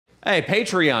Hey,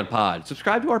 Patreon pod.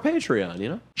 Subscribe to our Patreon, you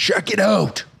know? Check it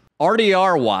out.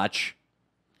 RDR watch.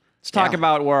 Let's talk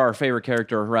about where our favorite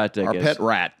character, Rat Dick, Our is. pet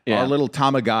rat. Yeah. Our little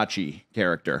Tamagotchi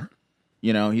character.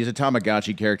 You know, he's a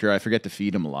Tamagotchi character. I forget to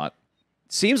feed him a lot.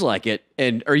 Seems like it.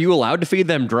 And are you allowed to feed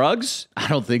them drugs? I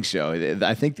don't think so.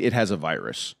 I think it has a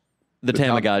virus. The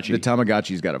Tamagotchi. The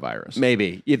Tamagotchi's got a virus.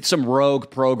 Maybe. Some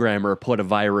rogue programmer put a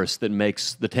virus that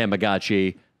makes the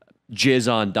Tamagotchi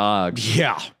jizz on dogs.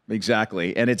 Yeah,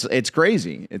 exactly. And it's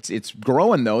crazy. It's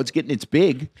growing, though. It's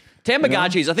big.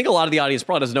 Tamagotchis, I think a lot of the audience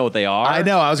probably doesn't know what they are. I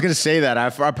know. I was going to say that.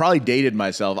 I probably dated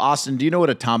myself. Austin, do you know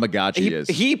what a Tamagotchi is?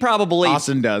 He probably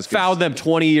Austin does, found them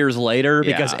 20 years later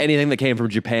because Yeah. anything that came from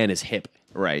Japan is hip.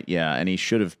 Right, yeah. And he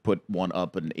should have put one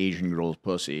up an Asian girl's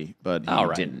pussy, but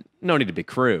he didn't. No need to be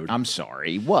crude. I'm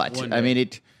sorry. What? I mean,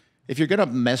 if you're going to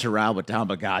mess around with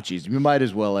Tamagotchis, you might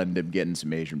as well end up getting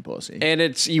some Asian pussy.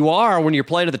 And you are, when you're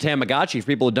playing with the Tamagotchi, for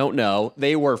people who don't know,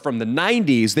 they were from the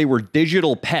 90s. They were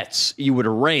digital pets you would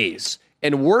raise.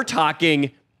 And we're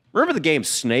talking, remember the game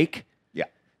Snake? Yeah.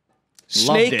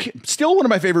 Snake. Loved it. Still one of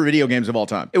my favorite video games of all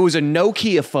time. It was a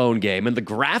Nokia phone game, and the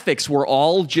graphics were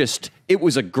all it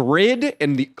was a grid,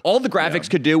 and all the graphics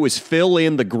could do was fill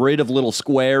in the grid of little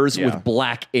squares with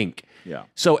black ink. Yeah.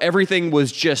 So everything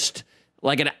was just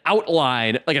like an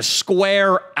outline, like a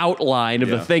square outline of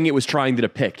the thing it was trying to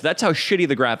depict. That's how shitty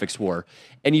the graphics were.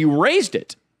 And you raised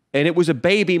it, and it was a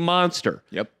baby monster.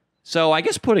 Yep. So I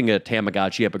guess putting a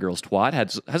Tamagotchi up a girl's twat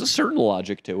has a certain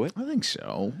logic to it. I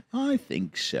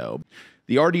think so.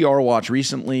 The RDR watch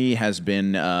recently has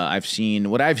been, I've seen,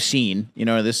 you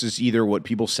know, this is either what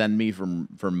people send me from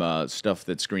stuff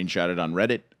that's screenshotted on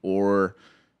Reddit or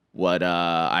what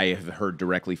I have heard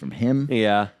directly from him.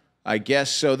 Yeah. I guess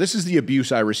so. This is the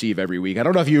abuse I receive every week. I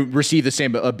don't know if you receive the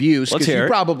same abuse Let's because hear you it.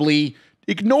 probably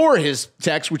ignore his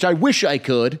text, which I wish I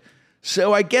could.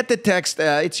 So I get the text.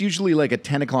 It's usually like at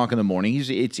 10 o'clock in the morning.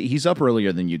 He's up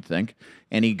earlier than you'd think.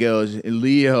 And he goes,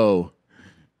 Leo,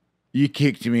 you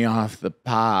kicked me off the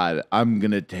pod. I'm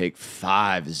going to take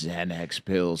 5 Xanax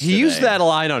pills He today. used that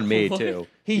line on me, too.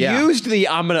 He used the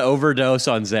I'm going to overdose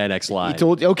on Xanax line.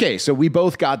 Okay, so we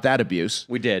both got that abuse.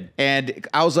 We did. And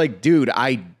I was like, dude,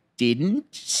 I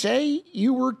didn't say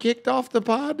you were kicked off the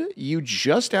pod. You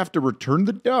just have to return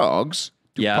the dogs.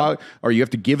 Or you have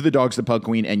to give the dogs the pug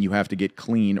queen, and you have to get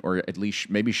clean, or at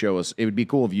least maybe show us. It would be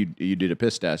cool if you did a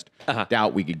piss test.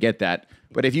 Doubt we could get that,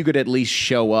 but if you could at least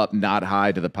show up not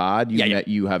high to the pod,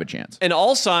 you have a chance. And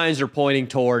all signs are pointing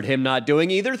toward him not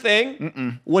doing either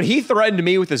thing. When he threatened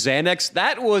me with the Xanax,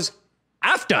 that was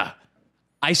after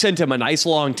I sent him a nice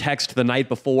long text the night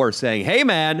before saying, "Hey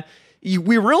man,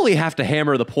 we really have to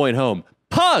hammer the point home.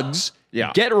 Pugs,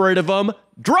 get rid of them.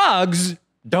 Drugs,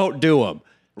 don't do them."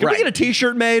 Can we get a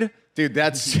T-shirt made? Dude,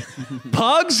 that's...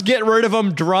 Pugs, get rid of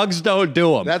them. Drugs, don't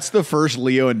do them. That's the first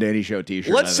Leo and Danny Show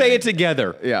T-shirt. Let's say it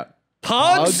together. Yeah.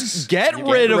 Pugs, get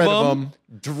rid of them.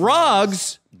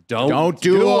 Drugs, don't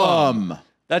do them.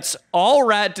 That's all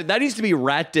That needs to be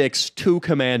Rat Dick's 2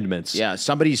 commandments. Yeah,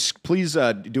 please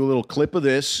do a little clip of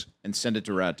this and send it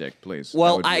to Rat Dick, please.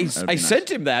 Well, I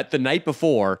sent him that the night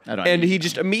before, and he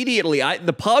just immediately,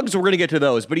 the pugs, we're going to get to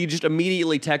those, but he just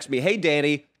immediately texted me, "Hey,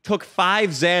 Danny, took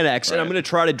 5 Xanax, and I'm going to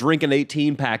try to drink an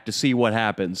 18-pack to see what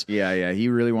happens." Yeah, he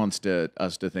really wants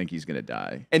us to think he's going to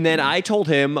die. And then I told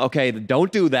him, okay,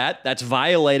 don't do that. That's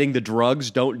violating the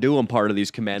drugs, don't do them part of these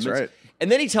commandments. That's right.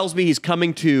 And then he tells me he's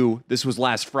coming to, this was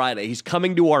last Friday, he's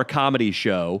coming to our comedy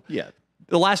show. Yeah.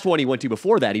 The last one he went to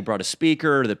before that, he brought a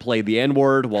speaker that played the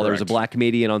N-word while there was a black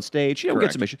comedian on stage.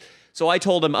 Get some issues. So I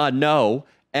told him, no.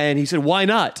 And he said, "Why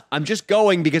not? I'm just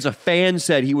going because a fan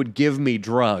said he would give me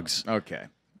drugs." Okay.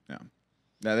 Yeah.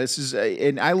 Now this is,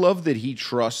 and I love that he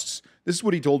trusts, this is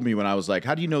what he told me when I was like,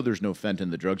 "How do you know there's no fent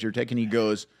in the drugs you're taking?" He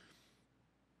goes,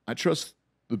 "I trust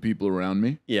the people around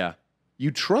me." Yeah.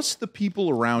 You trust the people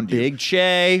around you. Big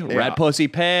Che, Rat Pussy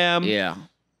Pam. Yeah.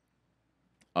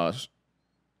 Us.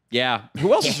 Yeah.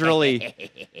 Who else is really...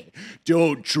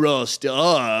 Don't trust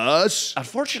us.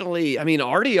 Unfortunately, I mean,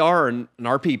 RDR and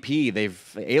RPP,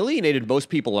 they've alienated most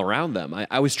people around them.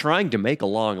 I was trying to make a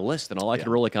long list, and all I could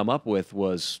really come up with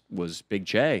was Big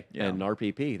Che and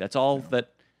RPP. That's all that...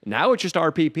 Now it's just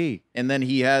RPP. And then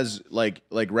he has, like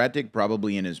Rat Dick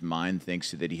probably in his mind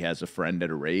thinks that he has a friend at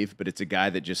a rave, but it's a guy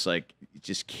that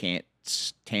just can't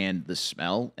stand the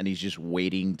smell, and he's just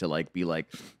waiting to be like,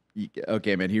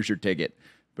 "Okay, man, here's your ticket."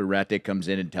 But Rat Dick comes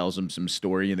in and tells him some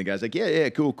story, and the guy's like, yeah,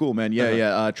 cool, man.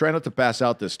 Yeah. Try not to pass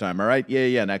out this time, all right?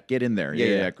 Yeah. Now get in there.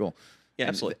 Yeah, cool. Yeah,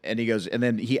 absolutely. And he goes, and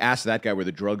then he asks that guy where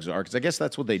the drugs are, because I guess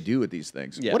that's what they do with these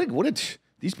things. Yeah.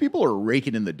 These people are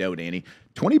raking in the dough, Danny.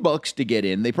 $20 to get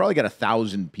in. They probably got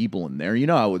 1,000 people in there. You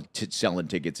know how selling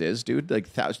tickets is, dude.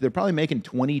 Like they're probably making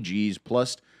 20 G's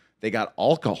plus. They got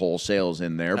alcohol sales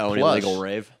in there. Oh, plus, an illegal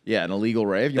rave. Yeah, an illegal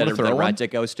rave. You want to throw that one? Rat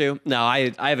Dick goes to? No,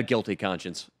 I have a guilty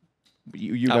conscience.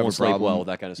 You I have won't a sleep problem. well with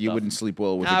that kind of stuff. You wouldn't sleep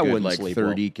well with I a good wouldn't like sleep well.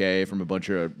 30K from a bunch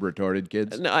of retarded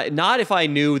kids. Not if I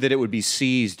knew that it would be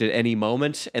seized at any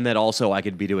moment, and that also I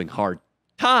could be doing hard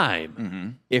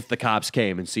time if the cops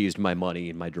came and seized my money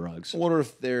and my drugs. I wonder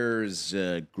if there's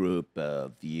a group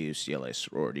of UCLA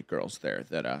sorority girls there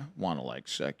that want to like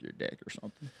suck your dick or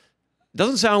something.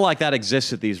 Doesn't sound like that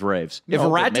exists at these raves. No, if but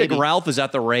Rat Dick maybe. Ralph is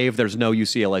at the rave, there's no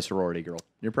UCLA sorority girl.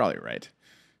 You're probably right.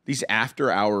 These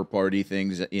after-hour party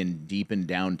things in deep in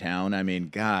downtown. I mean,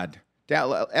 God,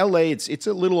 L.A. It's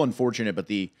a little unfortunate, but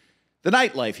the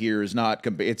nightlife here is not.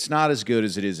 It's not as good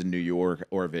as it is in New York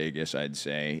or Vegas. I'd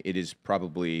say it's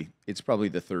probably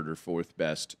the third or fourth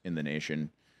best in the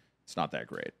nation. It's not that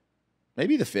great.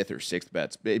 Maybe the fifth or sixth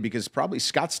best because probably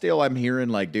Scottsdale. I'm hearing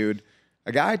like, dude,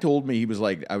 a guy told me he was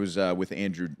like, I was with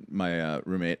Andrew, my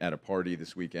roommate, at a party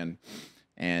this weekend.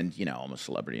 And, you know, I'm a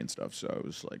celebrity and stuff, so it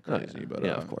was like crazy. yeah. But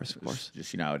Yeah, of course.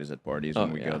 Just, you know how it is at parties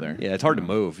when we go there. Yeah, it's hard to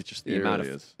move. It's just the It amount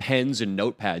really of is. pens and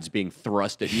notepads being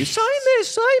thrust at you. Sign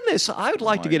this. I would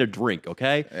like to get a drink,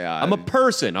 okay? Yeah, I'm a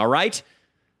person, all right?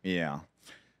 Yeah.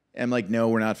 And like, no,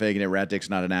 we're not faking it. Rat Dick's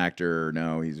not an actor.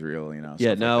 No, he's real, you know.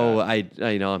 Yeah, stuff no, like that.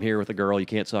 I know I'm here with a girl. You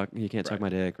can't suck my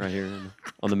dick right here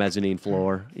on the mezzanine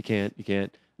floor. You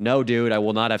can't. No, dude, I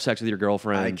will not have sex with your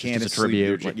girlfriend. I just can't as a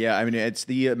tribute. Like, yeah, I mean, it's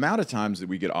the amount of times that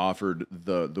we get offered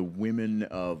the women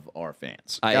of our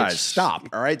fans. Guys, it's- stop.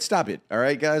 All right, stop it. All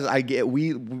right, guys. I get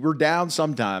we're down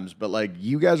sometimes, but like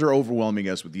you guys are overwhelming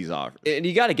us with these offers. and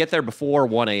you got to get there before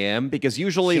 1 a.m. because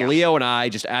usually Yeah. Leo and I,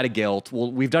 just out of guilt,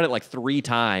 we've done it like 3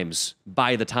 times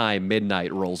by the time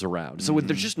midnight rolls around. So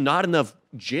there's just not enough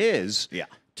jizz Yeah.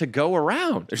 to go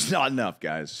around. There's not enough,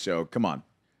 guys. So come on,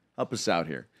 help us out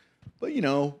here. But you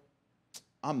know,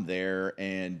 I'm there,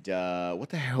 and what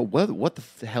the hell? What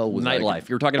the hell was Nightlife.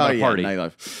 You were talking about a party.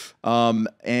 Nightlife.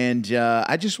 And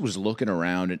I just was looking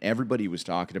around, and everybody was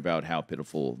talking about how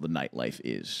pitiful the nightlife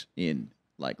is in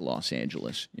like Los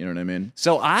Angeles. You know what I mean?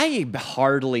 So I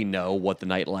hardly know what the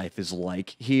nightlife is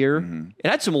like here. It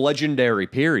had some legendary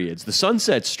periods. The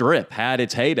Sunset Strip had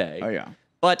its heyday. Oh yeah.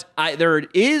 But there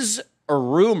is a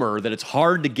rumor that it's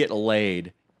hard to get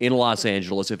laid in Los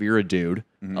Angeles if you're a dude.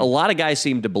 A lot of guys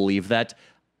seem to believe that.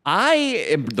 I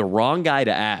am the wrong guy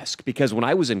to ask because when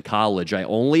I was in college, I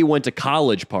only went to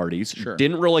college parties,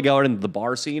 didn't really go out into the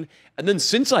bar scene. And then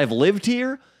since I've lived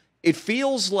here, it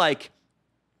feels like,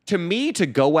 to me, to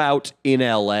go out in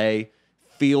LA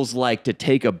feels like to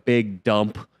take a big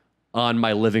dump on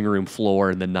my living room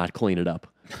floor and then not clean it up.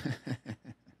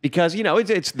 Because, you know,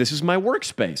 this is my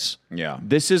workspace. Yeah.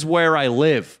 This is where I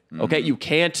live. Okay, you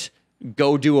can't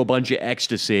go do a bunch of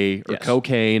ecstasy or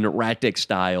cocaine, Rat Dick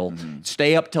style,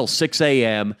 stay up till 6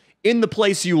 a.m. in the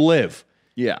place you live.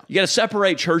 Yeah. You got to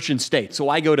separate church and state. So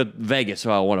I go to Vegas.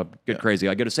 So I want to get crazy.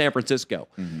 I go to San Francisco.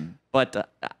 But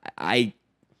I'm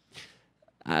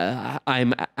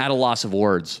at a loss of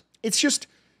words. It's just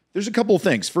there's a couple of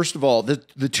things. First of all, the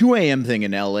 2 a.m. thing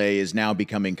in LA is now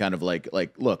becoming kind of like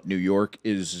look, New York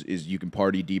is you can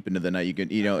party deep into the night. You can,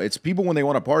 you know, it's people when they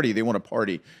want to party, they want to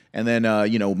party. And then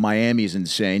you know, Miami's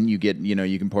insane. You get, you know,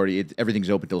 you can party. Everything's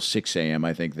open till 6 a.m.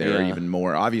 I think there, even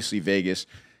more. Obviously Vegas.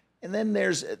 And then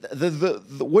there's the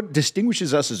what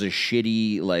distinguishes us as a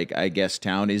shitty, like, I guess,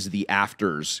 town is the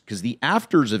afters, because the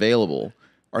afters available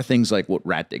are things like what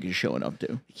Rat Dick is showing up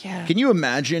to. Yeah. Can you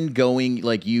imagine going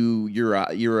like you're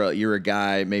a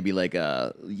guy, maybe like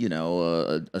a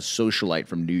socialite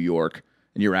from New York,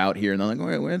 and you're out here and they're like,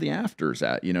 where are the afters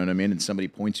at? You know what I mean? And somebody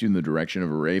points you in the direction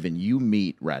of a rave and you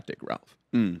meet Rat Dick Ralph.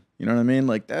 You know what I mean?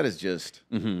 Like that is just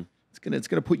it's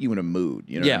gonna put you in a mood.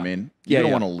 You know what I mean? You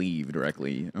don't want to leave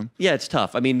directly. You know? Yeah, it's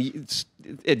tough. I mean,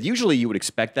 usually you would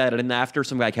expect that, and after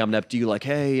some guy coming up to you like,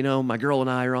 hey, you know, my girl and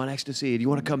I are on ecstasy. Do you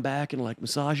want to come back and like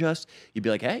massage us? You'd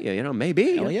be like, hey, you know,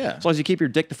 maybe. Hell yeah. As long as you keep your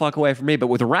dick the fuck away from me. But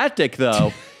with a Rat Dick,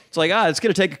 though, it's like, it's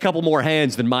going to take a couple more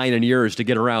hands than mine and yours to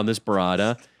get around this broad,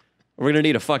 huh? We're going to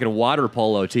need a fucking water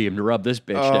polo team to rub this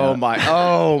bitch down.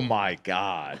 Oh my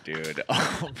god, dude.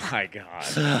 Oh my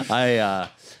god.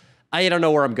 I don't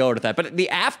know where I'm going with that. But the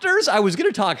afters, I was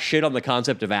going to talk shit on the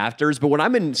concept of afters, but when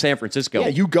I'm in San Francisco... Yeah,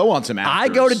 you go on some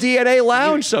afters. I go to DNA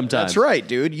Lounge sometimes. That's right,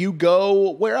 dude. You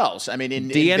go... Where else? I mean, in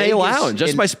DNA Vegas, Lounge.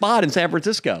 That's my spot in San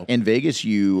Francisco. In Vegas,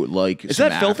 you like... Is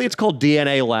that filthy? It's called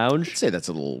DNA Lounge. I'd say that's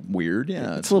a little weird.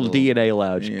 Yeah, it's a little DNA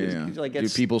Lounge. Yeah. Like do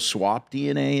people swap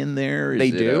DNA in there?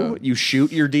 They do. You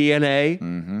shoot your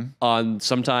DNA on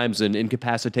sometimes an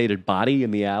incapacitated body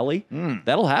in the alley.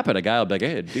 That'll happen. A guy will be like,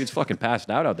 hey, dude's fucking passed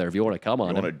out there if you want to come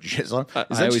on him. Is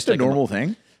that just a normal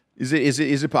thing? Is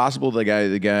it possible the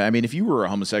guy? I mean, if you were a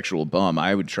homosexual bum,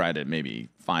 I would try to maybe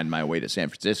find my way to San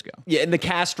Francisco. Yeah, in the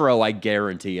Castro, I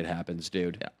guarantee it happens,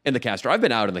 dude. Yeah. In the Castro, I've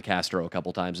been out in the Castro a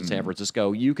couple times in San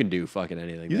Francisco. You can do fucking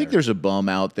anything. You think there's a bum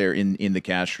out there in the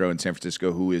Castro in San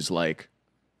Francisco who is like,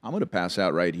 I'm gonna pass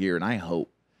out right here, and I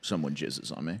hope someone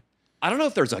jizzes on me? I don't know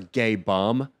if there's a gay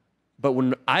bum, but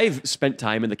when I've spent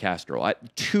time in the Castro,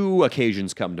 two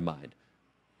occasions come to mind.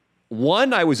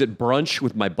 One, I was at brunch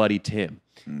with my buddy Tim.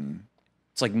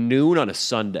 It's like noon on a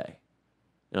Sunday,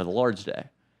 the Lord's Day.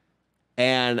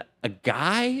 And a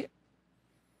guy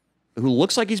who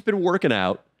looks like he's been working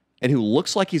out and who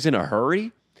looks like he's in a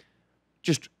hurry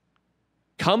just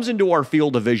comes into our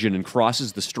field of vision and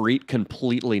crosses the street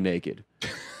completely naked.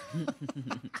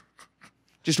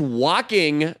 Just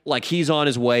walking like he's on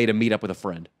his way to meet up with a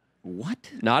friend. What?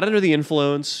 Not under the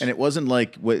influence. And it wasn't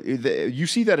like you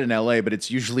see that in LA, but it's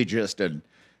usually just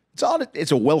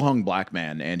it's a well-hung black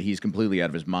man, and he's completely out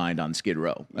of his mind on Skid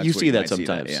Row. You see that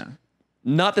sometimes. Yeah.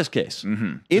 Not this case.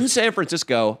 In San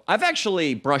Francisco, I've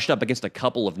actually brushed up against a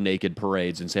couple of naked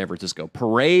parades in San Francisco.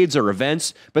 Parades or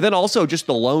events, but then also just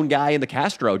the lone guy in the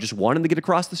Castro just wanting to get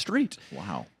across the street.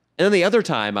 Wow. And then the other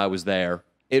time I was there,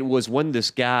 it was when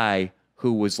this guy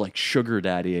who was like sugar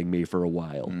daddying me for a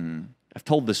while. I've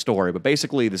told this story, but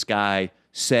basically this guy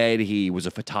said he was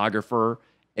a photographer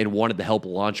and wanted to help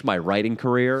launch my writing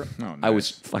career. Oh, nice. I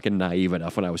was fucking naive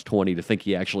enough when I was 20 to think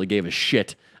he actually gave a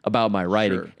shit about my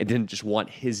writing and didn't just want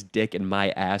his dick in my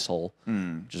asshole,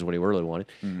 which is what he really wanted.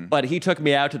 But he took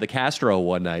me out to the Castro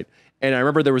one night, and I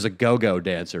remember there was a go-go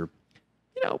dancer,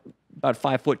 about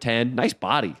 5'10", nice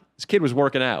body. This kid was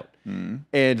working out.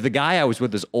 And the guy I was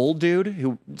with, this old dude,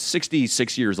 who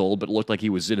 66 years old, but looked like he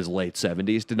was in his late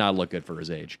 70s, did not look good for his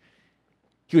age.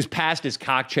 He was past his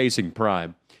cock-chasing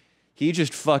prime. He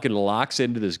just fucking locks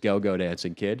into this go-go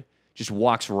dancing kid, just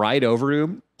walks right over to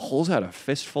him, pulls out a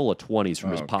fistful of 20s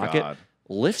from his pocket,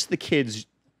 lifts the kid's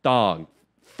thong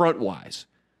frontwise,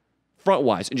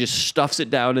 and just stuffs it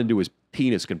down into his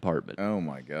penis compartment. Oh,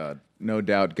 my God. No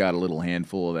doubt got a little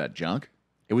handful of that junk.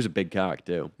 It was a big cock,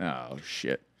 too. Oh,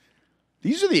 shit.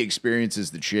 These are the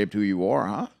experiences that shaped who you are,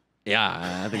 huh?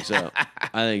 Yeah, I think so.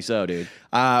 I think so, dude.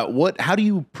 How do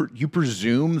you you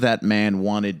presume that man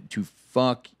wanted to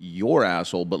fuck your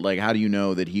asshole, but like, how do you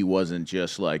know that he wasn't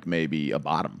just like maybe a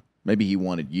bottom? Maybe he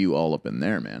wanted you all up in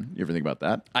there, man. You ever think about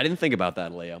that? I didn't think about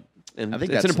that, Leo. And I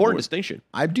think it's an important distinction.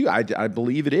 I do. I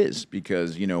believe it is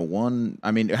because, one,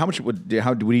 I mean, would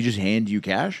he just hand you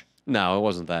cash? No, it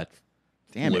wasn't that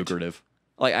lucrative.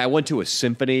 Like, I went to a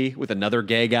symphony with another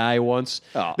gay guy once.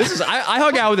 Oh. I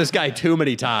hung out with this guy too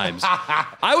many times.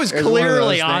 I was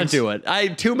clearly onto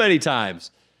it. Too many times.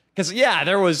 Because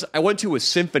I went to a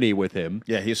symphony with him.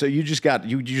 Yeah, so you just got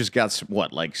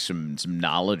some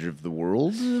knowledge of the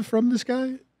world from this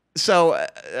guy? So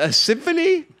a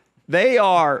symphony, they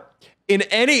are in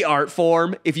any art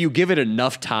form, if you give it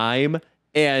enough time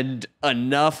and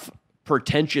enough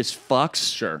pretentious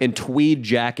fucks in tweed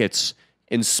jackets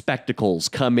and spectacles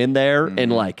come in there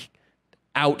and like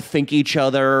outthink each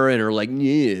other and are like,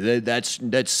 yeah,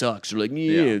 that sucks. Or like,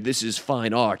 yeah, this is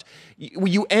fine art.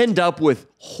 You end up with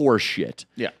horse shit.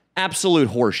 Yeah. Absolute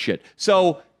horse shit.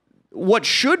 So what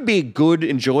should be good,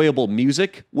 enjoyable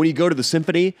music when you go to the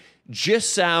symphony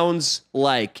just sounds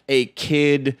like a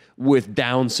kid with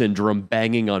Down syndrome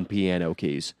banging on piano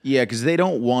keys. Yeah, because they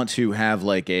don't want to have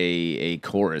like a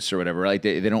chorus or whatever. Like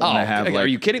they don't want to have like... Are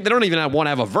you kidding? They don't even want to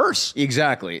have a verse.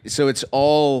 Exactly. So it's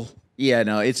all... Yeah,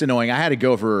 no, it's annoying. I had to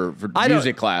go for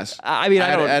music class. I mean, I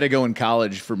had to go in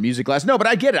college for music class. No, but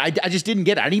I get it. I just didn't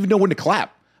get it. I didn't even know when to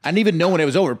clap. I didn't even know when it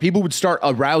was over. People would start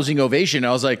a rousing ovation.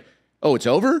 I was like, oh, it's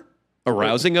over? A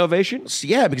rousing ovation?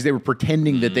 Yeah, because they were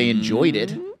pretending that they enjoyed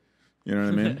it. You know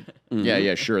what I mean?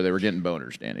 Yeah, sure. They were getting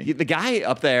boners, Danny. The guy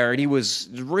up there, and he was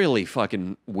really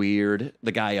fucking weird,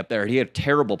 the guy up there. He had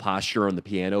terrible posture on the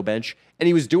piano bench, and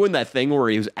he was doing that thing where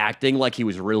he was acting like he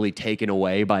was really taken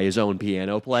away by his own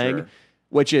piano playing,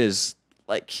 which is,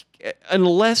 like,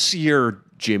 unless you're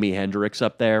Jimi Hendrix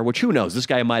up there, which who knows? This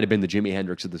guy might have been the Jimi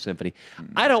Hendrix of the symphony.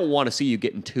 I don't want to see you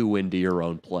getting too into your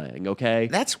own playing, okay?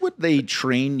 That's what they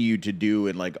train you to do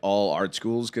in like all art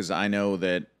schools, because I know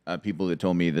that people that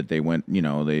told me that they went, you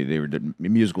know, they were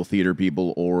musical theater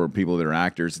people or people that are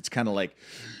actors. It's kind of like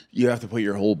you have to put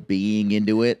your whole being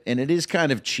into it, and it is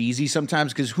kind of cheesy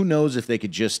sometimes because who knows if they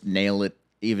could just nail it.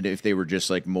 Even if they were just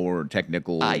like more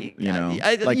technical, like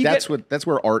that's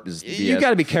where art is. You got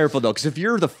to be careful though, because if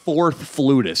you're the fourth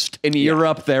flutist and you're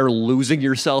up there losing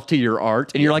yourself to your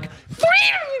art, and you're like,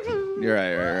 you're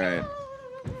right.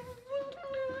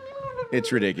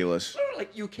 It's ridiculous.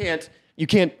 Like you can't,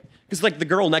 because like the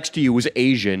girl next to you was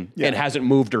Asian and hasn't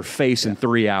moved her face in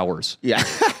 3 hours. Yeah.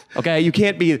 Okay, you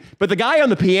can't be. But the guy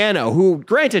on the piano, who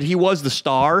granted he was the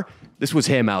star, this was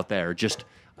him out there just.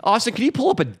 Austin, can you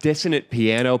pull up a dissonant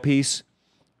piano piece?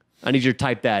 I need you to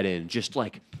type that in. Just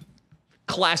like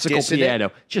classical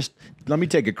piano. Just let me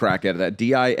take a crack at that.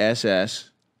 DISSONAT.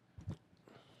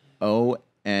 All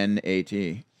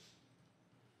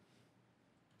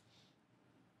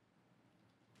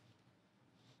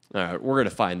right, we're going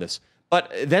to find this.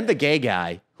 But then the gay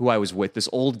guy who I was with, this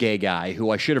old gay guy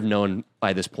who I should have known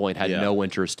by this point had no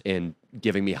interest in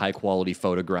giving me high-quality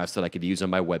photographs that I could use on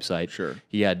my website. Sure.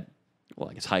 He had... well,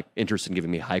 I guess high interest in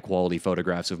giving me high-quality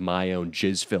photographs of my own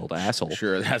jizz-filled asshole.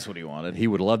 Sure, that's what he wanted. He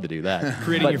would love to do that.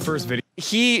 Creating your first video.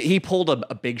 He pulled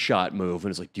a big shot move and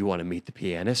was like, do you want to meet the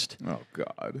pianist? Oh,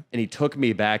 God. And he took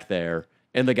me back there,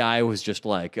 and the guy was just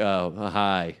like, oh,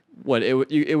 hi.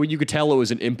 You could tell it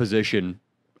was an imposition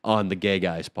on the gay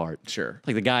guy's part. Sure.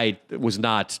 Like, the guy was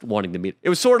not wanting to meet. It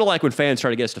was sort of like when fans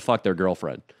try to get us to fuck their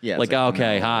girlfriend. Yeah. Like,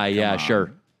 okay, no, hi, yeah, on.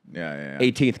 sure. Yeah.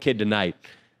 18th kid tonight.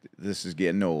 This is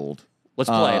getting old. Let's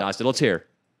play it, Austin. Let's hear.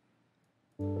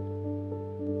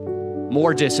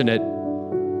 More dissonant.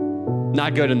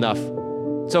 Not good enough.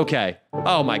 It's okay.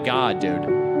 Oh my God, dude.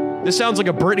 This sounds like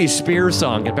a Britney Spears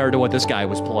song compared to what this guy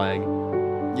was playing.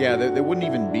 Yeah, there wouldn't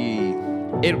even be...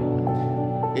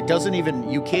 It doesn't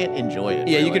even... You can't enjoy it.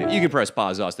 Yeah, really. you can press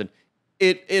pause, Austin.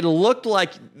 It looked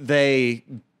like they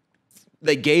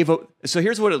gave... So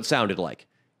here's what it sounded like.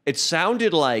 It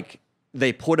sounded like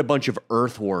they put a bunch of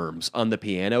earthworms on the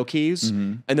piano keys,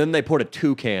 and then they put a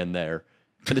toucan there,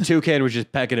 and the toucan was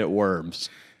just pecking at worms.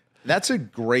 That's a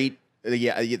great...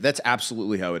 Yeah, that's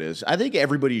absolutely how it is. I think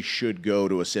everybody should go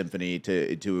to a symphony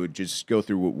to just go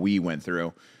through what we went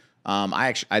through.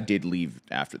 I did leave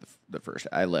after the first.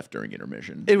 I left during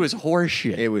intermission. It was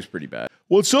horseshit. It was pretty bad.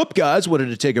 What's up, guys? Wanted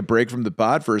to take a break from the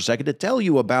pod for a second to tell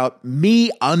you about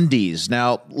MeUndies.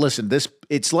 Now, listen,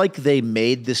 it's like they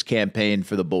made this campaign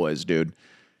for the boys, dude.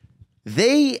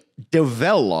 They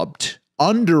developed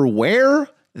underwear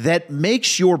that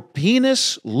makes your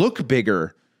penis look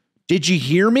bigger. Did you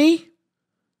hear me?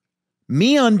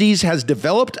 MeUndies has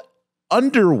developed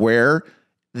underwear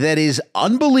that is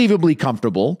unbelievably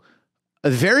comfortable,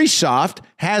 very soft,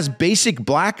 has basic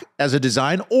black as a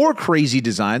design or crazy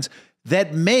designs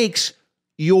that makes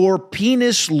your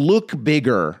penis look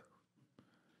bigger.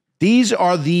 This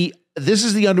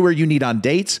is the underwear you need on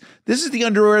dates. This is the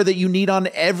underwear that you need on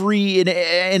in every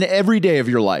day of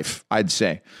your life, I'd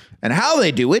say. And how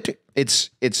they do it, it's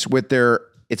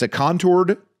a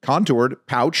contoured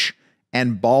pouch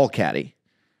and ball caddy,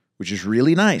 which is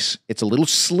really nice. It's a little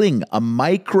sling, a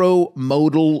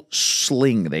micro-modal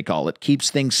sling, they call it. Keeps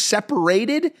things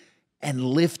separated and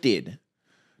lifted.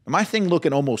 My thing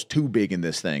looking almost too big in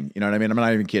this thing. You know what I mean? I'm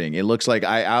not even kidding. It looks like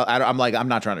I'm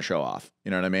not trying to show off.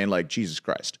 You know what I mean? Like, Jesus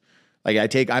Christ. Like, I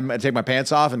take my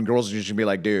pants off and girls are just gonna be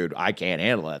like, dude, I can't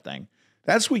handle that thing.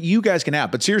 That's what you guys can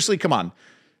have. But seriously, come on.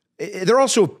 They're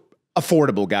also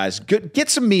affordable, guys. Get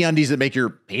some MeUndies that make your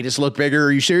penis look bigger.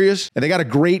 Are you serious? And they got a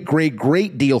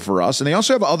great deal for us. And they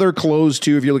also have other clothes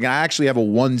too. If you're looking, I actually have a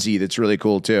onesie that's really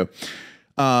cool too.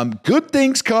 Good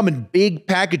things come in big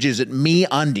packages at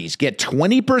MeUndies. Get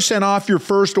 20% off your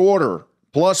first order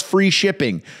plus free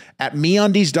shipping at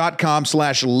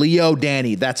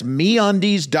MeUndies.com/LeoDanny. That's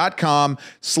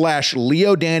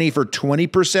MeUndies.com/LeoDanny for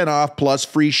 20% off plus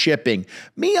free shipping.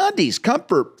 MeUndies,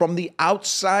 comfort from the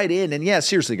outside in. And yeah,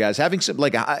 seriously, guys, having some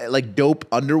like dope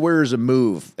underwear is a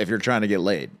move if you're trying to get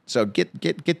laid. So get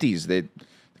these. They're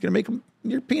gonna make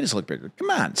your penis look bigger. Come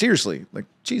on, seriously, like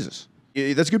Jesus.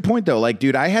 That's a good point though. Like,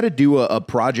 dude, I had to do a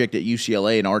project at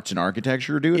UCLA in arts and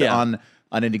architecture, dude, on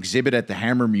an exhibit at the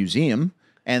Hammer Museum.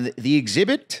 And the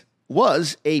exhibit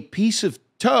was a piece of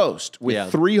toast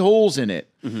with 3 holes in it.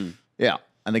 Mm-hmm. Yeah.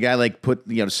 And the guy like put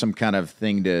some kind of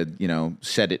thing to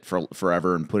set it for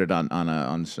forever and put it on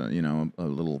a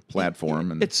little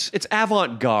platform. And it's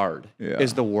avant-garde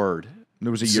is the word.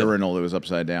 There was a urinal that was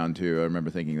upside down too. I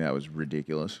remember thinking that was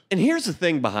ridiculous. And here's the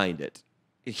thing behind it.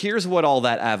 here's what all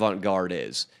that avant-garde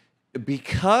is.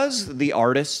 Because the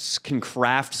artists can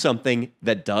craft something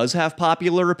that does have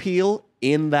popular appeal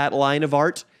in that line of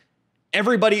art,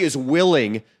 everybody is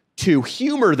willing to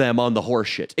humor them on the horse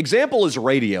shit. Example is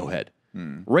Radiohead.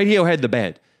 Radiohead, the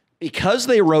band. Because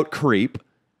they wrote Creep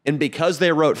and because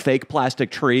they wrote Fake Plastic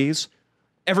Trees,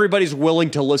 everybody's willing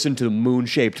to listen to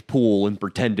Moon-Shaped Pool and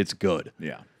pretend it's good.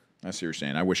 Yeah. I see what you're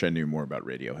saying. I wish I knew more about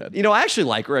Radiohead. You know, I actually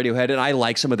like Radiohead, and I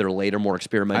like some of their later, more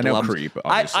experimental I know albums. Creep,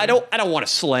 obviously. I don't want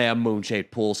to slam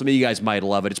Moon-Shaped Pool. Some of you guys might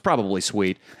love it. It's probably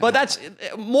sweet. But that's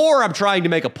more I'm trying to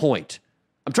make a point.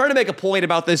 I'm trying to make a point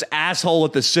about this asshole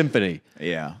at the symphony.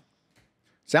 Yeah.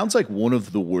 Sounds like one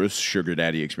of the worst sugar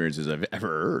daddy experiences I've ever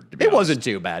heard. It wasn't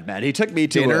too bad, man. He took me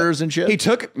to dinners and shit? He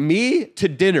took me to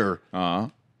dinner. Uh-huh.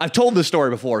 I've told this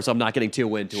story before, so I'm not getting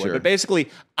too into it. But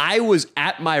basically, I was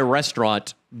at my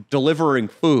restaurant delivering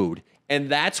food,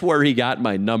 and that's where he got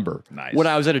my number. Nice. When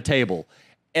I was at a table.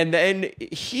 And then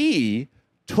he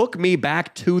took me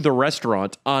back to the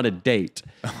restaurant on a date.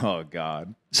 Oh,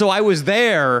 God. So I was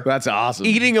there. That's awesome.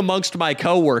 Eating amongst my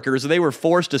coworkers, and they were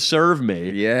forced to serve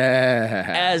me. Yeah.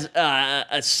 As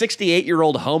a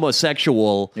 68-year-old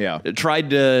homosexual tried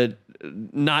to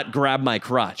not grab my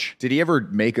crotch. Did he ever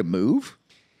make a move?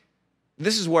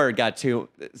 This is where it got to.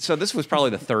 So this was probably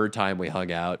the third time we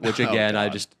hung out, which again,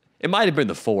 it might have been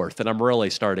the fourth, and I'm really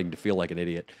starting to feel like an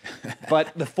idiot.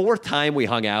 But the fourth time we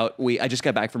hung out, I just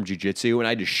got back from jiu-jitsu, and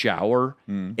I had to shower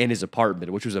in his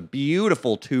apartment, which was a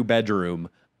beautiful 2-bedroom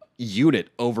unit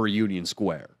over Union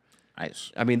Square.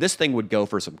 Nice. I mean, this thing would go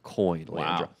for some coin. Wow.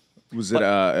 Leandro. Was it,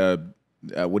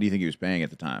 what do you think he was paying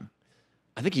at the time?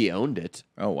 I think he owned it.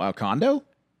 Oh, wow. Condo?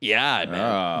 Yeah,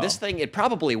 man. Oh. This thing, it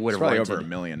probably would It's have probably rented. over $1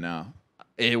 million now.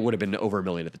 It would have been over $1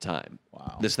 million at the time.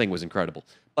 Wow. This thing was incredible.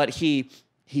 But he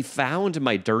found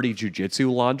my dirty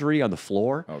jujitsu laundry on the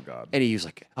floor. Oh, God. And he was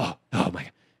like, oh my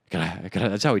God.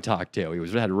 That's how he talked too.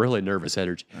 He had really nervous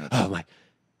energy. Oh my,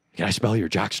 can I smell your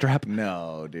jockstrap?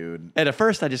 No, dude. And at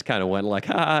first I just kind of went like,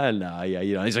 no, yeah,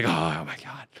 you know. He's like, oh my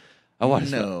God. I want to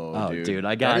smell. Oh, dude,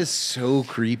 I got. That is so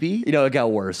creepy. You know, it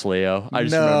got worse, Leo. I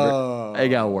just remember. It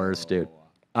got worse, dude.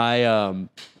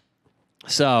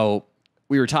 So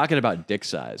we were talking about dick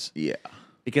size. Yeah.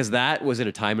 Because that was at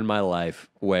a time in my life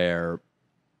where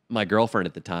my girlfriend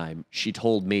at the time, she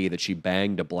told me that she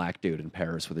banged a black dude in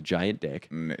Paris with a giant dick.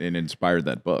 And it inspired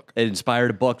that book. It inspired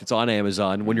a book that's on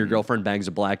Amazon, When Your Girlfriend Bangs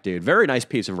a Black Dude. Very nice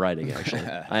piece of writing, actually.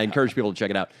 I encourage people to check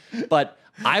it out. But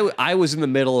I was in the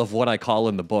middle of what I call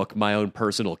in the book my own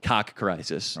personal cock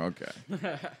crisis. Okay.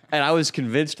 And I was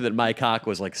convinced that my cock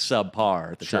was like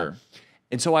subpar at the time.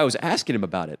 And so I was asking him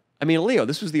about it. I mean, Leo,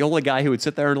 this was the only guy who would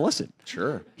sit there and listen.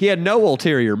 Sure. He had no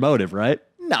ulterior motive, right?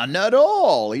 None at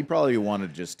all. He probably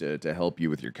wanted just to help you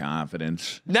with your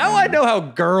confidence. Now I know how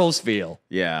girls feel.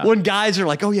 Yeah. When guys are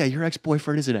like, oh, yeah, your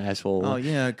ex-boyfriend is an asshole. Oh,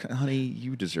 yeah, honey,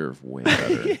 you deserve way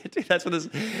better. Yeah, dude, that's what this.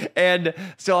 And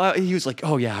so he was like,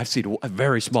 oh, yeah, I've seen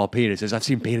very small penises. I've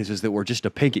seen penises that were just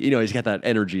a pinky. You know, he's got that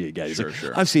energy again. He's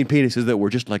like, I've seen penises that were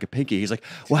just like a pinky. He's like,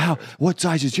 wow, what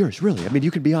size is yours? Really? I mean,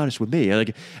 you can be honest with me.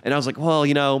 And I was like, well,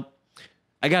 you know,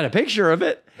 I got a picture of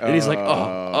it. And he's like,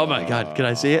 oh my God, can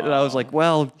I see it? And I was like,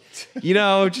 well, you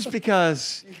know, just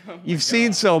because you've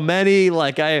seen so many,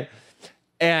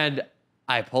 and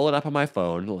I pull it up on my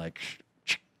phone, like,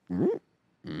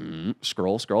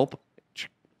 scroll,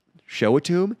 show it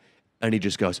to him. And he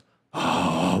just goes,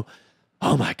 oh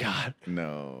my God.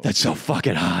 No. That's so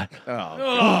fucking hot. Oh,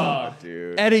 God,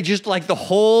 dude. And he just, like, the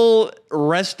whole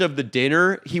rest of the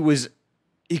dinner, he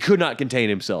could not contain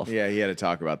himself. Yeah, he had to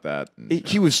talk about that.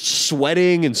 He was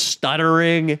sweating and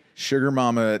stuttering. Sugar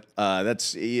mama,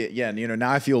 that's, yeah, you know,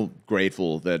 now I feel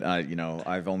grateful that, you know,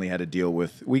 I've only had to deal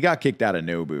with, we got kicked out of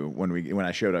Nobu when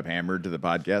I showed up hammered to the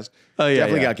podcast. Oh, yeah.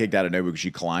 Definitely got kicked out of Nobu because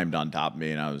she climbed on top of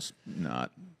me and I was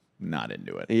not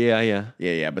into it.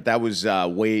 Yeah. But that was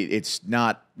it's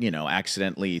not, you know,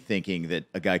 accidentally thinking that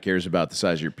a guy cares about the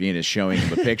size of your penis, showing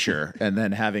him a picture, and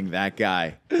then having that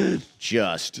guy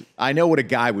I know what a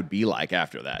guy would be like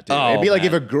after that. Dude. It'd be like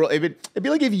if a girl, it'd be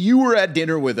like if you were at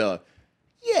dinner with an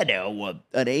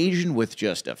Asian with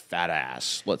just a fat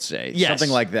ass, let's say. Yes.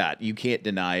 Something like that. You can't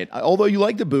deny it. Although you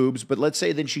like the boobs, but let's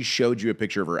say then she showed you a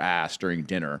picture of her ass during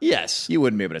dinner. Yes. You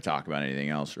wouldn't be able to talk about anything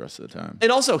else the rest of the time.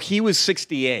 And also, he was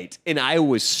 68 and I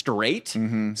was straight.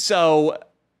 So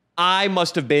I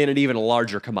must have been an even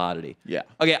larger commodity. Yeah.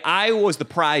 Okay, I was the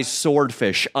prize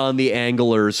swordfish on the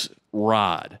angler's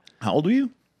rod. How old were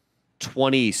you?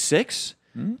 26?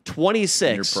 26.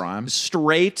 In your prime?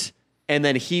 Straight and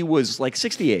then he was like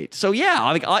 68. So yeah,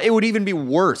 like it would even be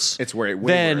worse. It's way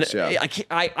worse. Yeah.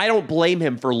 I don't blame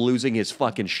him for losing his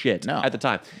fucking shit at the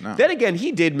time. No. Then again,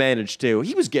 he did manage to.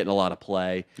 He was getting a lot of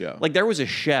play. Yeah. Like there was a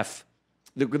chef.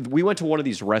 We went to one of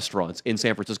these restaurants in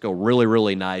San Francisco, really,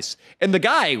 really nice. And the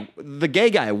gay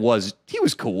guy he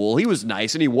was cool. He was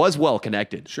nice and he was well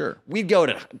connected. Sure. We'd go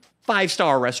to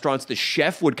 5-star restaurants. The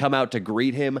chef would come out to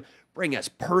greet him, bring us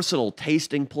personal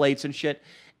tasting plates and shit.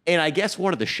 And I guess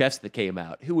one of the chefs that came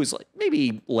out, who was like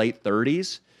maybe late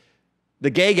 30s, the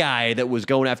gay guy that was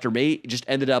going after me just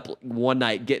ended up one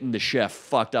night getting the chef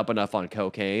fucked up enough on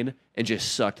cocaine and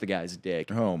just sucked the guy's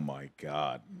dick. Oh my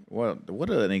God. What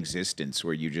an existence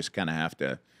where you just kind of have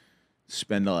to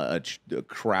spend a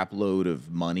crap load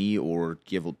of money or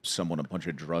give someone a bunch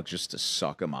of drugs just to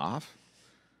suck them off.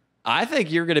 I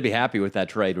think you're going to be happy with that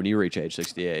trade when you reach age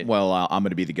 68. Well, I'm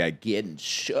going to be the guy getting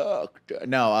sucked.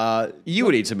 No, you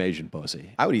would eat some Asian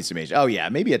pussy. I would eat some Asian. Oh, yeah,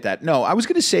 maybe at that. No, I was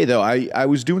going to say, though, I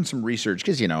was doing some research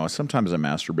because, sometimes I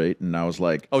masturbate, and I was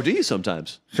like... Oh, do you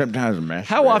sometimes? Sometimes I masturbate.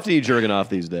 How often are you jerking off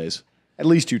these days? At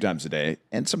least 2 times a day,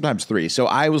 and sometimes 3. So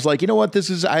I was like, you know what,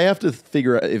 I have to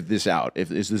figure if this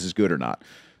is good or not.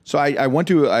 So I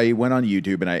went on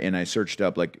YouTube and I searched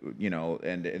up and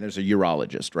there's a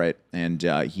urologist, right? And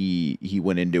he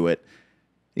went into it.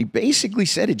 He basically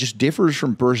said it just differs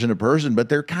from person to person, but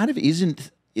there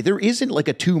isn't like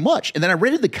a too much. And then I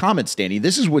read in the comments, Danny,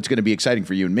 this is what's going to be exciting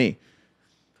for you and me.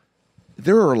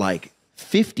 There are like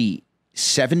 50,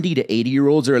 70 to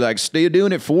 80-year-olds that are like still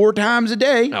doing it 4 times a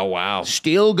day. Oh wow.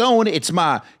 Still going. It's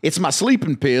my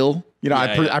sleeping pill.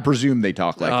 I presume they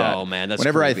talk like that. Oh, man, that's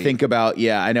whenever creepy. I think about,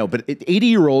 I know, but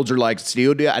 80-year-olds are like,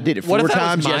 I did it 4 what if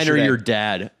times that was mine or yesterday. your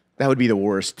dad? That would be the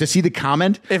worst. To see the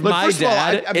comment? If Look, my first of all,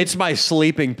 dad, I mean, it's my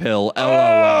sleeping pill. LOL.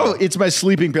 oh, it's my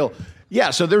sleeping pill.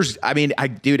 Yeah, so and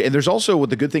there's also,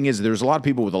 what the good thing is, there's a lot of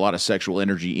people with a lot of sexual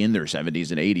energy in their 70s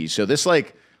and 80s. So this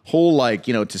whole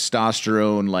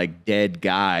testosterone, dead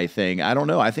guy thing, I don't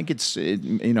know. I think there's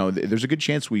a good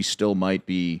chance we still might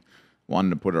be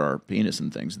wanting to put our penis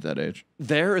in things at that age.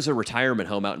 There is a retirement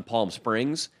home out in Palm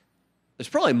Springs. There's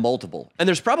probably multiple. And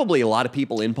there's probably a lot of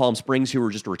people in Palm Springs who are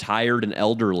just retired and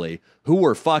elderly who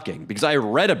were fucking, because I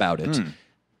read about it.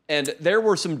 And there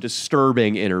were some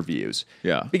disturbing interviews.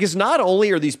 Yeah. Because not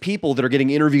only are these people that are getting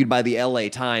interviewed by the LA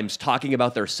Times talking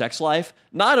about their sex life,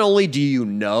 not only do you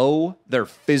know they're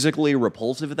physically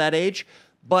repulsive at that age,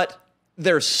 but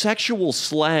their sexual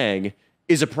slang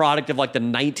is a product of the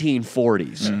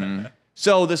 1940s. Mm-hmm.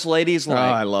 So this lady's like... Oh,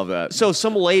 I love that. So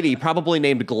some lady, probably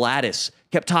named Gladys,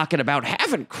 kept talking about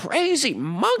having crazy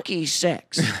monkey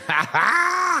sex.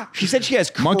 She said she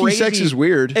has crazy... Monkey sex is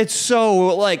weird. It's so,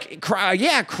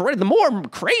 the more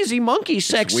crazy monkey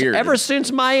sex ever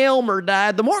since my Elmer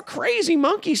died, the more crazy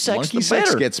monkey sex, the better. Monkey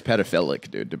sex gets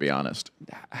pedophilic, dude, to be honest.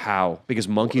 How? Because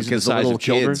monkeys are the size little of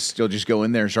children? Kids still just go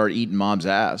in there and start eating mom's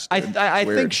ass. I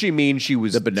think she means she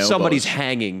was... Somebody's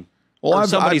hanging... Well,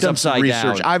 I've done some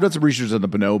research. Down. I've done some research on the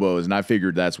bonobos, and I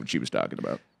figured that's what she was talking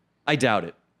about. I doubt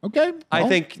it. Okay. I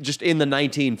think just in the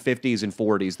 1950s and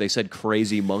 40s, they said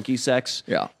crazy monkey sex.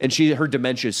 Yeah. And her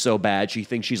dementia is so bad, she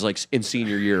thinks she's in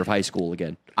senior year of high school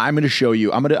again. I'm going to show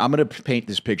you. I'm going to paint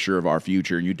this picture of our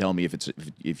future, and you tell me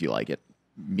if you like it.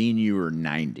 Me and you are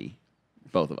 90,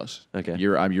 both of us. Okay.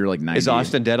 You're like 90. Is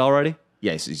Austin dead already?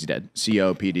 Yes, he's dead.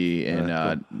 COPD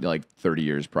in 30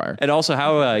 years prior. And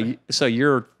also, so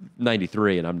you're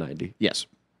 93 and I'm 90. Yes.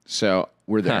 So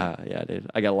we're there. Yeah,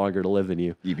 dude. I got longer to live than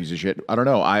you. You piece of shit. I don't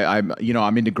know.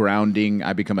 I'm into grounding.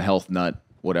 I become a health nut.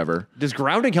 Whatever. Does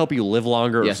grounding help you live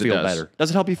longer or feel better?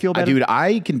 Does it help you feel better? Dude,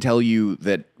 I can tell you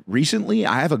that recently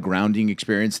I have a grounding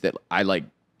experience that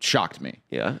shocked me.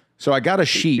 Yeah. So I got a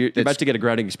sheet. You're about to get a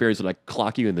grounding experience and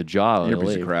clock you in the jaw. You're a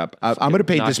piece of crap. I'm going to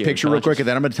paint this picture real quick, and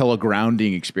then I'm going to tell a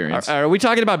grounding experience. Are we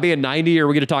talking about being 90, or are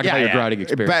we going to talk about your grounding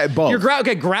experience? Both.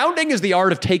 Grounding is the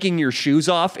art of taking your shoes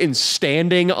off and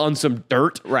standing on some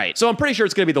dirt. Right. So I'm pretty sure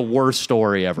it's going to be the worst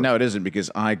story ever. No, it isn't,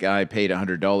 because I paid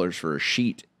 $100 for a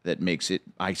sheet that makes it.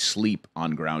 I sleep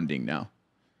on grounding now.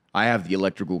 I have the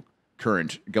electrical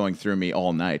current going through me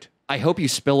all night. I hope you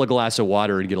spill a glass of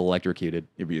water and get electrocuted.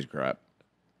 You're a piece of crap.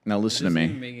 Now listen to me. It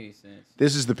doesn't even make any sense.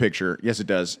 This is the picture. Yes, it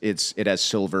does. It has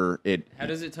silver. How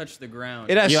does it touch the ground?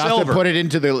 It has you silver. Have to put it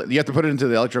into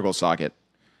the electrical socket,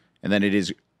 and then it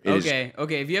is. Okay.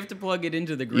 If you have to plug it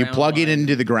into the ground, you plug it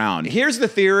into the ground. Here's the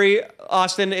theory,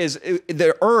 Austin, is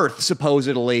the Earth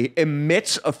supposedly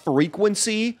emits a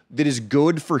frequency that is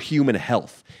good for human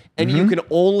health. And you can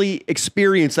only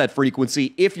experience that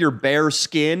frequency if your bare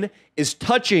skin is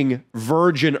touching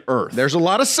virgin earth. There's a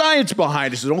lot of science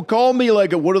behind it, so don't call me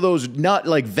like one of those nut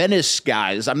like Venice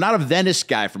guys. I'm not a Venice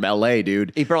guy from LA,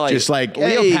 dude. He probably just like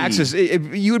Leo hey. packs his,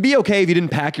 you would be okay if you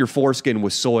didn't pack your foreskin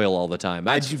with soil all the time.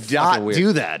 I That's do fucking not weird.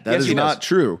 do that. That Yes, is he not does.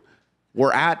 true.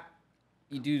 We're at.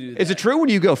 You do that. Is it true when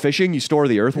you go fishing, you store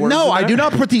the earthworms? No, in I there? do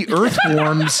not put the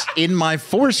earthworms in my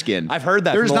foreskin. I've heard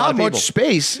that There's from a lot not of much people.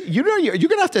 space. You know, you're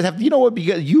gonna have. You know what?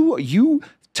 Because you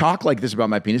talk like this about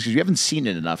my penis because you haven't seen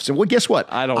it enough. So, well, guess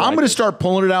what? I don't I'm like gonna this. start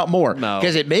pulling it out more. No.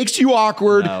 Because it makes you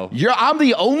awkward. No. I'm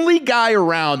the only guy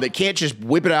around that can't just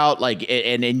whip it out like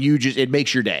and you just it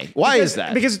makes your day. Why is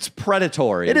that? Because it's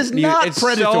predatory. It is not it's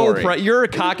predatory. So your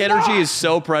cock energy is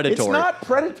so predatory. It's not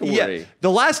predatory. Yeah. The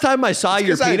last time I saw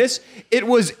your 'cause I- penis, it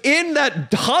was in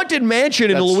that haunted mansion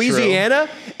in That's Louisiana,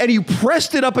 and you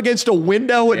pressed it up against a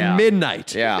window at Yeah.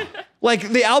 midnight. Yeah. Like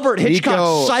the Albert Hitchcock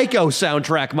Nico- Psycho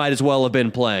soundtrack might as well have been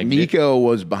playing. Nico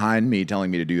was behind me telling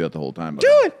me to do that the whole time. Do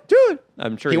it.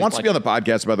 I'm sure He wants to be on the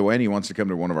podcast, by the way, and he wants to come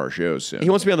to one of our shows soon. He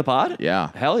wants to be on the pod? Yeah.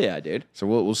 Hell yeah, dude. So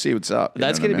we'll see what's up. You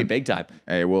That's know what going I to be mean? big time.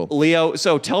 Hey, we'll. Leo,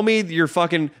 so tell me your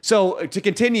fucking. So to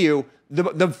continue,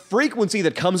 the frequency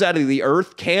that comes out of the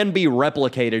earth can be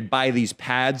replicated by these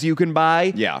pads you can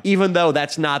buy. Yeah. Even though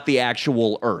that's not the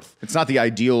actual earth. It's not the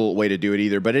ideal way to do it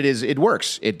either, but it is. It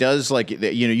works. It does. Like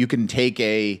you can take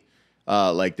a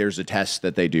like there's a test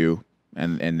that they do,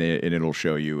 and it'll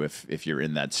show you if you're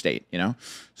in that state. You know.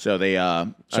 So they. I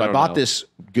don't bought know. this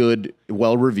good,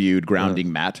 well reviewed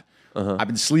grounding mat. I've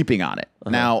been sleeping on it.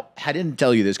 Now I didn't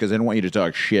tell you this because I didn't want you to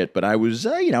talk shit, but I was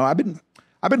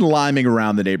I've been liming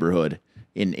around the neighborhood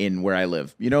in where I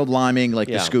live. You know, liming like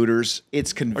Yeah. the scooters.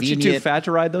 It's Aren't convenient. you too fat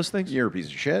to ride those things? You're a piece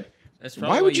of shit. That's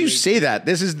probably Why would you say that?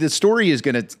 This is the story is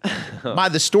gonna by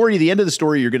the end of the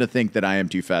story, you're gonna think that I am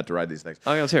too fat to ride these things.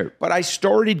 Okay, let's hear it. But I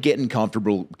started getting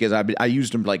comfortable because I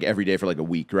used them like every day for like a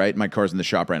week, right? My car's in the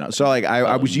shop right now. So like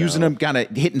I was using them kind of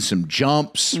hitting some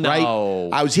jumps, No. right?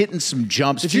 I was hitting some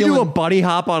jumps. Did you do a bunny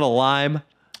hop on a lime?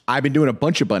 I've been doing a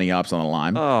bunch of bunny hops on a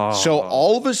lime. So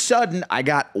all of a sudden I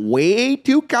got way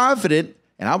too confident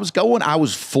and I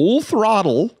was full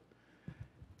throttle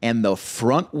and the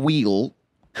front wheel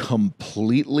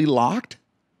completely locked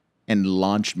and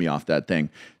launched me off that thing.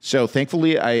 So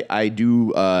thankfully I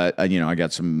do, I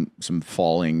got some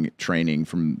falling training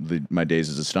from my days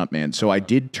as a stuntman. So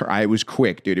I was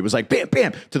quick, dude. It was like bam,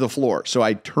 bam to the floor. So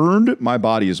I turned my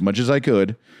body as much as I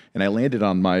could and I landed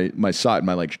on my side,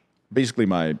 basically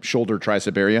my shoulder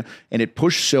tricep area. And it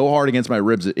pushed so hard against my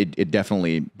ribs, it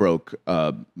definitely broke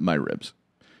my ribs.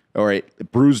 All right,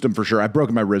 bruised them for sure. I've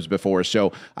broken my ribs before,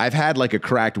 so I've had like a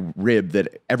cracked rib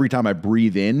that every time I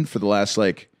breathe in for the last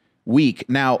like week.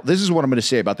 Now, this is what I'm going to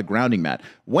say about the grounding mat.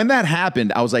 When that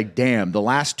happened, I was like, damn, the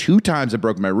last 2 times I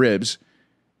broke my ribs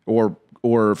or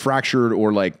fractured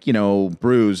or like,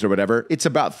 bruised or whatever, it's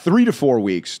about 3 to 4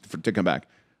 weeks to come back.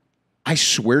 I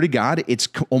swear to God, it's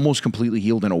almost completely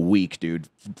healed in a week, dude,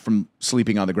 from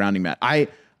sleeping on the grounding mat.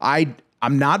 I'm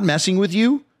not messing with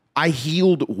you. I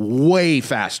healed way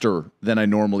faster than I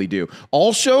normally do.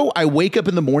 Also, I wake up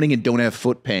in the morning and don't have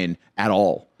foot pain at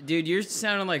all. Dude, you're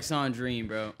sounding like Sandrine,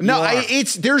 bro. No,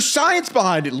 there's science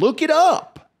behind it. Look it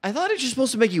up. I thought it's just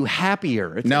supposed to make you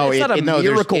happier. It's No, it's not a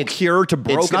miracle cure to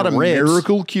broken It's not a ribs.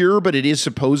 miracle cure, but it is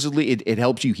supposedly, it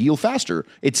helps you heal faster.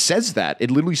 It says that. It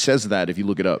literally says that if you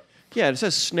look it up. Yeah, it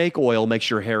says snake oil makes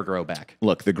your hair grow back.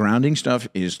 Look, the grounding stuff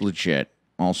is legit.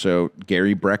 Also,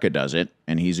 Gary Brecka does it,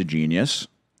 and he's a genius.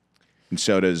 And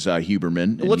so does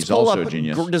Huberman, and Let's he's pull also up. a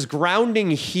genius. Does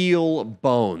grounding heal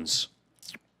bones?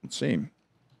 Let's see.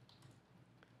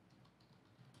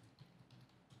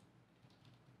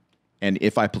 And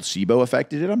if I placebo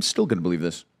affected it, I'm still going to believe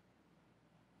this.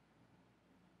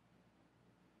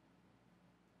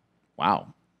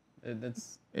 Wow.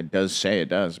 That's It does say it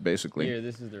does, basically. here.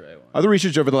 This is the right one. Other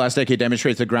research over the last decade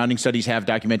demonstrates that grounding studies have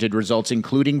documented results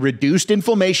including reduced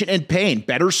inflammation and pain,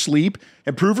 better sleep,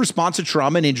 improved response to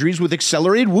trauma and injuries with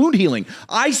accelerated wound healing.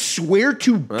 I swear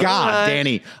to God, right.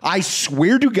 Danny, I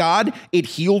swear to God, it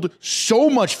healed so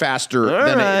much faster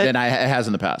than right. it has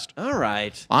in the past. All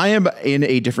right. I am in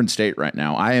a different state right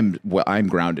now. I'm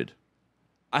grounded.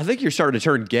 I think you're starting to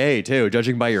turn gay too,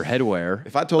 judging by your headwear.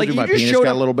 If I told Like, you my just penis showed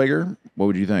got up- a little bigger, what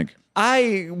would you think?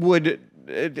 I would.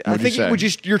 I think say? it would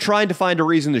just. You're trying to find a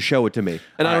reason to show it to me,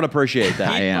 and I don't appreciate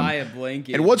that. He'd am. buy a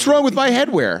blanket. And what's wrong with my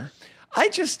headwear?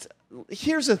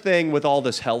 Here's the thing with all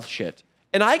this health shit.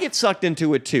 And I get sucked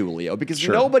into it too, Leo, because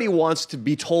Sure. nobody wants to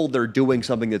be told they're doing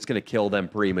something that's going to kill them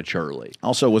prematurely.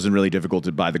 Also, it wasn't really difficult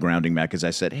to buy the grounding mat because I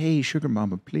said, hey, sugar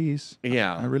mama, please.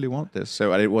 Yeah. I really want this.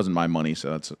 So it wasn't my money, so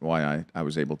that's why I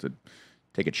was able to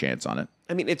take a chance on it.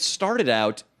 I mean, it started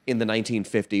out in the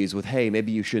 1950s with, hey,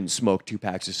 maybe you shouldn't smoke 2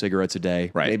 packs of cigarettes a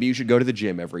day. Right. Maybe you should go to the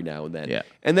gym every now and then. Yeah.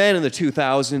 And then in the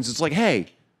 2000s, it's like, hey,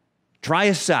 try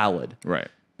a salad. Right.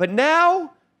 But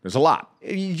now There's a lot.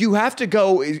 you have to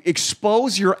go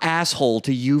expose your asshole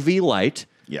to UV light.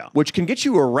 Yeah. Which can get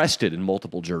you arrested in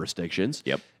multiple jurisdictions.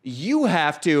 Yep. You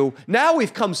have to. Now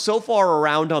we've come so far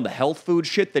around on the health food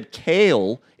shit that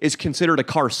kale is considered a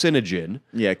carcinogen.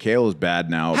 Yeah, kale is bad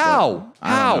now. How? But I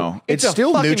How? don't know. It's It's a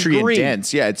still fucking nutrient green.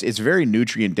 dense. Yeah, it's very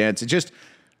nutrient dense. It just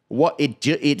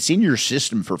it's in your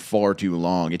system for far too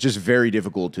long. It's just very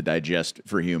difficult to digest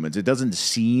for humans. It doesn't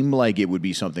seem like it would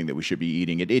be something that we should be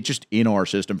eating. It's just in our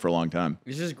system for a long time.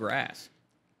 It's just grass.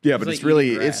 Yeah, but like it's really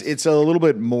eating grass. it's a little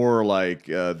bit more like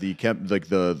its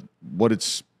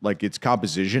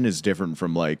composition is different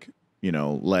from like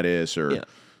lettuce or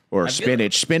feel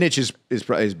spinach. Spinach is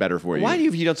better for you. Why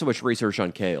have you done so much research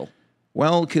on kale?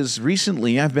 Well, because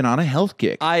recently I've been on a health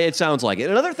kick. It sounds like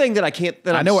it. Another thing that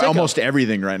I know almost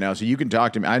everything right now, so you can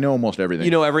talk to me. I know almost everything.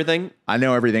 You know everything? I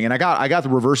know everything, and I got the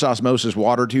reverse osmosis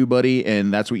water too, buddy,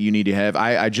 and that's what you need to have.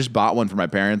 I just bought one for my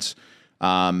parents.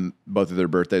 Both of their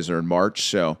birthdays are in March,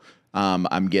 so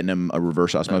I'm getting them a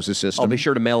reverse osmosis system. I'll be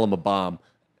sure to mail him a bomb.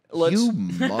 You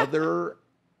mother.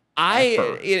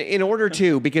 In order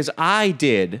to, because I'm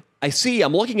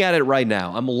looking at it right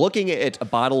now. I'm looking at a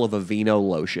bottle of Aveeno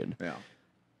lotion. Yeah.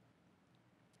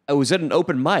 I was at an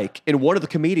open mic, and one of the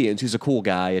comedians, who's a cool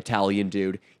guy, Italian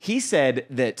dude, he said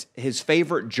that his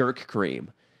favorite jerk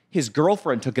cream, his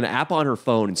girlfriend took an app on her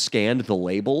phone and scanned the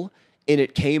label, and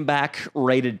it came back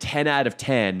rated 10 out of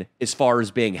 10 as far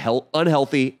as being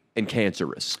unhealthy and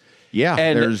cancerous. Yeah,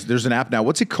 And there's an app now.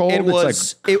 What's it called? It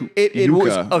was it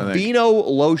was Aveeno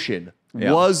lotion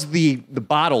Yeah. was the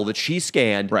bottle that she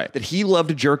scanned Right. that he loved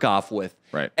to jerk off with.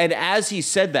 Right. And as he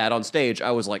said that on stage,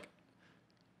 I was like,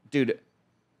 dude,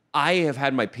 I have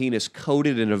had my penis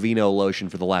coated in Aveeno lotion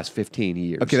for the last 15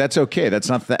 years. Okay, that's okay. That's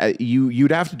not that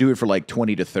you'd have to do it for like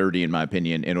 20 to 30 in my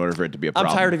opinion in order for it to be a I'm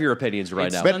problem. tired of your opinions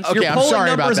right now. But- Okay, You're I'm pulling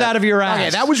sorry about numbers that. out of your ass. Okay,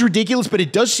 that was ridiculous, but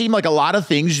it does seem like a lot of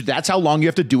things. That's how long you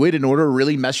have to do it in order to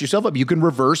really mess yourself up. You can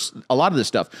reverse a lot of this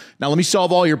stuff. Now, let me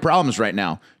solve all your problems right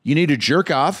now. You need to jerk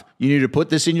off. You need to put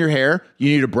this in your hair. You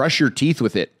need to brush your teeth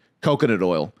with it. Coconut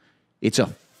oil. It's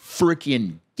a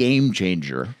freaking game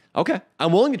changer. Okay,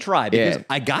 I'm willing to try because Yeah.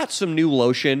 I got some new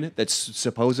lotion that's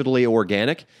supposedly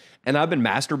organic, and I've been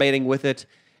masturbating with it,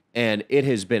 and it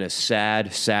has been a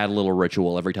sad, sad little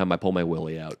ritual every time I pull my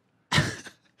willy out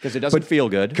because it doesn't feel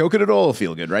good. Coconut oil will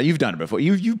feel good, right? You've done it before.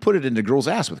 You put it into girls'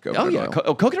 ass with coconut Oh yeah,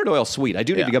 oil. coconut oil, sweet. I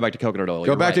do need Yeah. to go back to coconut oil.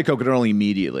 Go You're back to right. coconut oil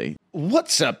immediately.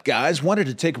 What's up, guys? Wanted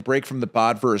to take a break from the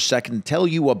pod for a second and tell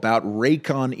you about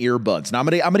Raycon earbuds. Now, I'm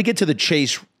gonna get to the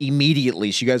chase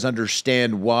immediately so you guys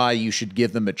understand why you should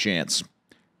give them a chance.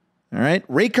 All right?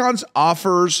 Raycons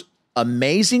offers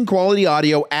amazing quality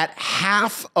audio at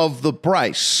half of the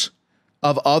price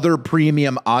of other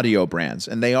premium audio brands,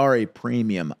 and they are a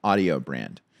premium audio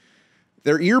brand.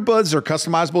 Their earbuds are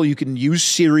customizable. You can use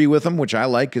Siri with them, which I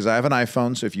like because I have an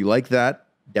iPhone. So if you like that,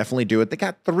 definitely do it. They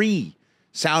got 3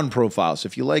 sound profiles.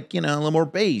 If you like, a little more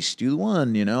bass, do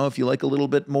one. If you like a little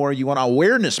bit more, you want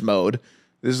awareness mode.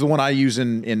 This is the one I use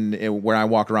in where I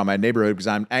walk around my neighborhood because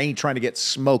I ain't trying to get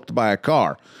smoked by a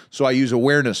car. So I use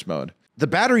awareness mode. The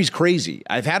battery's crazy.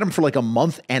 I've had them for like a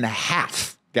month and a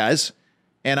half, guys.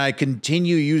 And I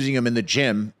continue using them in the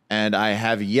gym, and I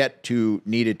have yet to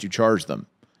needed to charge them,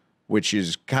 which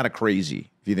is kind of crazy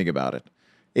if you think about it.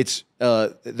 It's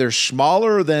they're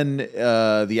smaller than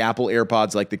the Apple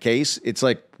AirPods, like the case. It's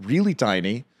like really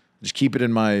tiny. Just keep it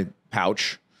in my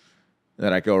pouch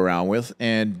that I go around with,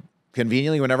 and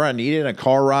conveniently, whenever I need it, on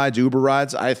car rides, Uber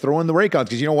rides, I throw in the Raycons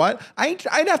because you know what? I'd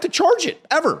have to charge it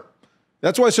ever.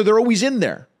 That's why. So they're always in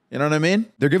there. You know what I mean?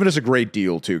 They're giving us a great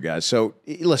deal too, guys. So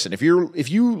listen, if you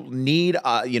need,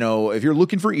 if you're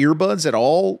looking for earbuds at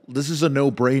all, this is a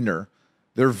no-brainer.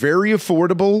 They're very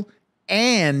affordable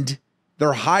and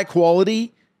they're high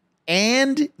quality,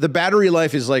 and the battery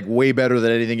life is like way better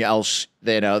than anything else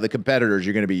that the competitors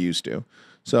you're going to be used to.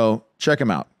 So check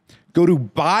them out. Go to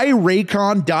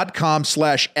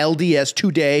buyraycon.com/LDS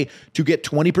today to get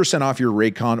 20% off your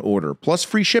Raycon order, plus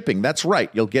free shipping. That's right.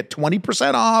 You'll get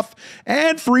 20% off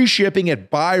and free shipping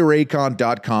at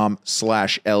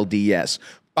buyraycon.com/LDS.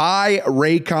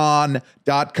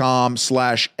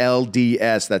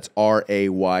 buyraycon.com/LDS. That's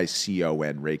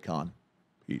RAYCON, Raycon.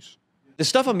 Peace. The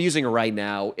stuff I'm using right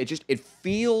now, it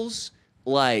feels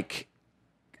like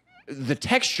the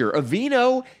texture.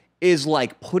 Aveeno is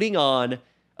like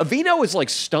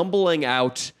stumbling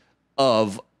out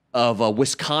of a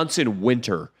Wisconsin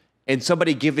winter and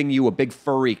somebody giving you a big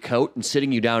furry coat and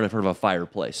sitting you down in front of a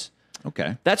fireplace.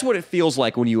 Okay. That's what it feels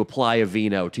like when you apply a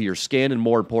vino to your skin and,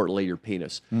 more importantly, your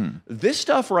penis. This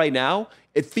stuff right now,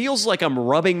 it feels like I'm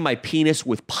rubbing my penis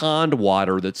with pond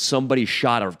water that somebody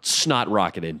shot a snot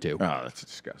rocket into. Oh, that's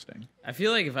disgusting. I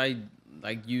feel like if I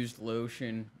used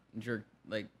lotion, I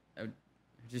would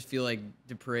just feel like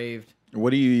depraved. What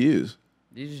do you use?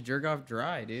 You just jerk off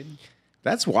dry, dude.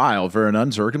 That's wild for an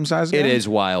uncircumcised guy. It is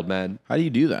wild, man. How do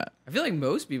you do that? I feel like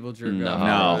most people jerk No.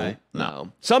 off dry.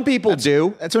 No. Some people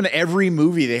do. That's when every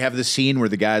movie they have the scene where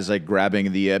the guy's like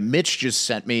grabbing the. Mitch just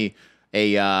sent me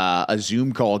a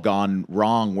Zoom call gone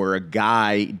wrong where a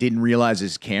guy didn't realize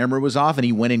his camera was off and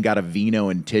he went and got a vino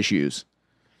and tissues,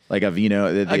 like a vino.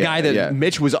 A guy that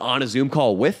Mitch was on a Zoom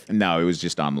call with? No, it was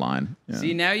just online. Yeah.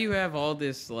 See, now you have all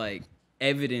this like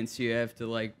evidence you have to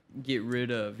like get rid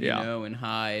of, you know, and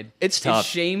hide. It's tough. It's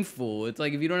shameful. It's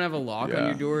like if you don't have a lock on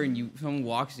your door and someone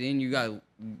walks in, you got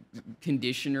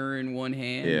conditioner in one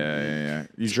hand. Yeah.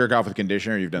 You jerk off with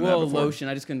conditioner. You've done that Well, before. lotion.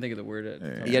 I just couldn't think of the word.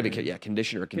 You gotta be,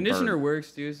 conditioner can Conditioner burn.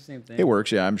 works too. It's the same thing. It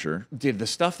works. Yeah, I'm sure. Dude, the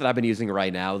stuff that I've been using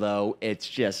right now, though, it's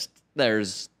just,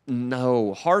 there's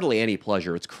hardly any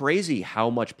pleasure. It's crazy how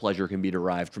much pleasure can be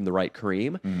derived from the right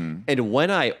cream. And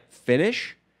when I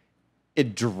finish,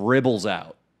 it dribbles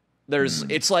out.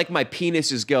 It's like my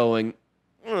penis is going,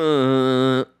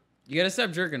 You gotta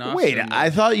stop jerking off. Wait, so much. I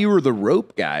thought you were the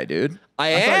rope guy, dude.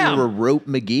 I thought am. you were Rope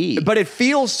McGee. But it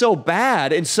feels so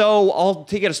bad. And so I'll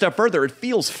take it a step further. It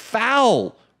feels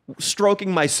foul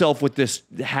stroking myself with this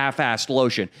half-assed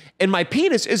lotion. And my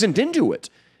penis isn't into it.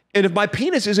 And if my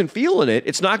penis isn't feeling it,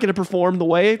 it's not going to perform the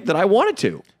way that I want it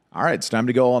to. All right, it's time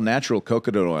to go all natural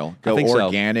coconut oil. Go think so.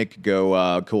 organic,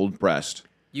 go cold pressed.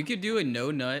 You could do a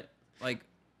no nut, like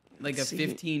a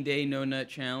 15-day no nut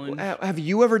challenge. Have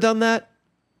you ever done that?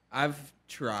 I've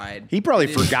tried. He probably I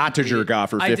did- forgot to jerk off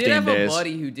for 15 I did have days. a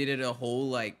buddy who did it a whole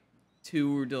like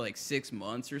 2 to like 6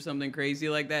 months or something crazy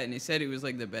like that, and he said it was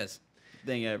like the best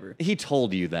thing ever. He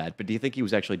told you that, but do you think he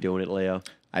was actually doing it, Leo?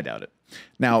 I doubt it.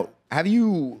 Now, do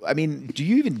you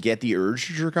even get the urge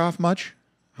to jerk off much?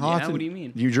 How Yeah, often? what do you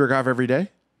mean? Do you jerk off every day?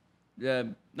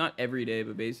 Not every day,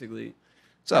 but basically.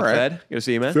 What's up, All right. Fed? Good to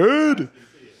see you, man. Good.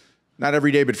 Not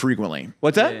every day, but frequently.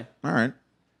 What's that? Yeah. All right.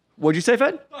 What'd you say,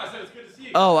 Fed? No, I said it's good to see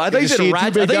you. Oh, I thought to you see said you rat.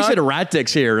 too, I big thought you dog. said rat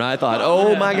dicks here, and I thought,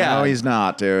 oh my No, god. he's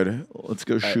not, dude. Let's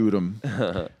go shoot him.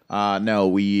 No,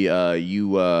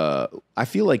 I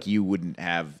feel like you wouldn't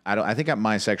have. I think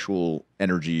my sexual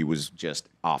energy was just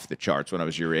off the charts when I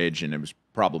was your age, and it was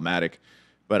problematic.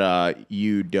 But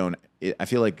you don't. I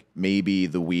feel like maybe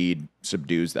the weed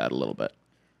subdues that a little bit.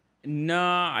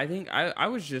 Nah, I think I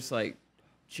was just like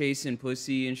chasing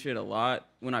pussy and shit a lot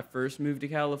when I first moved to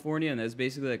California, and that's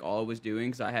basically like all I was doing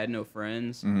because I had no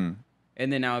friends.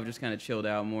 And then now I've just kind of chilled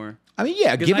out more. I mean,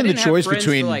 yeah, 'Cause given I the didn't have choice friends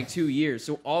between for like 2 years,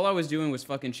 so all I was doing was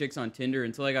fucking chicks on Tinder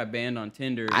until I got banned on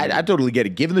Tinder. I totally get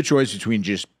it. Given the choice between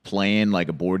just playing like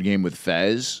a board game with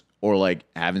Fez or like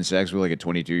having sex with like a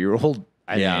 22-year-old,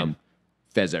 Yeah. mean,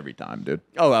 Fez every time, dude.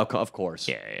 Oh, of course.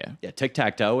 Yeah. Yeah,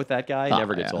 tic-tac-toe with that guy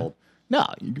never gets old. No,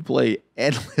 you can play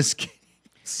endless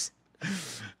games.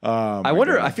 I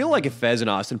wonder, I feel like if Fez and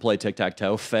Austin play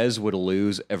tic-tac-toe, Fez would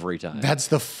lose every time. That's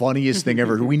the funniest thing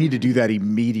ever. We need to do that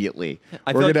immediately.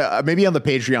 I We're feel gonna maybe on the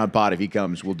Patreon pod if he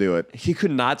comes, we'll do it. He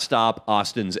could not stop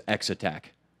Austin's X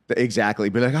attack. Exactly.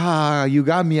 Be like, you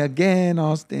got me again,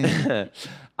 Austin.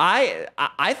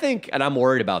 I think, and I'm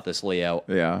worried about this, Leo.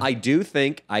 Yeah. I do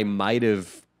think I might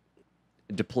have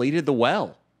depleted the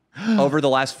well over the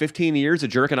last 15 years of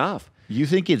jerking off. You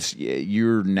think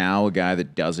you're now a guy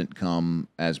that doesn't come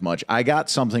as much? I got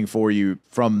something for you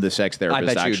from the sex I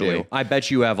therapist. bet actually. you do. I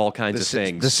bet you have all kinds of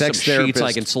things. The sex Some sheets therapist.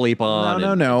 I can sleep on.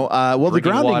 No. and Well, the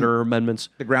drinking grounding, water amendments.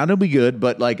 the ground will be good,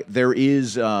 but like there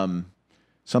is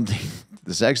something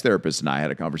the sex therapist and I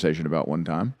had a conversation about one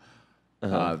time.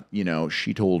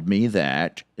 She told me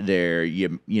that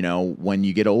when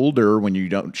you get older, when you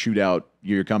don't shoot out,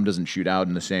 your cum doesn't shoot out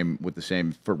with the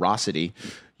same ferocity.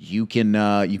 You can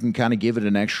kind of give it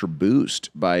an extra boost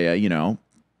by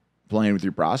playing with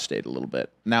your prostate a little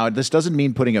bit. Now, this doesn't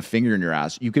mean putting a finger in your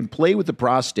ass. You can play with the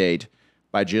prostate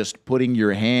by just putting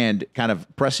your hand, kind of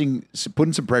putting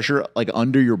some pressure like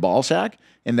under your ball sack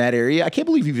in that area. I can't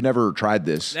believe you've never tried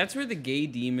this. That's where the gay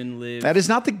demon lives. That is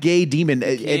not the gay demon.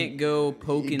 You can't go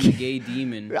poking the gay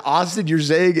demon. Austin, you're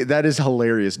saying that is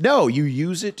hilarious. No, you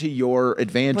use it to your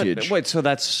advantage. Wait, so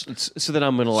then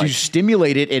I'm gonna So like you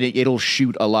stimulate it and it'll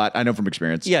shoot a lot. I know from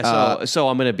experience. yeah. So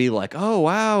I'm gonna be like, oh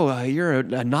wow, you're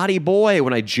a naughty boy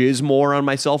when I jizz more on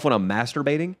myself when I'm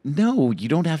masturbating. No, you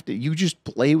don't have to. You just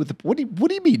play with the. What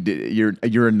do you mean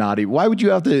you're a naughty? Why would you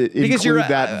have to include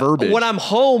that verbiage? When I'm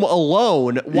home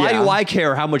alone, why Yeah. do I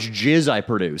care how much jizz I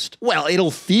produced? Well,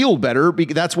 it'll feel better.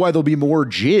 Because that's why there'll be more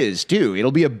jizz too.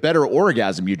 It'll be a better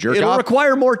orgasm. You jerk It'll off.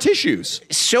 require more tissues.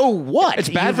 So what? It's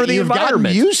bad for the you've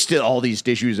environment. Gotten used to all these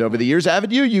tissues over the years,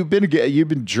 haven't you? You've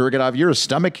been jerking off. You're a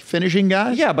stomach finishing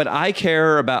guy. Yeah, but I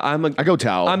care about. I go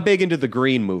towel. I'm big into the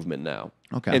green movement now.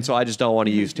 Okay. And so I just don't want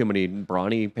to use too many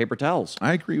brawny paper towels.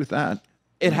 I agree with that.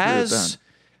 It has.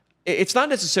 It's not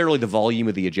necessarily the volume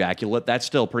of the ejaculate. That's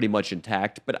still pretty much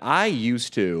intact. But I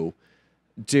used to,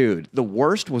 dude, the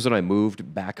worst was when I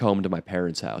moved back home to my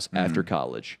parents' house after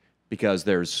college because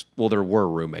there were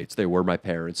roommates. They were my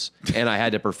parents. And I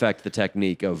had to perfect the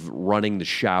technique of running the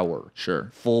shower. Sure.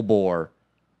 Full bore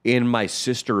in my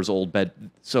sister's old bed.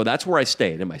 So that's where I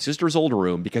stayed, in my sister's old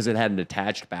room, because it had an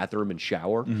attached bathroom and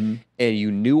shower. And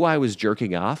you knew I was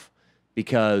jerking off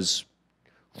because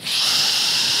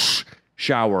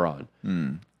shower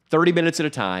on. 30 minutes at a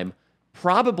time.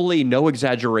 Probably, no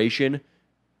exaggeration,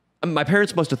 my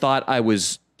parents must have thought I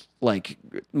was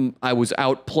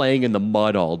out playing in the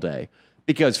mud all day.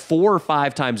 Because 4 or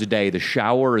 5 times a day, the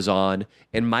shower is on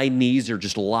and my knees are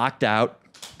just locked out,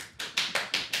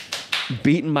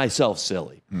 beating myself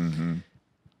silly.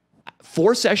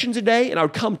 4 sessions a day, and I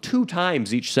would come 2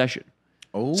 times each session.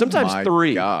 Oh, sometimes my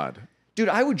 3. God. Dude,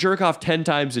 I would jerk off 10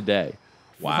 times a day.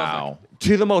 Wow.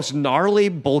 To the most gnarly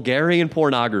Bulgarian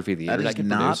pornography the That internet is can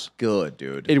not produce. good,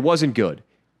 dude. It wasn't good.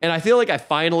 And I feel like I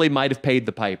finally might have paid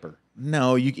the piper.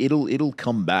 No, it'll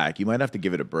come back. You might have to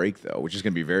give it a break though, which is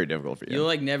going to be very difficult for you. You'll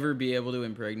like never be able to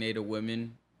impregnate a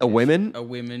woman. A women? A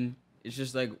woman. It's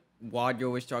just like water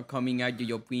will start coming out of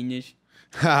your penis.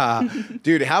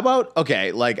 Dude, how about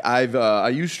like I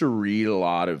used to read a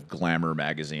lot of Glamour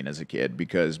magazine as a kid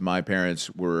because my parents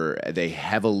they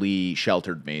heavily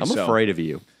sheltered me. I'm afraid of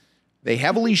you. They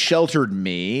heavily sheltered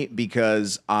me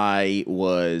because I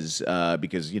was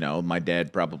because my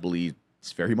dad probably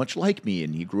is very much like me,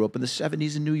 and he grew up in the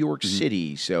 70s in New York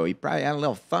City, so he probably had a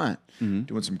little fun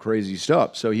doing some crazy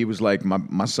stuff. So he was like,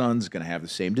 my son's gonna have the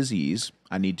same disease.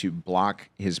 I need to block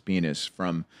his penis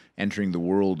from entering the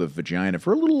world of vagina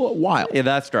for a little while. Yeah,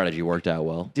 that strategy worked out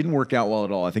well. Didn't work out well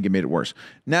at all. I think it made it worse.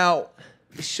 Now,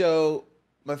 so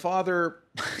my father,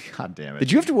 God damn it.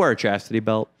 Did you have to wear a chastity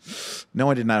belt?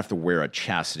 No, I did not have to wear a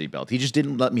chastity belt. He just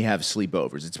didn't let me have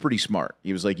sleepovers. It's pretty smart.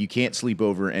 He was like, you can't sleep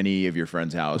over any of your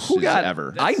friends' houses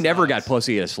ever. I never got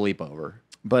pussy at a sleepover.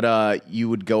 But you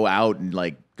would go out and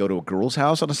like go to a girl's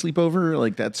house on a sleepover?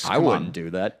 Like that's I wouldn't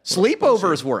do that.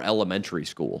 Sleepovers were elementary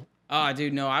school. Oh,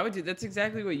 dude, no, I would do. That's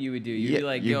exactly what you would do. You'd Yeah, be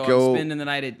like, you yo, go- I'm spending the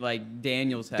night at like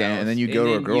Daniel's house, and then you'd go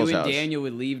to a girl's you house. and Daniel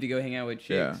would leave to go hang out with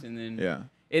chicks, and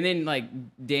then like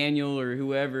Daniel or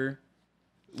whoever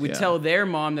would tell their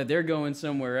mom that they're going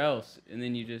somewhere else, and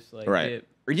then you just like dip.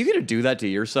 Are you gonna do that to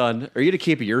your son? Are you gonna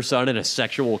keep your son in a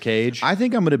sexual cage? I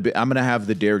think I'm gonna have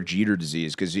the Derek Jeter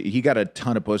disease because he got a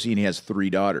ton of pussy and he has 3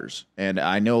 daughters. And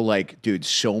I know, like, dude,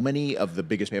 so many of the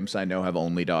biggest pimps I know have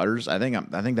only daughters. I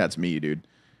think that's me, dude.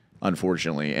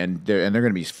 Unfortunately, and they're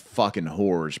gonna be fucking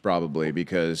whores probably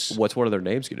because What's one of their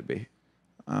names gonna be?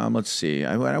 let's see.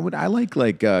 I like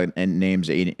names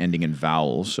ending in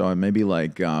vowels. So maybe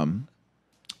like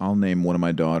I'll name one of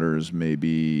my daughters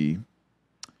maybe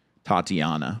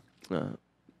Tatiana.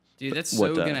 Dude, that's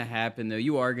so gonna happen though.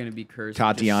 You are gonna be cursed. with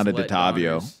just Tatiana slut DeTavio.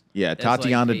 daughters. Yeah, That's like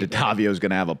Tatiana payback. DeTavio is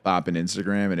gonna have a pop in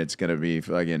Instagram, and it's gonna be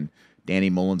fucking Danny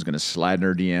Mullen's gonna slide in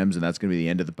her DMs, and that's gonna be the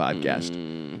end of the podcast.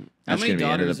 How That's many gonna be the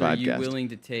end of daughters the are you podcast. willing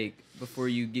to take before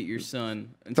you get your son?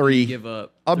 Until 3. You give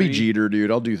up. I'll be 3? Jeter,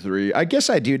 dude. I'll do 3. I guess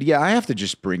I do. Yeah, I have to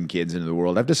just bring kids into the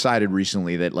world. I've decided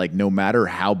recently that like no matter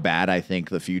how bad I think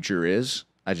the future is,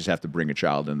 I just have to bring a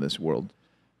child in this world.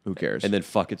 Who cares? And then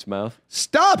fuck its mouth.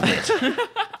 Stop it.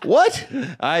 What?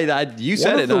 You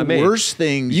said One it, of the not me. worst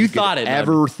things You could thought it, not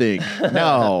ever think.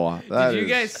 No. that Did you is-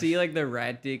 guys see like the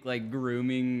rat dick like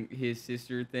grooming his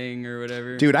sister thing or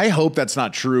whatever? Dude, I hope that's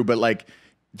not true, but like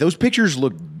those pictures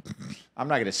look. I'm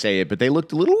not gonna say it, but they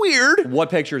looked a little weird. What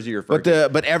pictures are you referring to?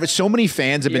 But so many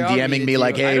fans have been Yeah, I'll DMing read it me to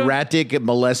like, you. I "Hey, don't- Rat Dick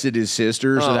molested his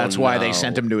sister, so Oh, that's why they no.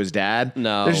 sent him to his dad."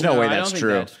 No. there's no No, way I that's don't think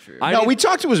true. that's true. I No, didn't- we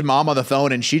talked to his mom on the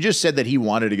phone, and she just said that he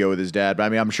wanted to go with his dad. But I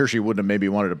mean, I'm sure she wouldn't have maybe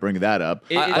wanted to bring that up.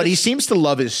 But he seems to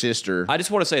love his sister. I just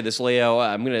want to say this, Leo.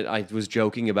 I was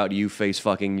joking about you face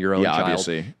fucking your own Yeah, child.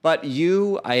 obviously. But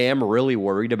I am really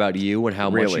worried about you and how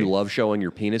much Really? you love showing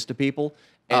your penis to people.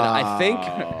 And I think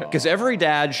because every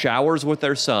dad showers with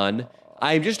their son,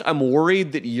 I'm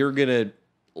worried that you're gonna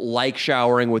like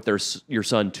showering with your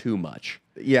son too much.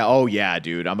 Yeah. Oh yeah,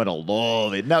 dude. I'm gonna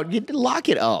love it. No, you lock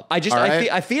it up. I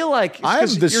feel like I'm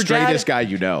the your straightest guy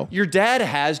you know. Your dad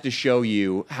has to show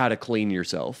you how to clean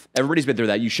yourself. Everybody's been through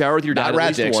that. You shower with your dad Not at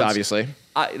least Radix, once. obviously.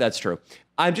 That's true.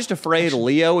 I'm just afraid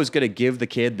Leo is going to give the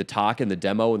kid the talk and the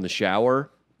demo in the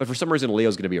shower, but for some reason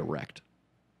Leo's going to be erect.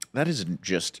 That is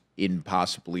just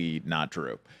impossibly not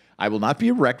true. I will not be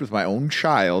erect with my own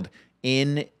child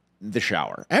in the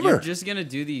shower ever. You're just gonna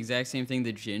do the exact same thing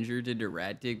that Ginger did to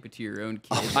Raddick, but to your own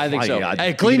kid. I think my so. God.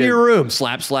 Hey, clean your room.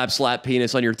 Slap, slap, slap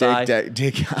penis on your thigh.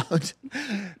 Dig out.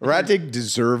 Raddick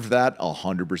deserved that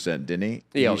 100%, didn't he?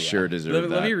 Yeah, He sure deserved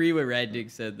that. Let me read what Raddick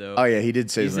said though. Oh yeah, he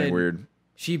did say something said, weird.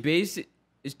 She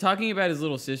is talking about his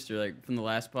little sister, like from the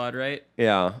last pod, right?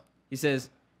 Yeah. He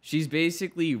says she's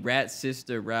basically rat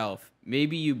sister Ralph.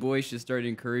 Maybe you boys should start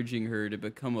encouraging her to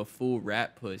become a full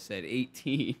rat puss at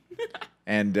 18.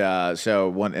 And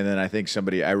and then I think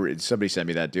somebody sent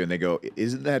me that too, and they go,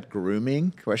 "Isn't that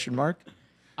grooming?" Question mark.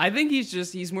 I think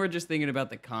he's more just thinking about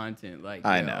the content. Like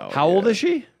I know. How old is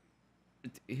she?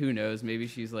 Who knows? Maybe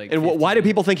she's like. And why 15. do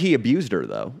people think he abused her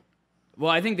though?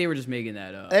 Well, I think they were just making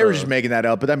that up. They were just making that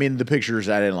up, but I mean, the pictures,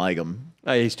 I didn't like them.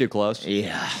 He's too close.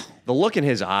 Yeah, The look in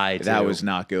his eye, too. that was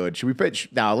not good. Should we pitch?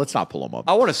 No, let's not pull them up.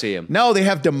 I want to see him. No, they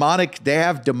have demonic. They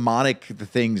have demonic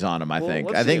things on them. I think.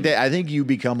 let's I think see 'em. I think you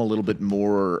become a little bit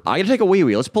more. I gotta take a wee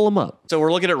wee. Let's pull him up. So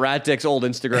we're looking at Rat Dick's old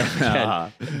Instagram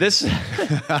again. This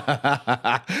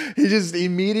He just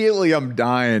immediately, I'm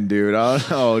dying, dude. I don't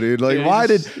know, dude. Like, Dude, why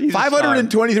did he's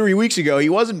 523 weeks ago? He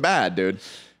wasn't bad, dude.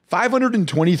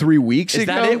 523 weeks is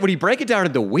ago. that it? When you break it down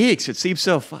into weeks, it seems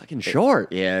so fucking short.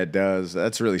 Yeah, it does.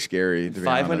 That's really scary. To be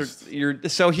 500. honest.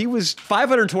 So he was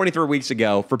 523 weeks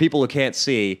ago. For people who can't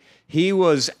see, he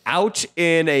was out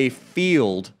in a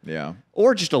field, Yeah.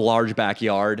 or just a large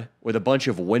backyard with a bunch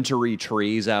of wintry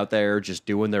trees out there, just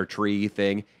doing their tree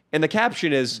thing. And the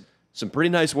caption is, "Some pretty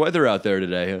nice weather out there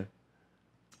today." Huh?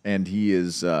 And he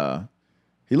is.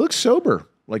 He looks sober.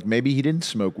 Like maybe he didn't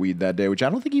smoke weed that day, which I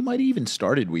don't think he might have even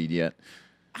started weed yet.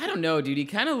 I don't know, dude. He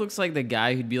kind of looks like the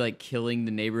guy who'd be like killing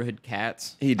the neighborhood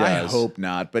cats. He does. I hope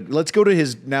not. But let's go to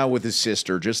his now with his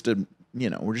sister. Just to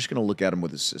we're just gonna look at him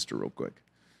with his sister real quick.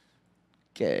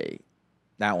 Okay,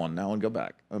 that one. Go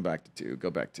back. Go back to 2. Go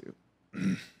back to.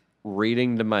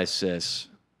 Reading to my sis.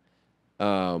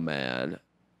 Oh man.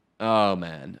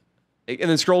 And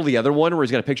then scroll to the other one where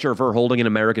he's got a picture of her holding an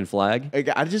American flag. Like,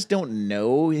 I just don't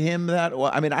know him that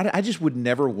well. I mean, I just would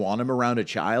never want him around a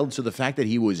child. So the fact that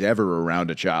he was ever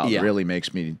around a child really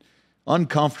makes me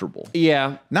uncomfortable.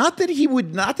 Yeah. Not that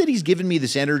he's given me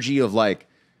this energy of like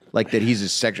that he's a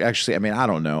sexual. Actually, I mean, I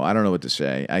don't know what to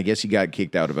say. I guess he got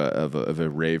kicked out of a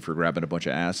rave for grabbing a bunch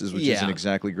of asses, which isn't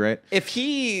exactly great.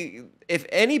 If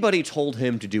anybody told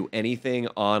him to do anything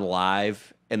on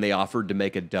live and they offered to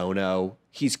make a dono,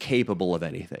 he's capable of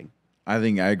anything. I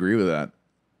think I agree with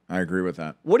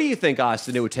that. What do you think,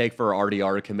 Austin, it would take for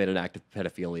RDR to commit an act of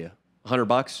pedophilia?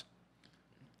 $100?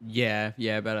 Yeah,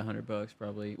 about $100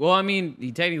 probably. Well, I mean,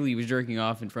 he technically was jerking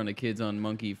off in front of kids on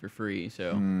Monkey for free,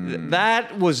 so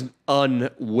That was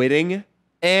unwitting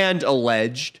and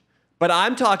alleged. But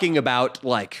I'm talking about,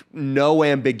 like, no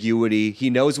ambiguity. He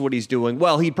knows what he's doing.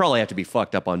 Well, he'd probably have to be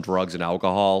fucked up on drugs and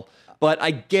alcohol. But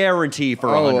I guarantee for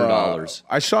 $100.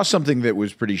 I saw something that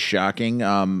was pretty shocking.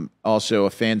 Also, a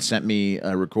fan sent me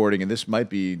a recording, and this might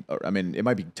be, I mean, it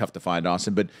might be tough to find,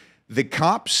 Austin, but the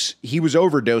cops, he was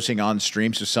overdosing on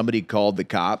stream, so somebody called the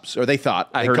cops, or they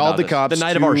thought. They heard called about the this. cops. The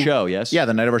night of our show, yes? Yeah,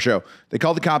 the night of our show. They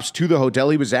called the cops to the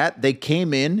hotel he was at. They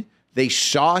came in, they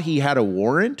saw he had a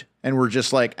warrant, and were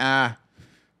just like,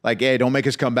 hey, don't make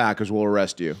us come back because we'll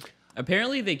arrest you.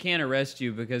 apparently they can't arrest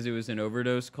you because it was an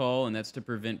overdose call, and that's to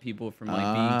prevent people from like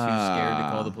being too scared to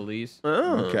call the police.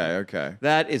 Okay.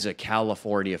 That is a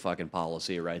California fucking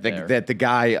policy right there. That the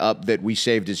guy up that we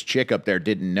saved his chick up there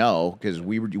didn't know because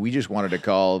we just wanted to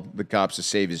call the cops to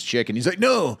save his chick, and he's like,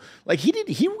 no, like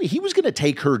he was gonna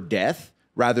take her death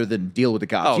rather than deal with the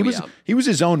cops. Oh, He was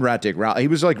his own Rat Dick Ralph. He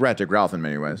was like Rat Dick Ralph in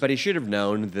many ways. But he should have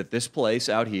known that this place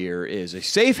out here is a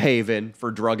safe haven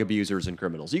for drug abusers and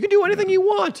criminals. You can do anything you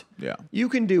want. Yeah. You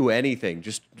can do anything.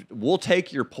 Just we'll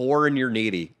take your poor and your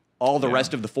needy. All the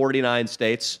rest of the 49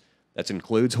 states, that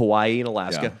includes Hawaii and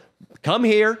Alaska. Come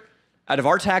here. Out of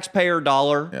our taxpayer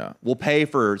dollar, we'll pay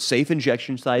for safe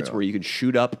injection sites where you can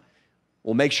shoot up.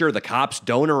 We'll make sure the cops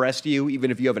don't arrest you, even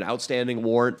if you have an outstanding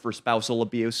warrant for spousal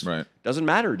abuse. Right. Doesn't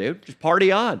matter, dude. Just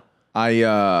party on.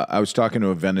 I was talking to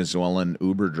a Venezuelan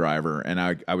Uber driver, and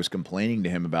I was complaining to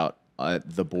him about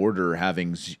the border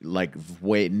having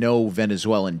no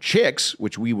Venezuelan chicks,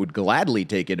 which we would gladly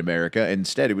take in America.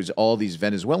 Instead, it was all these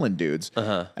Venezuelan dudes.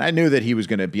 And I knew that he was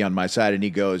going to be on my side, and he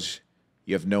goes,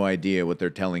 you have no idea what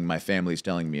my family's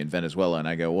telling me in Venezuela. And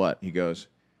I go, what? He goes,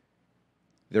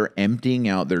 they're emptying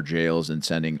out their jails and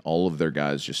sending all of their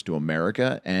guys just to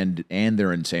America and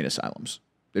their insane asylums.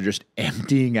 They're just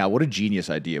emptying out. What a genius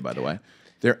idea, by the way.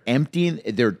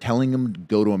 They're telling them to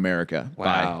go to America. Wow.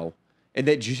 Bye. And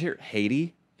then, did you hear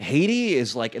Haiti? Haiti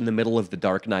is like in the middle of the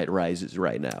Dark Knight Rises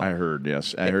right now. I heard,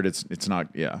 yes. I heard it's not,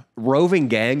 yeah. Roving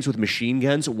gangs with machine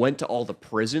guns went to all the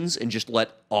prisons and just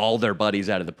let all their buddies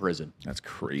out of the prison. That's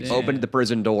crazy. Damn. Opened the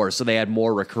prison doors so they had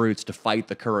more recruits to fight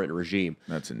the current regime.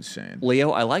 That's insane. Leo,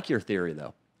 I like your theory,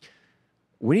 though.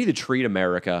 We need to treat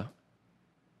America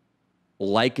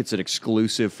like it's an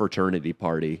exclusive fraternity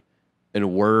party,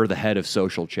 and we're the head of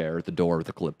social chair at the door with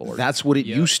the clipboard. That's what it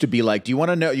used to be like. Do you want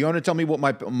to know? You want to tell me what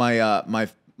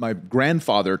my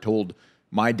grandfather told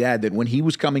my dad, that when he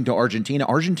was coming to Argentina,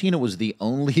 Argentina was the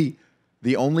only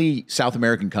South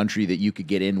American country that you could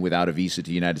get in without a visa to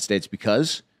the United States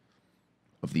because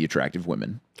of the attractive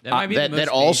women That might be the most that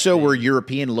also basic. were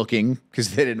European looking,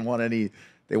 because they didn't want any.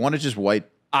 They wanted just white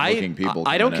looking people.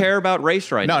 I don't care about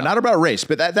race right now. No, not about race,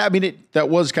 but that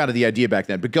was kind of the idea back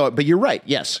then. But you're right.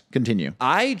 Yes, continue.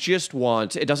 I just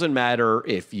want, it doesn't matter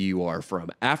if you are from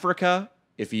Africa,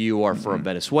 if you are from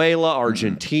Venezuela,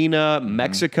 Argentina,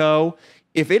 Mexico.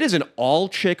 If it is an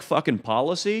all-chick fucking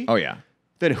policy, Oh yeah.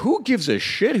 then who gives a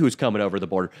shit who's coming over the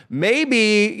border?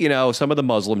 Maybe, some of the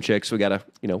Muslim chicks, we gotta,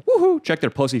 woohoo, check their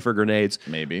pussy for grenades.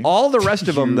 Maybe. All the rest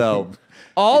of them, though,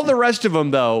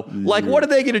 like, what are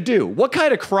they gonna do? What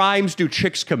kind of crimes do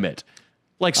chicks commit?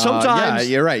 Like, sometimes...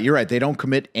 yeah, you're right. They don't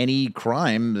commit any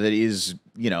crime that is,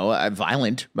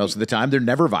 violent most of the time. They're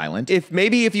never violent.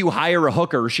 If you hire a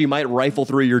hooker, she might rifle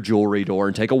through your jewelry door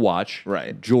and take a watch.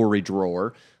 Right. Jewelry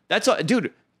drawer.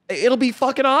 Dude, it'll be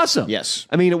fucking awesome. Yes.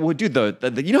 I mean, dude,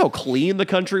 you know how clean the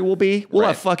country will be? We'll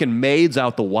have fucking maids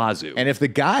out the wazoo. And if the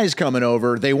guy's coming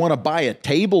over, they want to buy a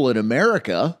table in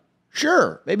America,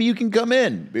 sure, maybe you can come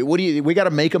in. We got to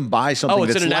make them buy something. Oh,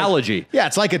 it's that's an analogy. Yeah,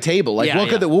 it's like a table. Like,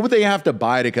 what would they have to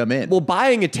buy to come in? Well,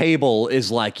 buying a table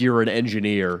is like you're an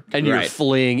engineer and you're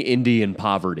fleeing Indian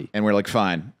poverty. And we're like,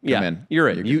 fine, come in. You're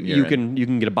in. You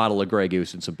can get a bottle of Grey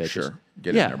Goose and some bitches. Sure,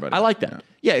 get in there, buddy. I like that.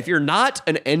 Yeah, if you're not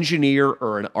an engineer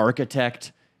or an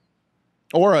architect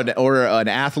or an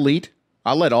athlete,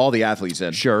 I'll let all the athletes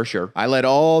in. Sure. I let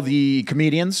all the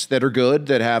comedians that are good,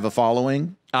 that have a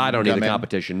following. I don't need the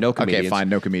competition. No comedians. Okay, fine,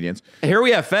 no comedians. Here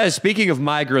we have Fez. Speaking of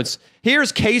migrants,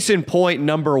 here's case in point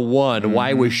number one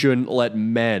why we shouldn't let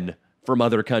men from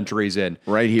other countries in.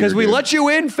 Right here, because we dude. let you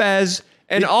in, Fez,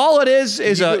 and all it is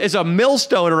a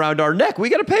millstone around our neck. We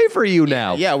got to pay for you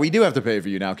now. Yeah, we do have to pay for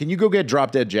you now. Can you go get Drop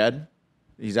Dead Jed?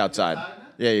 He's outside.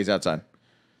 Yeah, he's outside.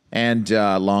 And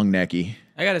Long Necky.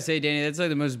 I gotta say, Danny, that's like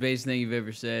the most base thing you've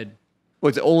ever said.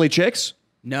 What's it, only chicks?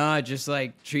 Nah, just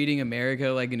like treating America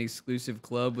like an exclusive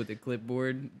club with a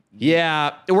clipboard.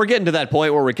 Yeah, we're getting to that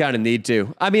point where we kind of need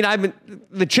to. I mean,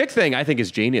 the chick thing I think is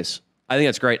genius. I think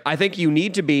that's great. I think you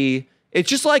need to be, it's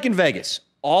just like in Vegas.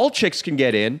 All chicks can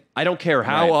get in. I don't care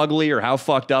how ugly or how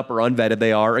fucked up or unvetted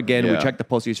they are. Again, we check the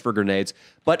pussies for grenades.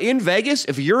 But in Vegas,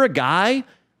 if you're a guy,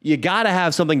 you got to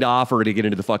have something to offer to get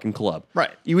into the fucking club.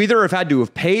 Right. You either have had to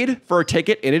have paid for a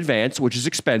ticket in advance, which is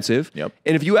expensive. Yep.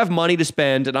 And if you have money to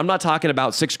spend, and I'm not talking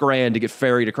about $6,000 to get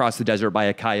ferried across the desert by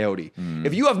a coyote.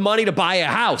 If you have money to buy a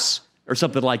house or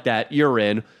something like that, you're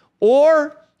in.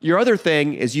 Or your other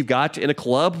thing is you've got in a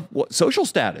club social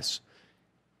status.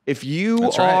 If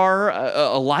you are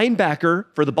a linebacker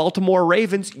for the Baltimore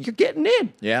Ravens, you're getting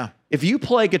in. Yeah. If you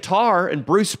play guitar in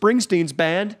Bruce Springsteen's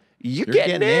band, you're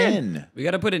getting in. We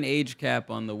got to put an age cap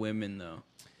on the women,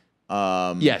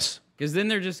 though. Yes. Because then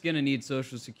they're just going to need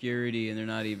Social Security, and they're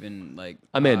not even, like,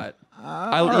 I'm in. hot.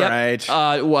 All right.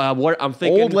 What I'm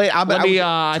thinking.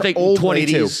 I think old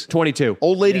 22. ladies. 22.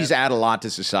 Old ladies add a lot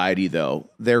to society, though.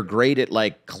 They're great at,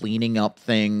 like, cleaning up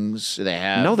things. They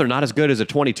have... No, they're not as good as a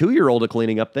 22-year-old at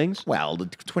cleaning up things. Well, the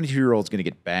 22-year-old's going to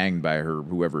get banged by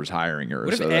whoever's hiring her.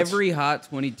 What if every hot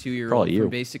 22-year-old Probably you. from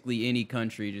basically any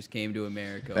country just came to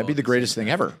America? That'd be the greatest thing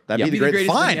ever. Yeah. That'd be the greatest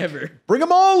thing fine. ever. Bring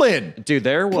them all in. Dude,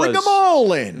 Bring them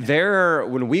all in.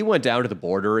 When we went down to the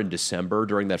border in December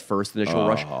during that first initial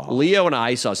rush, Leo and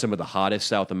I saw some of the hottest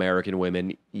South American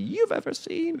women you've ever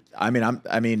seen. I'm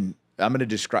going to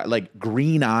describe, like,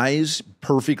 green eyes,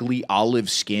 perfectly olive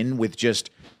skin with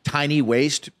just tiny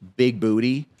waist, big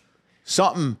booty.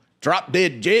 Something Drop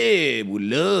Dead Jed would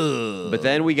love. But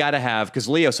then we got to have, because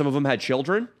Leo, some of them had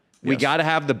children. We got to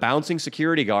have the bouncing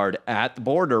security guard at the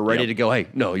border ready to go, hey,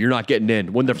 no, you're not getting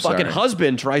in. When their fucking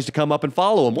husband tries to come up and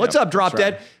follow him. What's up, Drop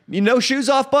Dead? You no shoes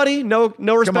off, buddy? No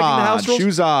respecting the house rules?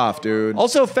 Shoes off, dude.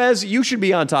 Also, Fez, you should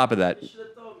be on top of that. You should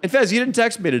have told And Fez, you didn't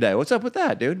text me today. What's up with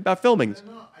that, dude? About filming?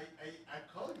 I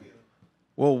called you.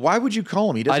 Well, why would you call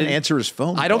him? He doesn't didn't- answer his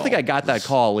phone. I don't call. think I got that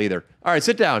call either. All right,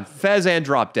 sit down. Fez and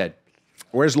Drop Dead.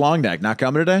 Where's Long Neck? Not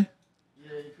coming today?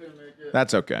 Yeah, you couldn't make it.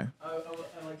 That's okay. I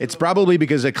It's probably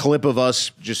because a clip of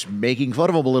us just making fun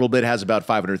of him a little bit has about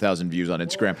 500,000 views on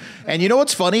Instagram. And you know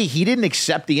what's funny? He didn't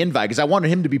accept the invite because I wanted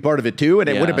him to be part of it too, and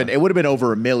it Yeah. would have been over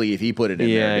 1 million if he put it in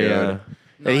there, dude. Yeah.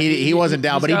 And he wasn't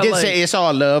down, he's but he got, did like- say it's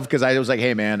all love because I was like,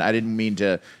 hey man, I didn't mean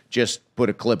to just put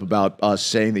a clip about us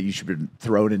saying that you should be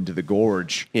thrown into the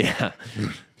gorge. Yeah.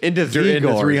 Into the Into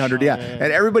gorge. 300, yeah.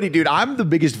 And everybody, dude, I'm the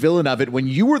biggest villain of it. When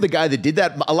you were the guy that did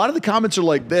that, a lot of the comments are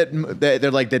like that.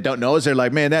 They're like that don't know us. They're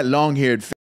like, man, that long-haired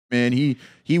man, he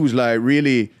was like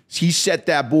really, he set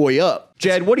that boy up.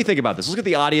 Jed, what do you think about this? Let's get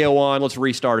the audio on. Let's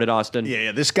restart it, Austin.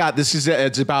 Yeah,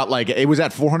 it's about like, it was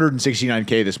at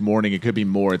 469K this morning. It could be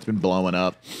more. It's been blowing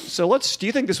up. So do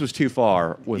you think this was too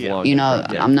far with Long? You know,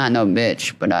 Yeah. I'm not no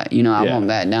bitch, but I Yeah. won't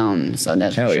back down. So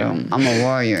that's Hell for yeah. sure. I'm a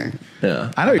warrior.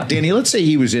 Yeah. I know, Danny, let's say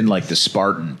he was in like the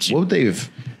Spartans. What would they have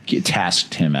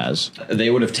tasked him as? They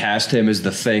would have tasked him as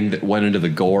the thing that went into the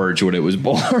gorge when it was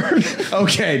born.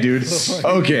 Okay, dude.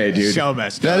 Okay, dude. So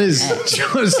messed That is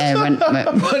just... And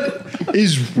What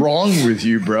is wrong with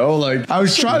you, bro? Like, I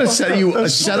was trying to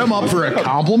set him up for a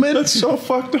compliment. That's so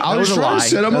fucked up. I was was a trying lie. to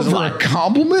set him That up was a for a lie.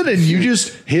 compliment, and you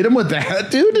just hit him with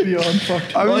that, dude.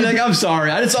 I'm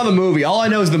sorry. I just saw the movie. All I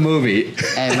know is the movie.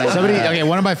 Somebody, okay,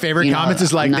 one of my favorite You know, comments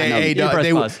is like, I'm not no- hey, You dog,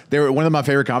 press pause. they were one of my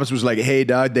favorite comments was like, hey,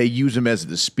 dog, they use him as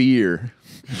the spear.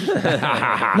 No,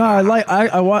 I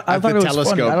thought the it was funny.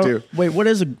 telescope, I don't, too. Wait, what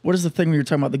is the thing when you're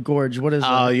talking about the gorge? What is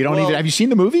that? You don't Well, even, have you seen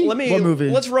the movie? What movie?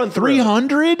 Let's run through.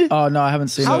 300? Oh no, I haven't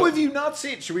seen How it. have you not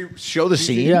seen it? Should we show the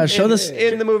scene? Yeah, show this.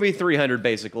 In the movie 300,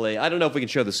 basically. I don't know if we can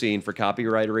show the scene for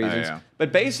copyright reasons. yeah.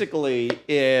 But basically,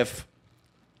 if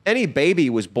any baby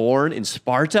was born in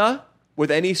Sparta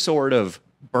with any sort of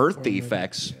birth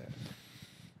defects,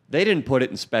 they didn't put it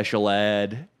in special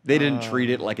ed. They didn't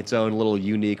treat it like its own little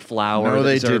unique flower No, that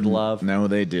they deserved didn't. love. No,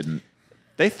 they didn't.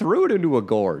 They threw it into a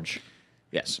gorge.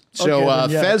 Yes. So Okay, then,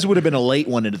 yeah. Fez would have been a late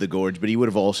one into the gorge, but he would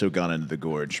have also gone into the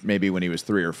gorge maybe when he was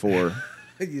 3 or 4,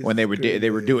 when they were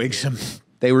doing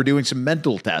some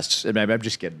mental tests. And I'm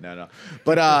just kidding. No.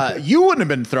 But you wouldn't have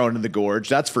been thrown in the gorge,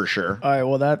 that's for sure. All right,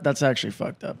 well that's actually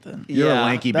fucked up then. You're Yeah. a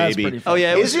lanky That's baby. pretty Oh,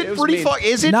 yeah. Is it pretty mean. fucked?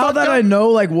 Is it Now fucked that up? I know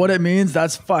like what it means,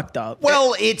 that's fucked up.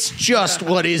 Well, it's just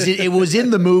what is it? It was in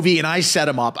the movie, and I set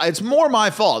him up. It's more my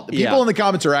fault. The people Yeah. in the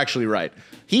comments are actually right.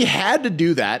 He had to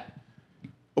do that.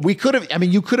 We could have. I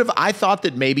mean, you could have. I thought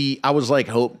that maybe I was like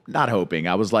not hoping.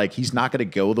 I was like, he's not going to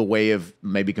go the way of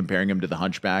maybe comparing him to the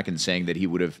Hunchback and saying that he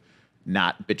would have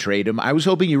not betrayed him. I was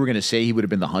hoping you were going to say he would have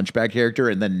been the Hunchback character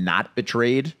and then not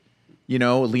betrayed,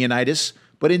 Leonidas.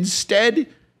 But instead,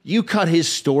 you cut his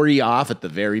story off at the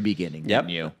very beginning, Yep.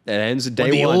 didn't you? It ends When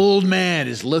day the one. old man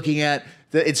is looking at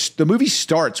the movie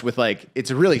starts with like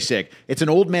it's really sick. It's an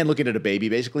old man looking at a baby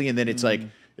basically, and then it's like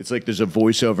there's a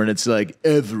voiceover and it's like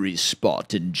every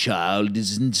spot and child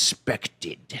is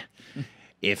inspected.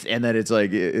 And then it's like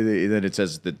then it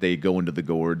says that they go into the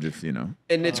gorge And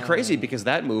it's crazy because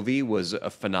that movie was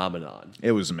a phenomenon.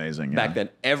 It was amazing. Back then,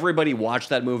 everybody watched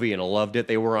that movie and loved it.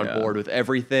 They were on Yeah. board with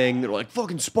everything. They're like,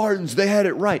 fucking Spartans, they had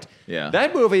it right. Yeah.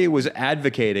 That movie was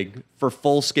advocating for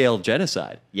full-scale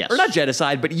genocide. Yes. Or not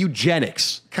genocide, but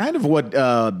eugenics. Kind of what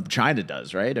China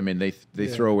does, right? I mean, they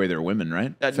throw away their women,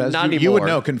 right? Fez, not you would anymore.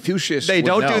 know. Confucius. They would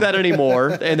don't know. do that anymore,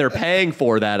 and they're paying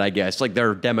for that, I guess. Like,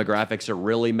 their demographics are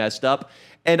really messed up.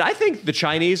 And I think the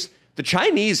Chinese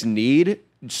need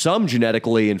some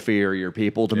genetically inferior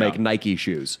people to make Nike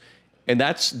shoes. And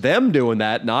that's them doing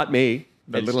that, not me.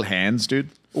 The little hands, dude.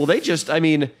 Well,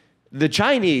 the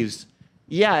Chinese,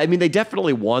 they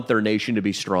definitely want their nation to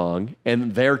be strong,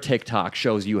 and their TikTok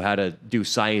shows you how to do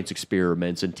science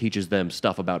experiments and teaches them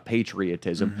stuff about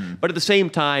patriotism. Mm-hmm. But at the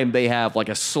same time, they have like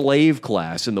a slave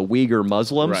class in the Uyghur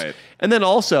Muslims. Right. And then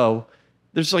also,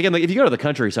 there's like, if you go to the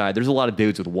countryside, there's a lot of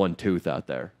dudes with one tooth out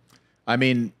there. I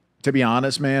mean, to be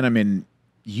honest, man,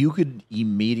 you could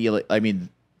immediately,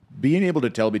 being able to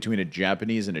tell between a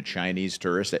Japanese and a Chinese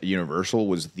tourist at Universal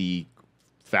was the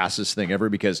fastest thing ever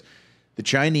because the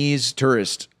Chinese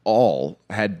tourists all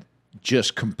had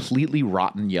just completely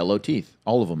rotten yellow teeth,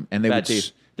 all of them. And they Bad would,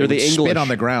 teeth. they They're the would English. spit on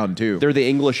the ground too. They're the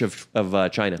English of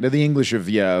China. They're the English of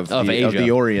Asia.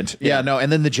 the Orient. Yeah. Yeah, no, and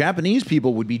then the Japanese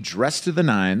people would be dressed to the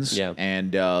nines, Yeah.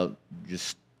 and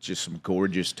just some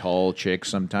gorgeous tall chicks.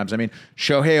 Sometimes, Shohei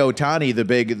Ohtani,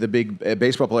 the big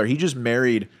baseball player, he just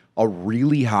married a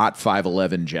really hot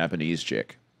 5'11" Japanese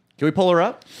chick. Can we pull her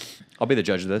up? I'll be the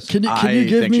judge of this. Can I you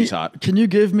give think me? she's hot. Can you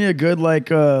give me a good like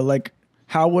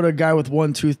how would a guy with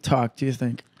one tooth talk? Do you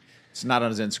think? It's not on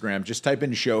his Instagram. Just type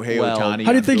in Shohei Well, Ohtani. How do you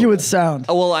on think he Google. would sound?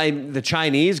 Oh, well, the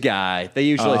Chinese guy, they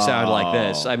usually sound like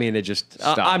this. I mean, it just,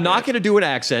 Stop I'm not it. going to do an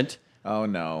accent. Oh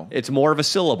no. It's more of a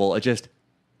syllable. It just,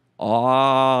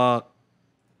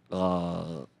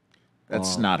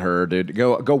 That's not her, dude.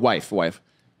 Go wife.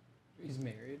 He's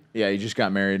married. Yeah, he just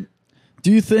got married.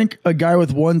 Do you think a guy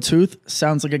with one tooth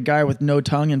sounds like a guy with no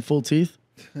tongue and full teeth?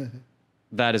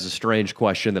 that is a strange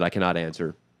question that I cannot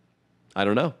answer. I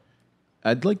don't know.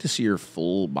 I'd like to see her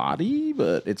full body,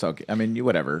 but it's okay. I mean,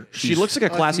 whatever. She looks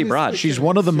like a classy broad. She's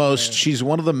one of the most. She's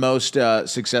one of the most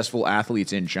successful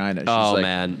athletes in China. She's Oh, like,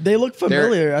 man. They look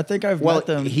familiar. I think I've Well, met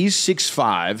them. he's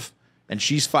 6'5", and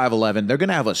she's 5'11". They're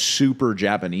gonna have a super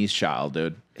Japanese child,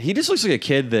 dude. He just looks like a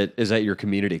kid that is at your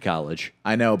community college.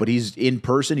 I know, but he's in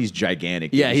person. He's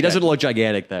gigantic. Dude. Yeah, He's he doesn't got- look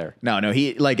gigantic there. No.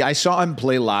 He like I saw him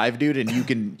play live, dude, and you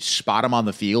can spot him on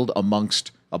the field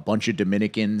amongst a bunch of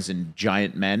Dominicans and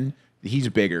giant men. He's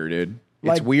bigger, dude.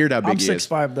 It's weird how big I'm he is.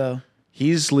 6'5" though.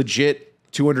 He's legit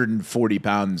 240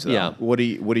 pounds. Though. Yeah. What are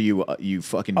you? You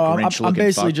fucking I'm Grinch looking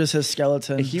basically fuck? just his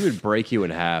skeleton. He would break you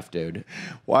in half, dude.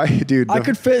 Why, dude? I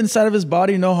could fit inside of his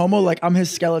body, no homo. Like I'm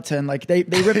his skeleton. Like they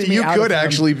ripped me You out. could of him.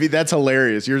 actually be. That's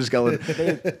hilarious. You're a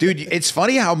skeleton, dude. It's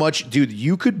funny how much, dude.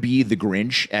 You could be the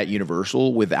Grinch at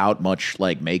Universal without much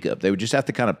like makeup. They would just have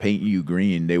to kind of paint you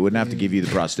green. They wouldn't have to give you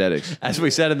the prosthetics. As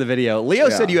we said in the video, Leo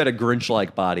Yeah. said you had a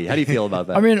Grinch-like body. How do you feel about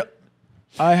that? I mean,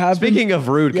 I have. Speaking of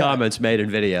rude yeah. comments made in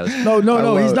videos, No,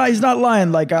 love- he's not. He's not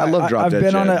lying. Like I love Drop I've Dead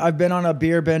been on Jed. I've been on a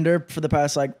beer bender for the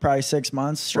past like probably 6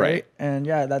 months straight, Right. and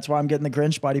yeah, that's why I'm getting the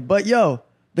Grinch body. But yo,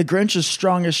 the Grinch is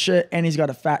strong as shit, and he's got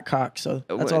a fat cock, so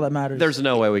that's all that matters. there's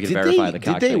no way we can verify the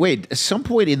cock Did they thing. wait? At some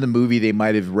point in the movie, they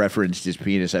might have referenced his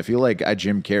penis. I feel like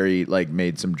Jim Carrey like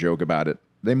made some joke about it.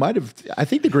 They might have. I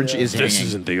think the Grinch is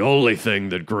hanging. the only thing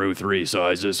that grew 3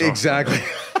 sizes. Exactly.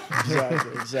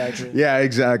 exactly. Yeah.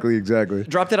 Exactly.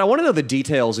 Drop Dead, I want to know the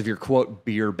details of your quote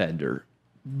beer bender.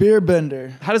 Beer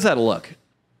bender, How does that look?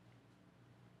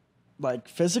 like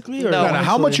physically or No, No,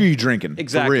 how much are you drinking?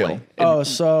 Exactly. For real. Oh,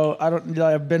 so I don't.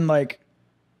 I've been like,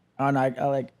 I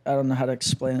don't know how to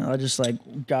explain it. I just like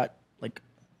got like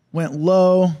went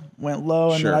low,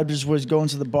 and Sure. then I just was going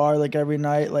to the bar like every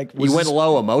night. Like You went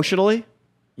low emotionally?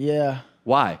 yeah.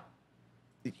 Why?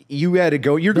 You had to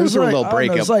go. You're going There's through like, a little I don't know,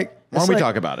 breakup. it's like- Why don't it's we like-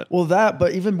 talk about it? Well, that,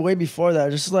 but even way before that,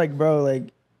 just like, bro,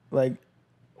 like,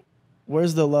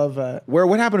 where's the love at?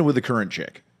 What happened with the current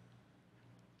chick?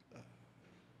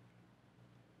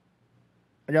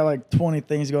 I got like 20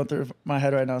 things going through my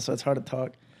head right now, so it's hard to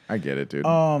talk. I get it, dude.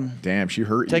 Damn, she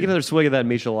hurt Take you. another swig of that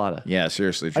michelada. Yeah,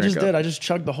 seriously. I just drink did. up. I just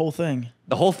chugged the whole thing.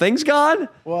 The whole thing's gone?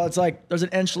 Well, it's like there's an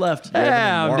inch left.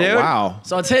 Damn, Wow, dude. Wow.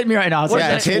 So it's hitting me right now. It's Yeah,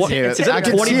 like, it's hitting you. Is that a I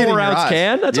can see it in your 24-ounce eyes.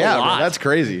 can? That's a yeah, bro, lot. that's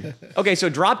crazy. Okay, so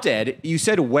Drop Dead, you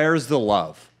said where's the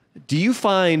love? Do you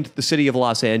find the city of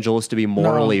Los Angeles to be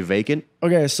morally vacant?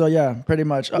 Okay, so yeah, pretty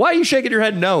much. Why are you shaking your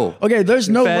head no? Okay, there's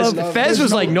no Fez, love. Fez there's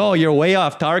was no- like, no, you're way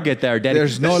off target there, Daddy.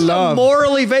 There's no This is a love.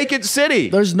 morally vacant city.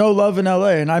 There's no love in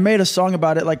LA, and I made a song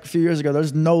about it like a few years ago.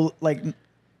 There's no like,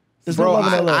 there's Bro, no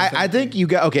love in LA. I think you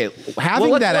got okay. Having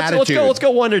Well, that attitude. let's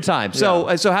go one at a time.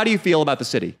 So, so how do you feel about the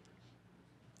city?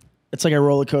 It's like a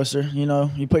roller coaster, you know.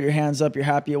 You put your hands up, you're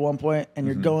happy at one point, and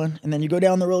Mm-hmm. you're going, and then you go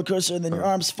down the roller coaster, and then your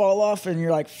arms fall off, and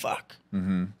you're like, "Fuck."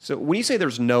 So when you say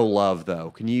there's no love,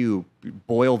 though, can you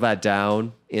boil that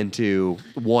down into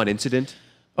one incident?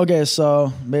 Okay,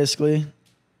 so basically,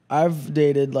 I've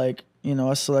dated like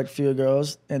a select few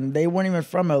girls, and they weren't even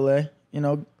from LA. You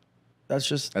know, that's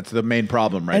just. That's the main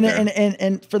problem right And, there.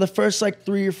 and for the first like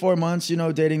 3 or 4 months,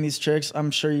 dating these chicks,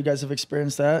 I'm sure you guys have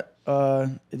experienced that.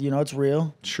 It's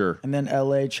real. Sure. And then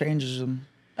LA changes them.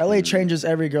 LA changes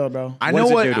every girl, bro. I What know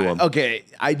does it what. do to him? Okay,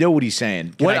 I know what he's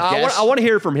saying. Can What, I guess? I want to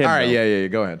hear from him. All right, though. yeah.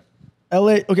 Go ahead.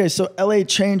 Okay, so LA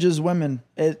changes women.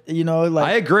 I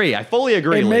Like agree. I fully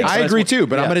agree. It Leo. makes- I That's agree what- too,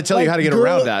 but I'm yeah. going to tell you how to get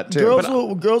around that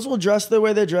too. Girls will dress the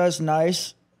way they dress,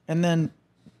 nice, and then,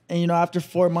 after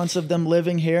 4 months of them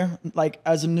living here, like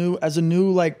as a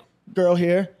new like girl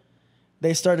here,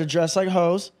 they start to dress like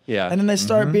hoes. Yeah. And then they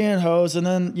start being hoes, and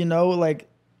then like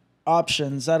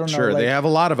options. I don't know. Sure, like, they have a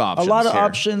lot of options. a lot of here.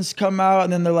 options come out,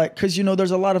 and then they're like, because there's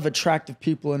a lot of attractive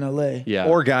people in LA. Yeah.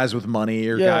 Or guys with money,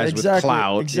 or Yeah, guys exactly, with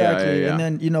clout. exactly. Yeah.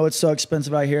 And then it's so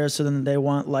expensive out here, so then they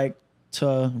want like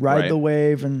to ride Right. the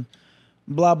wave and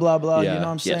blah blah blah. Yeah. You know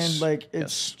what I'm Yes. saying? Like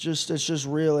it's just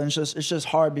real, and it's just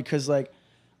hard because like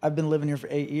I've been living here for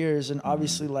 8 years, and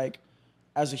obviously like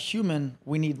as a human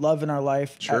we need love in our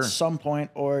life Sure. at some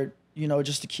point, or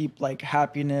just to keep like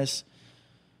happiness.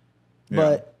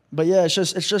 Yeah. But yeah, it's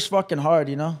just fucking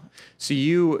hard, So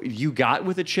you got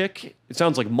with a chick, it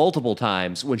sounds like multiple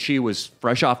times, when she was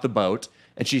fresh off the boat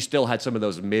and she still had some of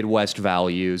those Midwest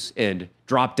values, and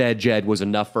Drop Dead Jed was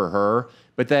enough for her.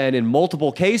 But then in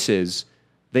multiple cases,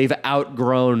 they've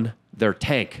outgrown their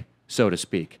tank, so to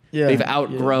speak. Yeah, they've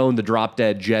outgrown the Drop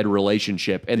Dead Jed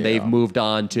relationship, and they've moved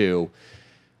on to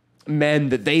men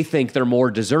that they think they're more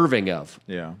deserving of.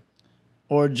 Yeah.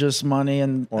 Or just money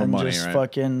and money, just right?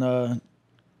 fucking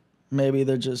maybe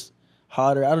they're just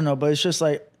hotter. I don't know, but it's just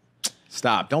like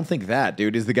Stop. Don't think that,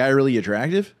 dude. Is the guy really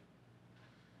attractive?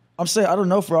 I'm saying I don't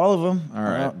know for all of them. All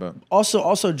right, but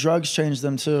also drugs change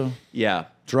them too. Yeah.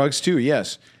 drugs too,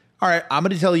 yes. All right, I'm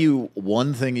going to tell you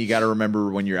one thing you got to remember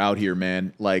when you're out here,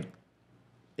 man. Like,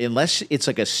 unless it's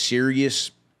like a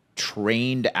serious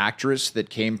trained actress that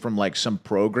came from like some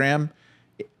program,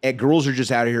 girls are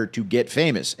just out here to get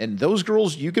famous. And those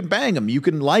girls, you can bang them, you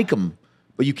can like them,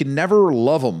 but you can never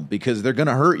love them because they're going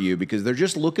to hurt you because they're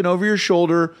just looking over your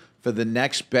shoulder for the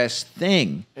next best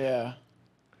thing. Yeah.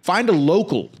 Find a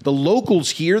local. The locals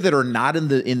here that are not in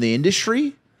the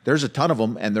industry, there's a ton of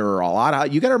them, and there are a lot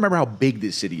of. You got to remember how big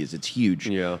this city is. It's huge.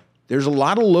 Yeah. There's a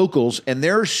lot of locals, and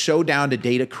they're so down to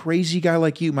date a crazy guy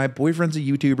like you. My boyfriend's a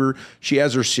YouTuber. She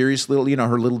has her serious little,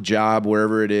 her little job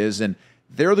wherever it is, and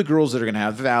they're the girls that are going to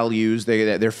have values.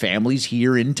 Their families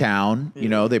here in town.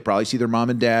 Yeah. They probably see their mom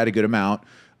and dad a good amount.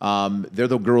 They're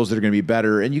the girls that are going to be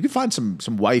better, and you can find some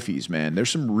wifeys, man. There's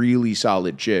some really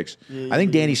solid chicks. I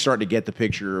think Danny's starting to get the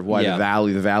picture of why the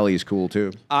valley is cool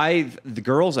too. The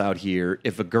girls out here,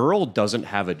 if a girl doesn't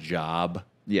have a job,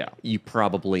 you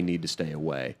probably need to stay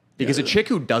away. Because a chick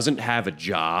who doesn't have a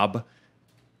job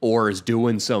or is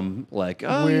doing some like,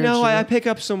 Weird I shit. pick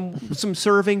up some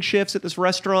serving shifts at this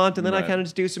restaurant and then I Right. kind of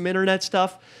just do some internet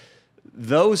stuff.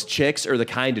 Those chicks are the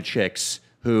kind of chicks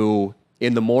who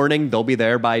in the morning, they'll be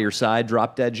there by your side,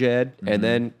 Drop Dead Jed, and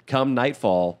then come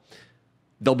nightfall,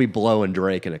 they'll be blowing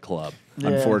Drake in a club. Yeah,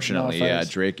 Unfortunately, no yeah, offense.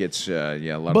 Drake gets a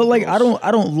lot But of like girls.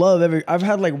 I don't love I've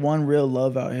had like one real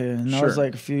love out here, and that was Sure.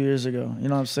 like a few years ago. You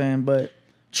know what I'm saying? But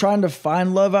trying to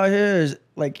find love out here is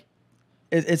like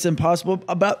it's impossible.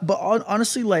 But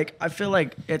honestly, like I feel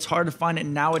like it's hard to find it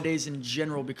nowadays in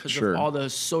general because Sure. of all the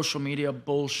social media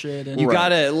bullshit. And You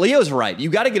gotta, Leo's right. You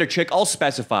gotta get a chick. I'll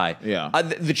specify. Yeah.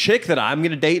 The chick that I'm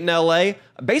gonna date in LA,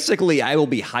 basically, I will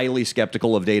be highly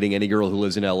skeptical of dating any girl who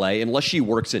lives in LA unless she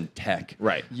works in tech.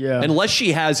 Right. Yeah. Unless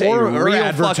she has Or a real fucking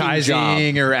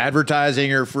advertising job. or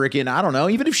advertising or freaking, I don't know,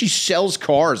 even if she sells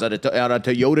cars at a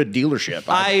Toyota dealership.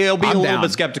 I'll be I'm a little down.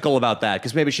 bit skeptical about that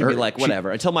because maybe she'd be Or like, she-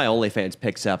 whatever. Until my OnlyFans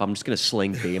picks up, I'm just gonna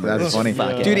sling beam. That's funny.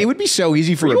 Fuck it. Dude, it would be so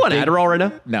easy for Are you a on big- Adderall right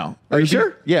now? No. Are you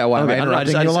sure? Yeah, why? Okay, Am I I don't know.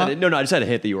 interrupting you a lot? No, I just had a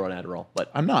hit that you were on Adderall. But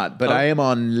I'm not, but I am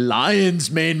on lion's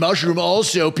mane mushroom.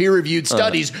 Also, peer-reviewed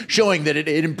studies showing that it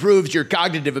improves your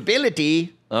cognitive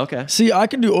ability. okay. See, I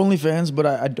can do OnlyFans, but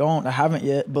I don't. I haven't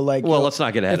yet. But like, Well, let's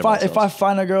not get ahead if of If I ourselves.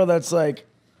 find a girl that's like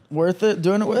worth it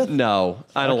doing it with, No,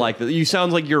 I don't like that. You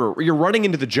sound like you're running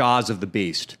into the jaws of the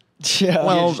beast. yeah.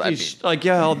 Well, Like,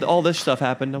 yeah, all this stuff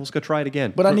happened. Let's go try it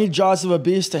again. but I need jaws of a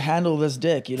beast to handle this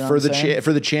dick. You know For what the I'm saying?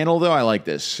 for the channel though, I like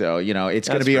this. So it's going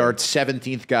to That's be fair. our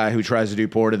 17th guy who tries to do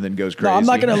porn and then goes crazy. No, I'm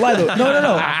not gonna lie though.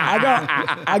 No.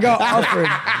 I got offered.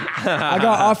 I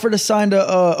got offered to sign to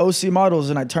OC Models,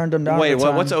 and I turned them down. Wait, at the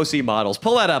time. what's OC Models?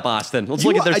 Pull that up, Austin. Let's You-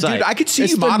 look at their dude, site. I could see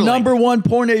It's you the modeling. #1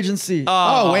 porn agency.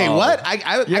 Oh wait, what? I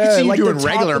could see you like the doing top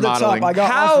regular of the top. modeling. I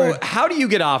got offered. How do you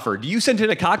get offered? Do you send in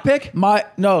a cockpick?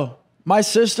 My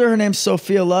sister, her name's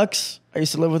Sophia Lux. I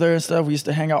used to live with her and stuff. We used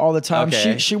to hang out all the time.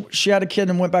 Okay. She had a kid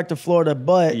and went back to Florida,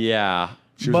 but Yeah.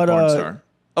 She was but, a porn uh, star.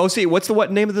 OC, what's the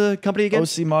what name of the company again?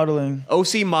 OC Modeling.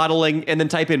 OC Modeling, and then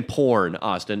type in porn,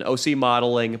 Austin. OC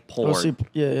Modeling, porn.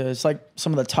 Yeah, it's like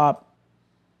some of the top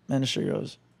industry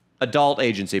girls. Adult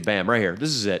agency. Bam, right here. This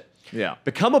is it. Yeah.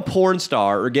 Become a porn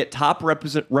star or get top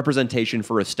representation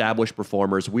for established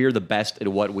performers. We are the best at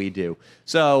what we do.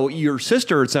 So your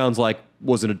sister, it sounds like,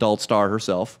 was an adult star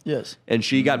herself. Yes. And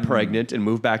she got pregnant and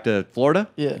moved back to Florida.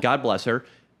 Yeah. God bless her.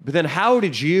 But then how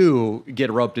did you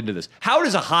get roped into this? How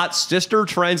does a hot sister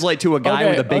translate to a guy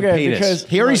with a big penis? because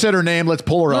He already said her name. Let's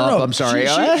pull her up. I'm sorry.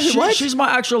 She's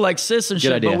my actual like sis and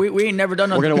shit. idea. But we ain't never done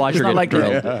nothing. We're gonna watch it's her not get like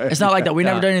drilled. that. It's not like that. We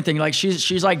never done anything. Like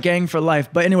she's like gang for life.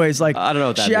 But anyways, like I don't know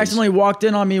what that she means. accidentally walked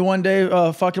in on me one day,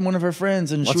 fucking one of her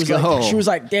friends, and Let's go. she was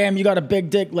like, "Damn, you got a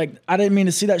big dick." Like I didn't mean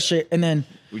to see that shit. And then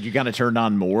You kind of turned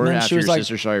on more Then after she your was like-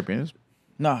 sister saw your penis.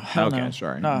 nah, hell Okay, no.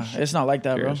 sorry. Nah, it's not like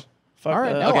that, Curious. bro. Fuck All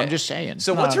right, that. no, I'm just saying.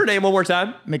 So what's her name one more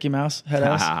time? Mickey Mouse, head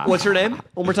ass. What's her name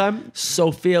one more time?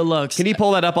 Sophia Lux. Can you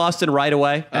pull that up, Austin, right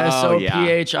away?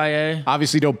 SOPHIA.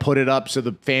 Obviously, don't put it up so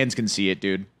the fans can see it,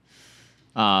 dude.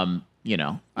 I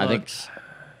think Lux.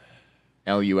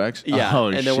 LUX. Yeah, Oh,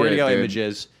 and then we're gonna shit, go dude.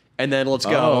 images. and then let's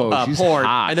go she's porn,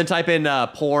 hot. and then type in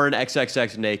porn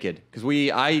XXX naked because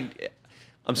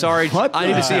I'm sorry, What I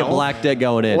need the to see a hell? black dick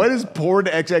going in. What is porn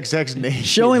XXX name?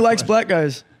 She only likes black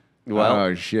guys. Well,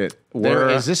 oh shit!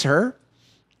 we're- Is this her?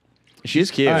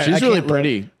 she's cute. All right, She's I really can't look.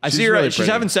 pretty. I see her. really She's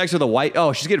pretty. having sex with a white.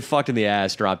 Oh, she's getting fucked in the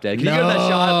ass. Drop dead. Can you go to that No.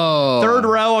 shot? Third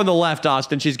row on the left,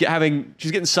 Austin. She's getting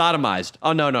sodomized.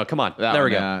 Oh no! Come on. That there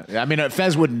we one, go. yeah. I mean,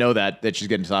 Fez wouldn't know that she's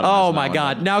getting sodomized. Oh on my that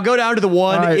God! one. Now go down to the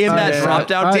one All right, in all that right, drop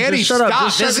down. all right, Danny, just shut up. stop.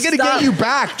 Just This is shut- gonna stop. get you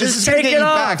back. This is Just gonna take get it you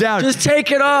off. back. Down. Just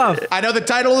take it off. I know the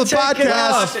title of the Take it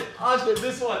podcast. Austin,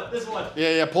 this one.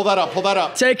 Yeah, pull that up. Pull that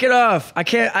up. Take it off. I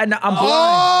can't. I'm blind.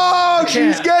 Oh, can't.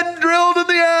 she's getting drilled in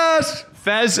the ass.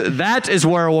 Fez, that is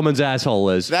where a woman's asshole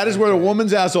is. That is where the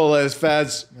woman's asshole is,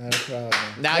 Fez.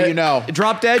 Now you know.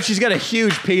 Drop dead. She's got a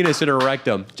huge penis in her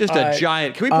rectum. Just a All right.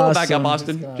 giant. Can we pull it back up, Awesome.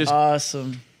 Austin? Just.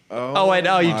 Awesome. Oh wait,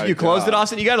 no, my you closed it, God.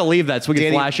 Austin. You got to leave that so we can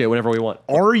Danny- flash it whenever we want.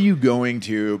 Are you going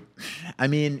to? I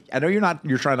mean, I know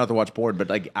you're trying not to watch porn, but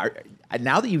like,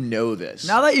 now that you know this,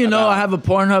 Now that you know about- I have a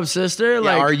Pornhub sister, yeah,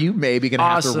 like, are you maybe gonna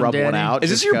have to Awesome, rub one Danny. out? Is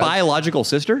this just your 'cause? biological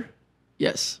sister?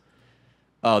 yes.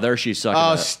 Oh, there she's sucking.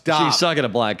 Oh, a, stop. She's sucking a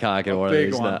black cock in one of big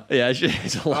these. one. Now. Yeah,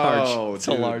 it's a large. Oh, it's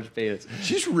a dude. large penis.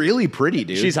 She's really pretty,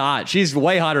 dude. She's hot. She's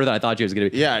way hotter than I thought she was gonna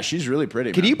be. yeah, she's really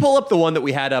pretty. Can man. you pull up the one that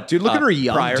we had up? dude? Look at her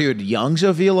young, prior? dude. Young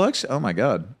Sophia looks. Oh my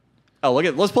god. Oh,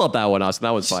 let's pull up that one, Austin.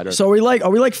 That one's fine. So are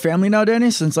we like family now,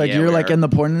 Danny? Since like Yeah, you're we like are. in the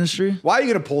porn industry. Why are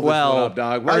you gonna pull this Well, one up,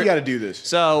 dog? Why you got to do this?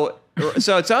 So it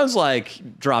sounds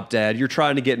like Drop Dead. You're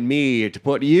trying to get me to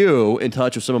put you in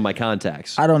touch with some of my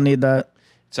contacts. I don't need that.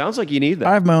 Sounds like you need that.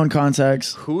 I have my own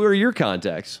contacts. Who are your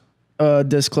contacts?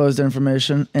 Disclosed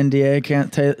information. NDA.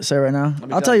 Can't say right now.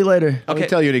 I'll tell you later. Let me Okay.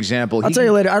 tell you an example. I'll tell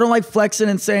you later. I don't like flexing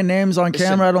and saying names on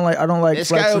camera. I don't like. This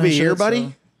flexing guy over and here, shit, buddy.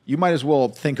 so- You might as well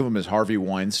think of him as Harvey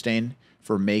Weinstein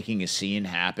for making a scene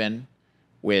happen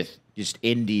with just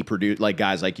indie like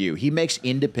guys like you. He makes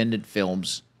independent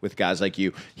films with guys like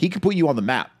you. He could put you on the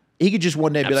map. He could just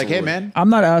one day be like, "Hey, Absolutely. man,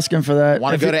 I'm not asking for that.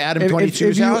 Wanna If go you- to Adam if-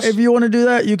 22's if house? If you want to do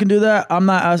that, you can do that. I'm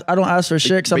not. I don't ask for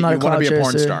shit because I'm But not you a wanna clout be a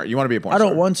porn chaser. star. You wanna be a porn I star.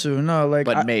 don't want to. No, like,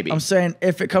 But maybe. I'm saying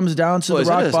if it comes down to Oh, the is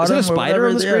rock that a bottom, or spider whatever,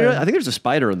 on the screen? yeah. I think there's a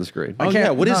spider on the screen. Oh can't- yeah,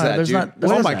 what is no, that, there's dude? not-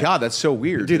 there's Oh not my that. god, that's so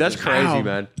weird, Dude, that's crazy, Ow.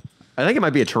 man. I think it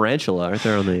might be a tarantula right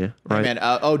there on the right. Man,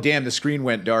 oh damn, the screen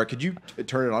went dark. Could you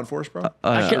turn it on for us, bro?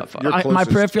 I can, You're my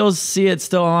closest. peripherals see it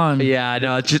still on. Yeah,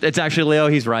 no, it's actually Leo.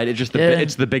 He's right. It's just Yeah.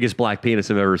 it's the biggest black penis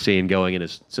I've ever seen going in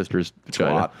his sister's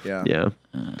vagina. yeah. Yeah.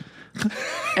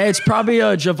 Hey, it's probably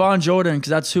Javon Jordan because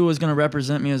that's who was gonna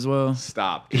represent me as well.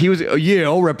 Stop. He was. Yeah,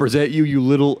 I'll represent you, you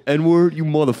little N-word, you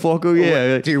motherfucker.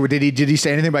 Yeah. Dude, did he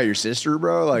say anything about your sister,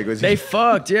 bro? Like, was They he?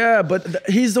 fucked, yeah. But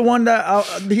he's the one that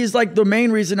he's like the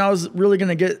main reason I was really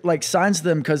gonna get like signed to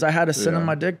them because I had to send him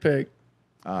my dick pic.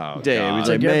 Oh, Damn, he's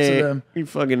To like, get to man, them. you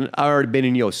fucking. I already been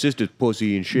in your sister's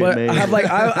pussy and shit, But man. I have like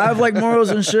I have like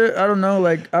morals and shit. I don't know.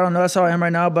 That's how I am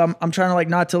right now. But I'm trying to like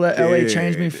not to let LA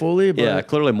change me fully. But yeah,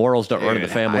 clearly morals don't run in the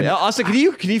family. Austin, can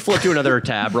you flip to another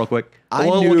tab real quick?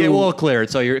 We'll clear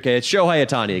it. So you're okay. It's Shohei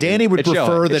Ohtani. Again. Danny would It's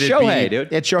prefer Shohei. that it's it Shohei, be. dude.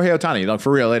 It's Shohei Ohtani. Like,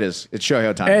 for real, it is. It's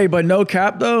Shohei Ohtani. Hey, but no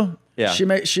cap though. Yeah. She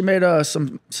made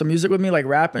some music with me, like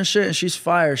rap and shit, and she's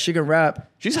fire. She can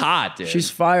rap. She's hot, dude. She's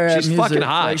fire at She's music. fucking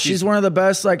hot. Like, she's one of the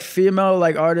best like female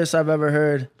like artists I've ever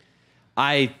heard.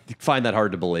 I find that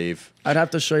hard to believe. I'd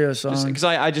have to show you a song. Because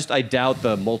I doubt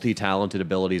the multi-talented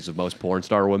abilities of most porn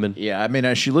star women. Yeah, I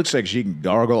mean, she looks like she can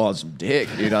gargle on some dick,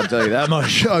 dude. I'll tell you that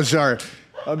much. I'm sorry.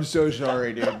 I'm so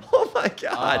sorry, dude. Oh my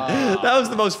god, that was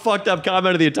the most fucked up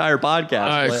comment of the entire podcast.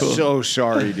 right, cool. So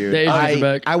sorry, dude. Dave, you're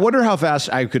back. I wonder how fast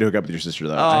I could hook up with your sister,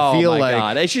 though. Oh I feel my like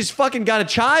god, hey, she's fucking got a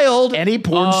child. any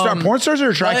porn stars are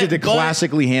attracted to but-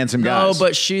 classically handsome guys. No,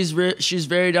 but she's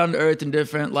very down to earth and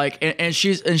different. Like, and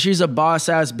she's a boss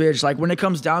ass bitch. Like when it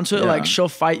comes down to it, Yeah. like she'll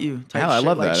fight you. type Hell, I shit.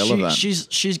 love Like, that. I love that.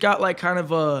 She's got like kind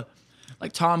of a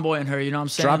like tomboy in her. You know what I'm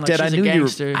saying? Drop like, Dead, I she's a knew you.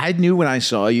 gangster. I knew when I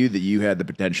saw you that you had the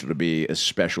potential to be a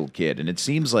special kid, and it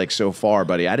seems like so far,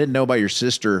 buddy. I didn't know about your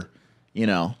sister. You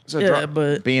know, yeah,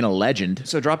 but being a legend.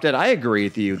 So Drop Dead, I agree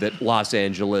with you that Los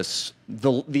Angeles,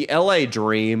 the LA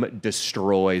dream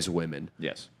destroys women.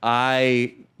 Yes.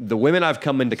 The women I've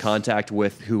come into contact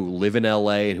with who live in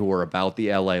LA and who are about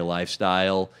the LA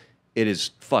lifestyle, it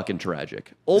is fucking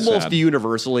tragic. Almost Sad.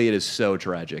 universally, it is so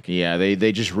tragic. Yeah,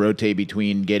 they just rotate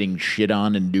between getting shit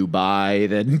on in Dubai,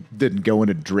 then going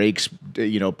to Drake's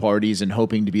parties and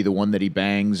hoping to be the one that he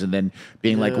bangs, and then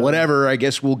being like, whatever, I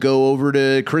guess we'll go over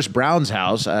to Chris Brown's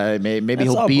house. Maybe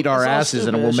he'll beat our asses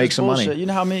and we'll make some money. You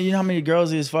know how many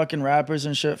girls these fucking rappers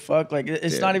and shit fuck? Like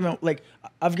it's not even like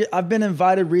I've been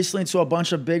invited recently to a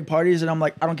bunch of big parties, and I'm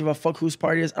like, I don't give a fuck whose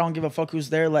party it is. I don't give a fuck who's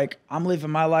there. Like I'm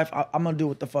living my life. I'm gonna do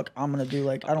what the fuck I'm gonna do.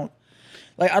 Like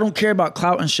I don't care about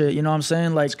clout and shit. You know what I'm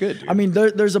saying? Like, it's good, dude. I mean,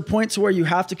 there's a point to where you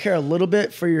have to care a little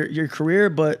bit for your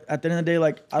career, but at the end of the day,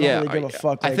 like, I don't really give a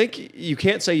fuck. Like, I think you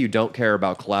can't say you don't care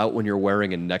about clout when you're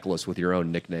wearing a necklace with your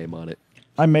own nickname on it.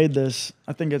 I made this.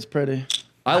 I think it's pretty.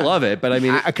 I love it, but I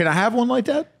mean, can I have one like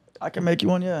that? I can make you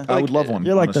one, yeah. I would love one.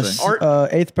 You're like honestly. the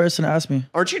 8th person to ask me.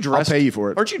 aren't you dressed? I'll pay you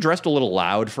for it. Aren't you dressed a little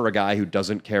loud for a guy who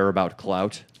doesn't care about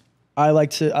clout? I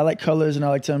like colors, and I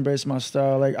like to embrace my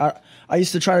style. Like I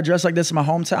used to try to dress like this in my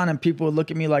hometown, and people would look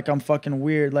at me like I'm fucking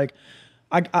weird. Like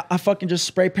I fucking just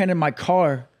spray painted my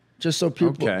car just so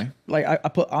people like I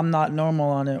put I'm not normal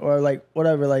on it, or like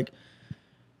whatever. Like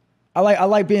I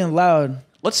like being loud.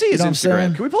 Let's see his know what I'm Instagram.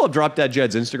 saying? Can we pull up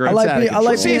DropDeadJedd's Instagram? I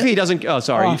like see if he doesn't. Oh,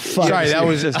 sorry. Oh, fuck. Sorry, that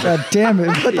was just. God damn it!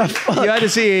 What the fuck? You had to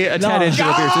see a 10 inch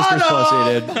with your sister's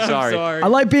pussy, dude. Sorry. I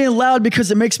like being loud because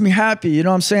it makes me happy. You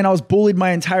know what I'm saying? I was bullied my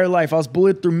entire life. I was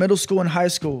bullied through middle school and high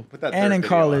school and in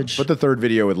college. Put the third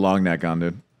video with long neck on,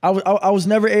 dude. I was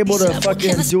never able to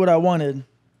fucking do what I wanted.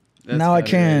 Now I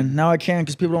can. Right. Now I can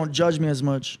because people don't judge me as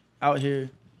much out here.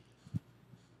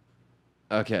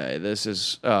 Okay, this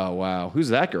is. Oh, wow. Who's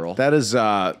that girl? That is.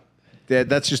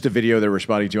 That's just a video they're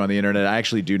responding to on the internet. I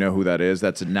actually do know who that is.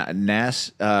 That's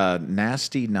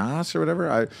Nasty Nas or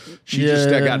whatever. She just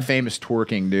got famous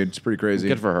twerking, dude. It's pretty crazy.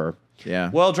 Good for her. Yeah.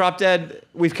 Well, Drop Dead,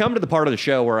 we've come to the part of the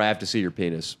show where I have to see your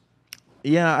penis.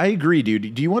 Yeah, I agree,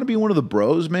 dude. Do you want to be one of the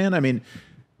bros, man? I mean,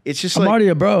 it's just I'm like, already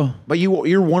a bro. but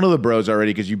you're one of the bros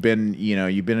already because you've been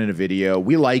in a video.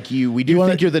 We like you. We do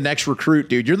think you're the next recruit,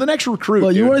 dude. You're the next recruit.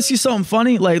 Well, you dude. want to see something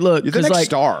funny? Like, look, You're the next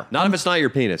star. Not if it's not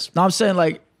your penis. No, I'm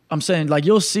saying like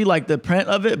you'll see like the print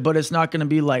of it, but it's not gonna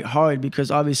be like hard because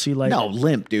obviously like No,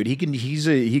 limp, dude. He can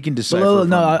decipher.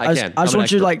 No, I can. just I'm want you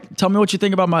expert. to like tell me what you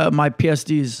think about my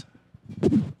PSDs.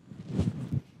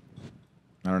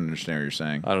 I don't understand what you're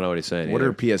saying. I don't know what he's saying. What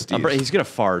either. are PSDs? He's going to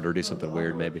fart or do something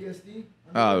weird, maybe.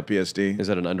 Oh, the PSD. Is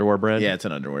that an underwear brand? Yeah, it's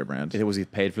an underwear brand. Was he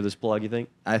paid for this plug, you think?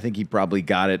 I think he probably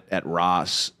got it at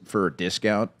Ross for a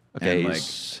discount. Okay,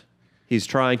 and, he's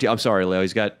trying to. I'm sorry, Leo.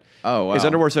 He's got. Oh, wow. His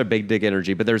underwear's have big dick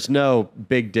energy, but there's no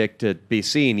big dick to be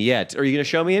seen yet. Are you going to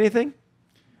show me anything?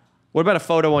 What about a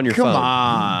photo on your come phone?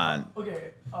 on.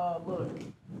 Okay, look.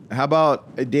 How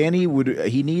about Danny?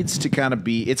 He needs to kind of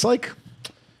be? It's like.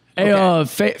 Hey,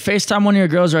 FaceTime one of your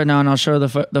girls right now, and I'll show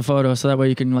her the photo, so that way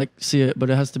you can like see it. But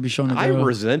it has to be shown. I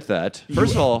resent that.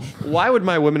 First of all, why would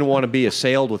my women want to be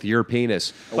assailed with your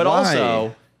penis? But Why?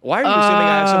 Also, why are you assuming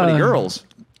I have so many girls?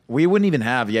 We wouldn't even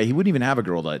have. Yeah, he wouldn't even have a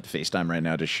girl to FaceTime right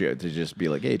now to just be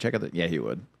like, hey, check out the. Yeah, he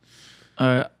would. All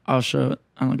right, I'll show it.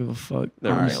 I don't give a fuck.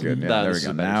 There All we right, go. good. Yeah, That there we is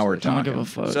go. a better Now we're solution. I don't talking. give a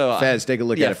fuck. So Fez, take a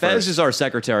look at it Fez first. is our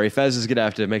secretary. Fez is gonna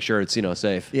have to make sure it's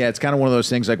safe. Yeah, it's kind of one of those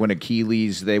things like when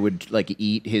Achilles, they would like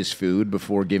eat his food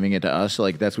before giving it to us.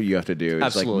 Like that's what you have to do. Is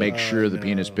Absolutely. like make sure the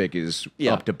penis pic is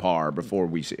up to par before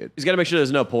we see it. He's got to make sure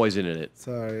there's no poison in it.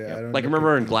 Sorry, I don't Like look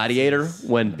remember at in Gladiator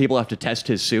when people have to test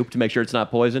his soup to make sure it's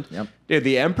not poisoned? Yep. Dude,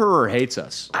 the Emperor hates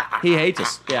us. He hates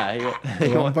us. Yeah.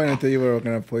 At one point I thought you were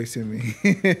gonna poison me.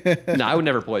 No, I would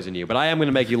never poison you, but I am going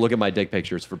to make you look at my dick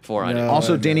pictures before I do. No.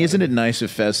 Also, Danny, isn't it nice of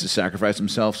Fez to sacrifice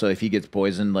himself so if he gets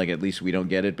poisoned, like at least we don't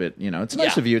get it? But it's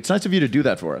nice Yeah. of you. It's nice of you to do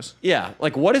that for us. Yeah,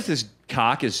 like what if this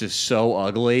cock is just so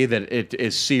ugly that it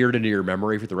is seared into your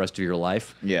memory for the rest of your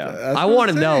life? Yeah. That's I what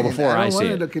wanna I'm know saying. before I don't see wanna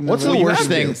it. look in What's the memory worst of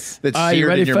thing this. that's All right, you seared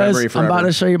ready, in your Fez? memory I'm forever? about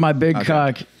to show you my big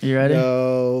cock. You ready?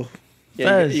 No. Yeah,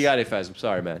 Fez. you got it, Fez. I'm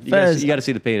sorry, man. You Fez. got to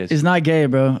see the penis. It's not gay,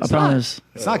 bro. I promise.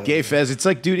 It's not gay, Fez. It's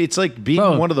like, dude, it's like being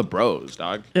Bro. one of the bros,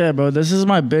 dog. Yeah, bro. This is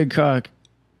my big cock.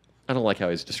 I don't like how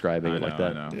he's describing it like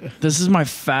that. I know. This is my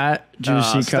fat,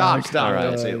 juicy cock. Stop. All right.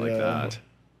 Don't say it like that.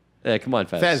 Yeah, come on,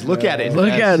 Fez. Fez, look at it. Look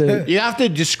Fez. at it. You have to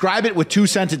describe it with 2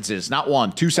 sentences, not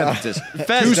one. 2 sentences.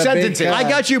 Fez, Two the sentences. big I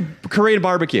got you Korean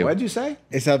barbecue. What'd you say?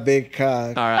 It's a big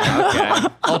cock. All right, okay.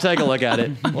 I'll take a look at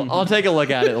it. I'll take a look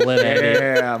at it, Lynn. Andy.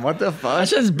 Damn, what the fuck? That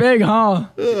shit's big, huh?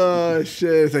 Oh shit!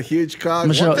 It's a huge cock.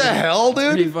 Michelle- What the hell,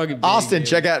 Pretty dude? fucking big, Austin, dude.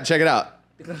 check it out.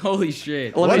 Holy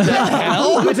shit. Let me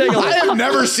Let me take a look. I have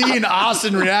never seen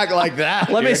Austin react like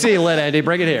that. Let me see, Lynn, Andy.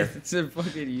 Bring it here. It's a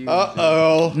fucking huge.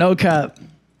 Uh-oh. No cap.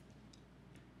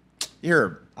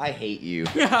 I hate you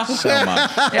so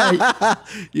much. Yeah, look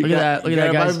at that. Look at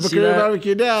that, guys. See that?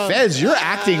 Barbecue down. Fez, your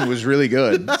acting was really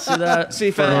good. See that?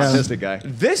 See, For an Fez, autistic guy.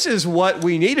 this is what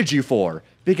we needed you for.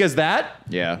 Because that,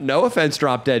 Yeah. no offense,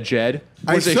 Drop Dead Jed,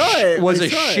 I was saw it. was I a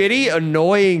saw it. shitty,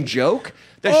 annoying joke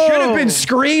that should have been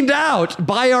screamed out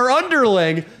by our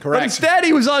underling. But Correct. instead,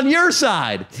 he was on your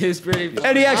side. It's pretty.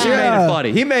 And he actually made it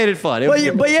funny. He made it fun.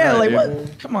 But yeah, like Right,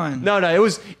 what? Come on. No,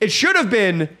 it should have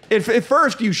been, if at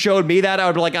first you showed me that, I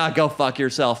would be like, go fuck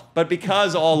yourself. But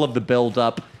because all of the build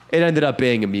up, it ended up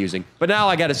being amusing. But now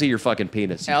I got to see your fucking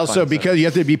penis. you Also, fucking because you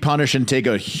have to be punished and take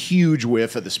a huge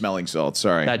whiff of the smelling salt.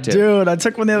 Sorry. son. That too. Dude, I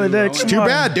took one the other day. It's too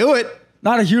bad. Do it.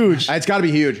 Not a huge. It's got to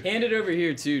be huge. Hand it over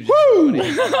here too.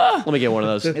 Let me get one of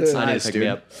those. It's I nice, need to pick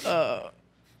me dude. up.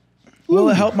 Will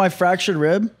it help my fractured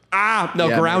rib? No,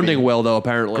 Yeah, grounding maybe. will though,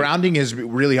 apparently. Grounding has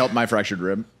really helped my fractured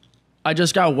rib. I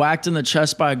just got whacked in the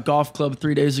chest by a golf club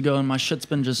 3 days ago, and my shit's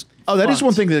been just. Oh, that is fucked.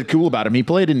 one thing that's cool about him. He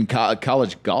played in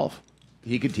college golf.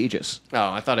 He could teach us.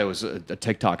 Oh, I thought it was a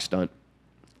TikTok stunt.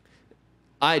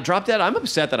 I dropped that. I'm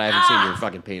upset that I haven't seen your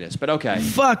fucking penis, but okay.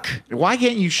 Fuck. Why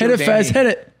can't you show Hit it, Fez. Hit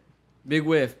it. Big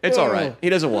whiff. It's all right. He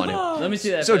doesn't want it. Let me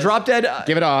see that. So Fez. Drop Dead.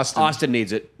 Give it to Austin. Austin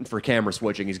needs it for camera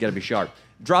switching. He's got to be sharp.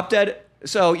 Drop Dead.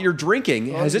 So you're drinking.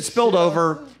 Has it spilled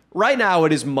over? Right now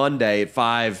it is Monday at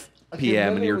 5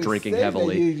 p.m. and you're remember we drinking said that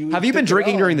heavily. you Have you been took it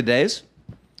drinking off. during the days?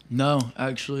 No,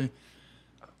 actually.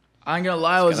 I ain't gonna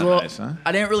lie, I was a kinda little. nice, huh?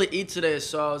 I didn't really eat today,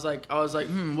 so I was like,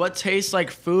 what tastes like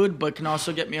food, but can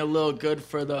also get me a little good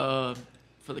for the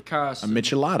cast. A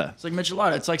michelada. It's like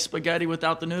michelada. It's like spaghetti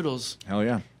without the noodles. Hell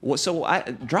yeah. Well, so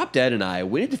Drop Dead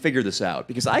and we need to figure this out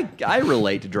because I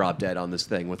relate to Drop Dead on this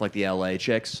thing with like the LA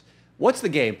chicks. What's the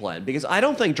game plan? Because I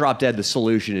don't think Drop Dead, the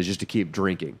solution is just to keep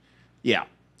drinking. Yeah.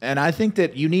 And I think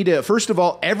that you need to, first of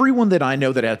all, everyone that I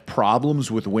know that has problems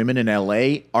with women in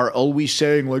LA are always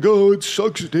saying like, oh, it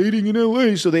sucks dating in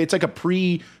LA. So it's like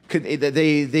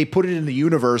they put it in the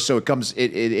universe. So it comes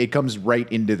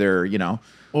right into their, Well,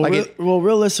 like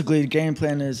realistically, the game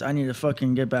plan is I need to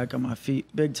fucking get back on my feet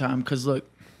big time. Cause look,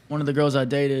 one of the girls I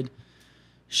dated,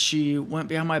 she went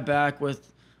behind my back with,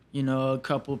 a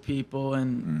couple people,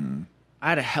 and I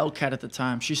had a Hellcat at the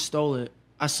time. She stole it.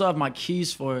 I still have my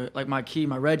keys for it, like my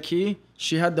red key.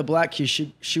 She had the black key.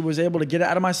 She was able to get it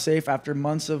out of my safe after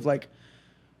months of like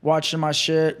watching my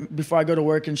shit before I go to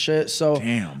work and shit. So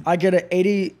Damn. I get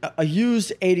a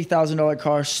used $80,000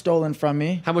 car stolen from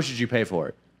me. How much did you pay for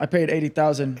it? I paid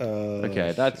 $80,000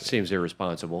 Okay, that seems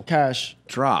irresponsible. cash.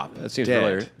 drop. That seems dead.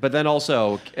 really. But then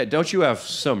also, don't you have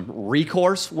some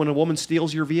recourse when a woman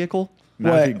steals your vehicle?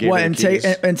 Not if you gave her the And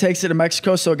keys. takes it to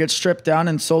Mexico so it gets stripped down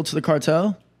and sold to the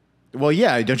cartel? Well,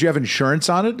 yeah. Don't you have insurance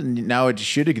on it? And now they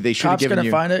should have Cops given gonna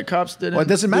you. find it. Cops didn't. Well, it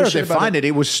doesn't do matter if they shit about find it.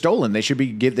 It was stolen. They should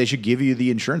give you the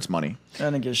insurance money. I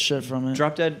didn't get shit from it.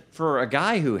 Drop Dead, for a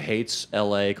guy who hates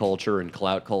LA culture and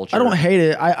clout culture. I don't hate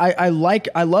it. I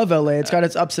love LA. It's got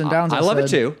its ups and downs. I love it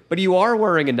said. too, but you are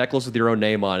wearing a necklace with your own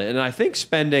name on it, and I think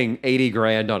spending 80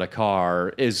 grand on a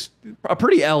car is a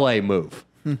pretty LA move.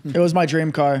 It was my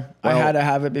dream car. I Well- had to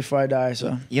have it before I die.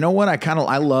 So You know what?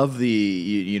 I love the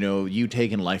you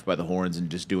taking life by the horns and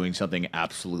just doing something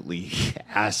absolutely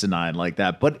asinine like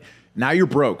that. But now you're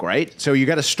broke, right? So you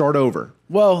got to start over.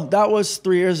 well, that was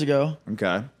 3 years ago.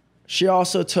 Okay. She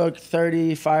also took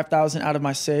 $35,000 out of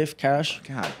my safe cash.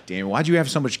 God damn! Why'd you have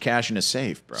so much cash in a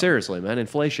safe, bro? Seriously, man,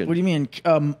 inflation. What do you mean?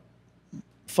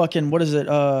 Fucking what is it?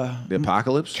 The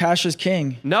apocalypse. Cash is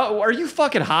king. No, are you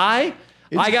fucking high?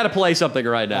 I got to play something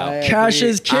right now. Cash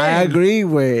is king. I agree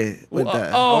with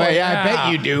that. Oh, yeah, I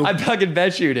bet you do. I fucking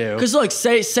bet you do. Cause look,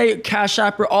 say Cash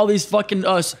App or all these fucking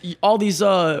all these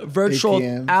virtual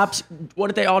ATMs. apps. What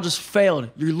if they all just failed?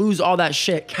 You lose all that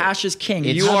shit. Cash is king.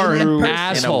 You are an true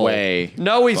asshole. in a way.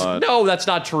 No, but- no, that's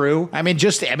not true. I mean,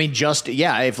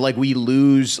 yeah. If like we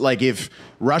lose, like if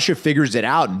Russia figures it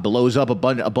out and blows up a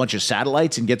bunch of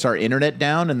satellites and gets our internet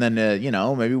down, and then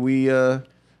maybe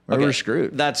we're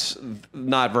screwed. That's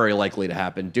not very likely to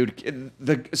happen, dude.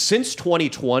 Since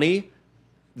 2020,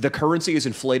 the currency is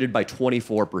inflated by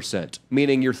 24%,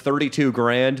 meaning your 32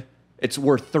 grand, it's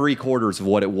worth 3/4 of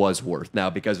what it was worth now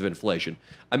because of inflation.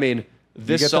 I mean,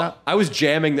 this get song, that? I was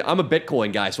jamming. I'm a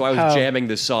Bitcoin guy, so I was How? jamming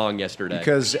this song yesterday.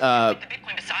 Because the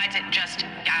Bitcoin besides it just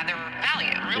gather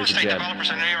value. Real Here's a estate jab. developers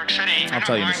in New York City, they're I'll not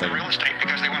tell you in a buying the second. real estate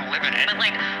because they want to live in it. But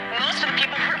like most of the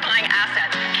people who are buying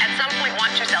assets at some point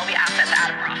want to sell the assets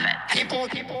at a profit. People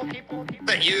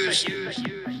that use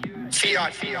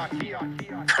fiat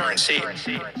currency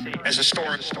as a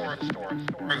store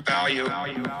of value,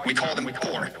 we call them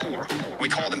poor. We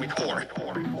call them poor.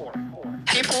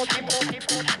 People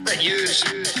that use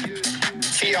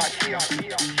fiat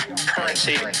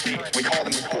currency. We call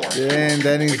them poor. Damn,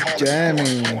 that is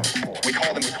jamming. We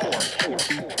call them poor.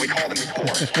 We call them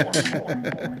poor.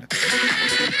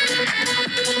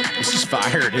 This is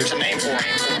fire, dude. There's a name for it.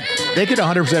 They could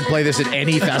 100% play this at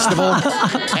any festival,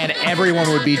 and everyone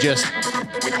would be just,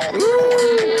 We call them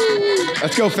poor.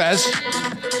 let's go, Fez.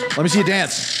 Let me see you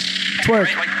dance. Twerk.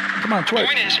 Right, like, Come on, the twerk.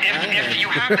 point is, if you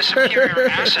have the superior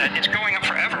asset, it's going up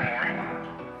forevermore.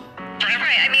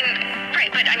 Right,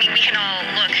 but I mean, we can all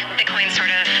look Bitcoin sort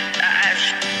of as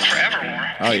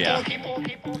Forevermore. Oh, yeah.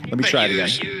 Let me try it again.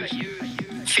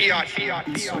 Fiat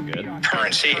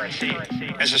currency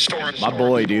as a store of My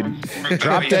boy, dude.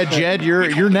 Drop Dead Jed,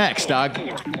 you're next, dog.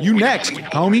 You next,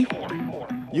 homie.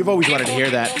 You've always wanted to hear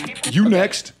that. You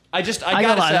next. I gotta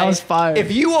gotta lie, say, that was fire.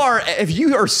 if you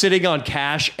are sitting on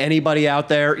cash, anybody out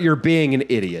there, you're being an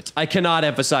idiot. I cannot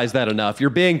emphasize that enough. You're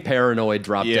being paranoid,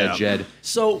 Drop Dead Jed.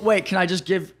 So wait, can I just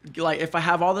give, like, if I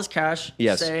have all this cash,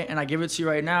 Yes. say, and I give it to you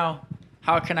right now,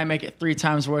 how can I make it 3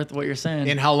 times worth of what you're saying?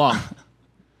 In how long?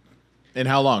 In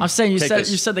how long? I'm saying you Take said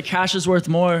this. you said the cash is worth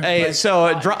more. Hey, Like,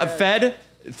 so Drop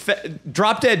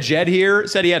Dead Jed here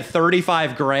said he had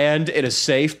 35 grand in a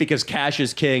safe because cash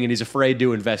is king and he's afraid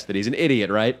to invest it. He's an idiot,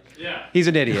 right? Yeah. He's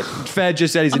an idiot. Fed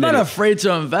just said he's I'm an not idiot. afraid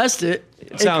to invest it.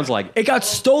 It sounds like it got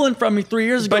stolen from me 3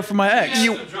 years ago But from my ex.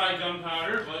 Dry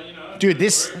gunpowder, but you know. Dude,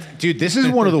 this is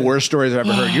one of the worst stories I've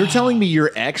ever heard. You're telling me your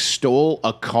ex stole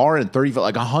a car and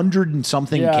 100 and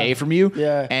something K from you?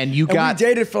 Yeah. And you got. we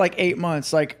dated for like 8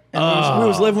 months. Like, and we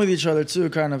was living with each other too,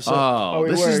 kind of. So, Oh,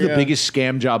 we this were, is the yeah. biggest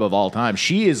scam job of all time.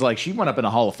 She went up in a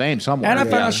Hall of Fame somewhere. And I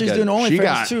found out she's good. doing She OnlyFans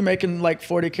got- too, making like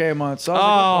 40K a month. So I was oh,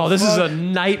 like, what the this is fuck? a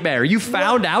nightmare. You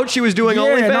found out she was doing Yeah,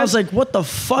 OnlyFans? and I was like, what the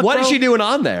fuck? what bro? is she doing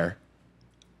on there?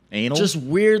 Anal? Just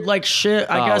weird like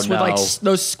shit, I Oh, guess, with like no.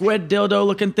 those squid dildo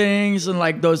looking things and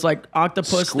like those like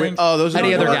octopus things. Oh, those are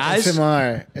Any the other worst. guys?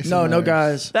 SMR. No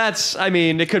guys. That's, I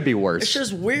mean, it could be worse. It's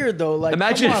just weird though. Like,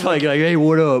 Imagine come if on, like, hey,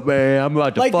 what up, man? I'm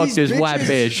about to like fuck these this bitches, white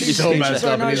bitch. These He's so bitches messed are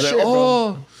up. not And he's like, shit, bro.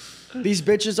 oh. These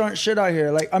bitches aren't shit out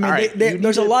here. Like, I mean, All right, you there's need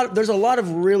a to- lot. There's a lot of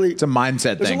really. It's a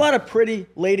mindset There's thing. a lot of pretty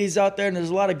ladies out there, and there's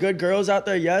a lot of good girls out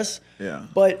there. Yes. Yeah.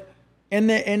 But in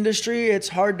the industry, it's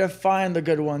hard to find the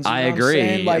good ones. You I know what I'm agree.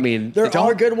 saying? Like, I mean, there don't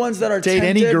are good ones that are Date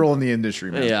any tempted, girl in the industry,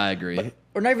 man. Yeah, I agree.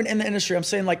 or not even in the industry. I'm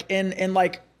saying like in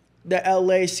like the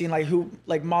LA scene, like who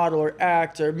like model or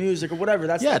act or music or whatever.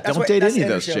 That's Yeah, that's don't what, date that's any the of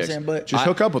those industry I'm chicks. saying, but Just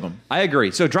hook up with them. I agree.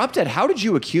 So, Drop Dead, how did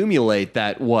you accumulate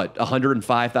that, what,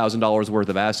 $105,000 worth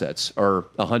of assets or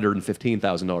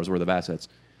 $115,000 worth of assets?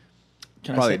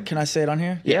 can Probably- can I say it on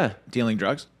here? Yeah. Dealing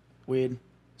drugs? Weed.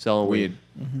 Selling weed.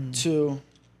 Two.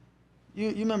 You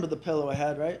remember the pillow I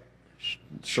had, right?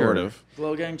 Sort of.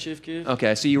 Glow Gang, Chief Keef.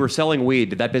 Okay, so you were selling weed.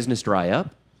 Did that business dry up?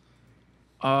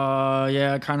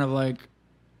 Yeah, kind of like.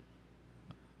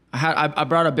 I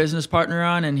brought a business partner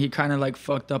on, and he kind of like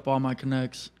fucked up all my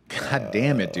connects. God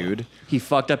damn it, dude. He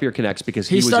fucked up your connects because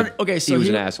he was started. a, Okay, so he was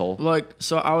an asshole. Like,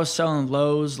 so I was selling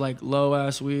lows, like low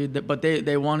ass weed, but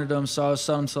they wanted them, so I was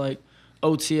selling to like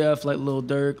OTF, like Lil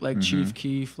Durk, like Chief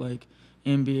Keef, like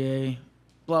NBA,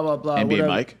 blah blah blah. NBA whatever.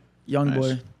 Mike? Young Nice.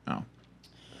 boy. Oh.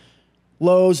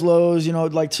 Lows, you know,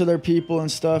 like to their people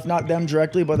and stuff. Not them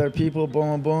directly, but their people.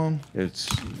 Boom, boom. It's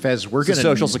Fez, we're it's a going to.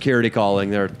 social security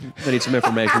calling. They need some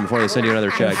information before they send you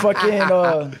another check.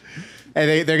 Fucking.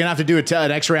 Hey, they're going to have to do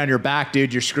an x-ray on your back,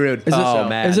 dude. You're screwed. Oh,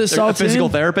 man. is it They're a physical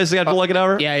saltine? therapist they got to look it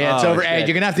over? Yeah, it's Oh, over. shit. Hey, you're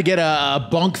going to have to get a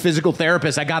bunk physical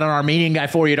therapist. I got an Armenian guy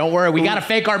for you. Don't worry. We got a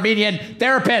fake Armenian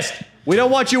therapist. We don't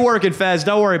want you working, Fez.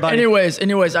 Don't worry, buddy. Anyways,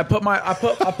 I put my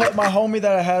homie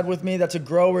that I had with me that's a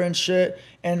grower and shit,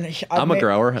 and I'm a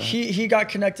grower. He got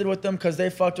connected with them because they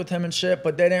fucked with him and shit,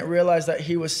 but they didn't realize that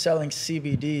he was selling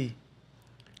CBD.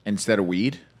 Instead of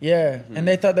weed? Yeah, and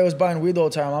they thought they was buying weed the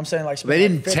whole time. I'm saying like They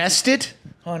didn't test it?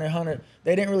 100.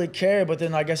 They didn't really care, but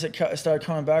then I guess it started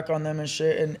coming back on them and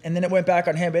shit, and then it went back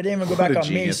on him. But it didn't even go What back a on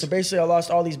me. genius. So basically, I lost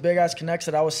all these big ass connects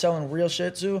that I was selling real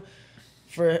shit to.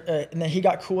 And then he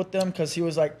got cool with them because he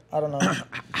was like, I don't know.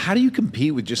 How do you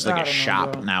compete with just like I a don't know,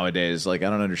 shop bro. nowadays? Like, I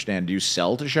don't understand. Do you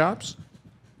sell to shops?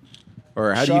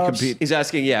 Or how do you Shops? compete? He's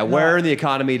asking, where in the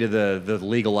economy do the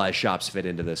legalized shops fit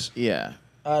into this? Yeah.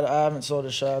 I haven't sold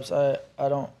to shops. I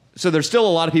don't. So there's still a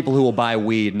lot of people who will buy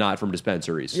weed not from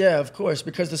dispensaries. Yeah, of course,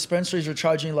 because dispensaries are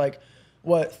charging like,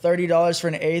 what, $30 for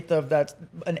an eighth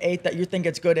that you think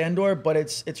it's good indoor, but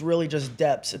it's really just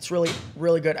depths. It's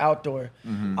really good outdoor.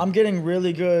 I'm getting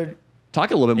really good.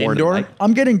 Talk a little bit more Indoor? into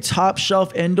I'm getting top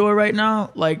shelf indoor right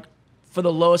now, like for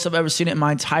the lowest I've ever seen it in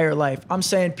my entire life. I'm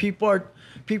saying people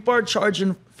are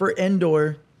charging for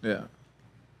indoor Yeah.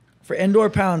 For indoor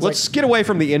pounds, Let's get away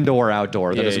from the indoor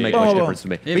outdoor. That doesn't make much difference to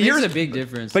me. It makes a big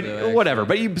difference. But though, whatever.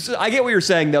 But I get what you're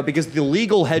saying though, because the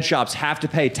legal head shops have to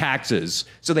pay taxes,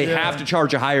 so they have to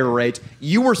charge a higher rate.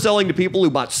 You were selling to people who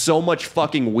bought so much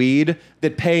fucking weed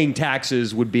that paying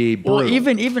taxes would be brutal.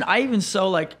 Well, I even sell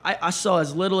like I sell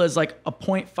as little as like a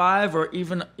 0.5 or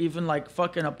even like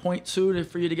fucking a 0.2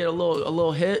 for you to get a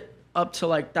little hit up to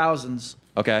like thousands.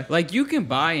 Okay. Like you can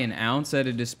buy an ounce at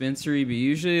a dispensary, but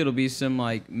usually it'll be some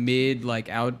like mid like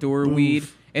outdoor weed.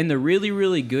 And the really,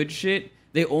 really good shit,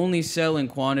 they only sell in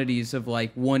quantities of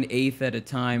like 1/8 at a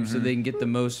time, so they can get the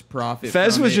most profit.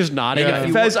 Fez from was it. just nodding.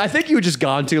 Yeah. Fez, I think you had just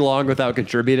gone too long without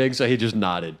contributing, so he just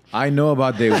nodded. I know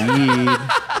about the weed.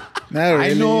 Not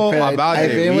really. I know but about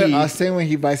I've the been with weed. Austin when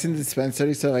he buys in the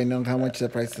dispensary, so I know how much the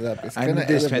price is up. It's I kind know of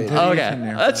this elevated. fantastic.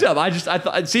 Okay, that's up. I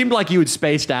thought it seemed like you had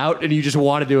spaced out and you just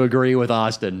wanted to agree with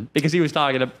Austin because he was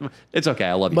talking to. It's okay.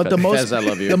 I love you. But the Fez. most, Fez, I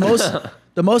love you.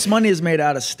 the most money is made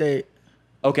out of state.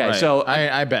 Okay, Right. so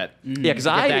I bet. yeah, because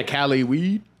Get that Cali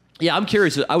weed. Yeah, I'm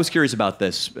curious. I was curious about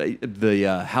this,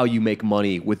 the how you make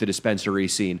money with the dispensary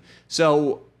scene.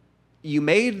 So you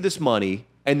made this money,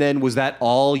 and then was that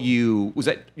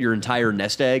your entire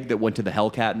nest egg that went to the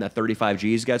Hellcat and that 35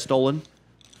 G's got stolen?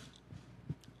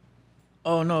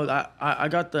 Oh no, I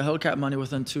got the Hellcat money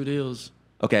within 2 deals.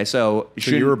 Okay, so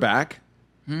So you were back?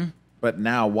 But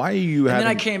now, why are you And having...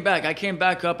 then I came back. I came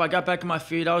back up. I got back on my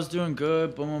feet. I was doing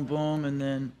good. Boom, boom, boom. And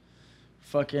then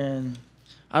fucking,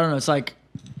 I don't know. It's like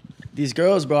these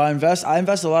girls, bro. I invest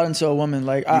a lot into a woman.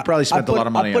 Like You probably spent a lot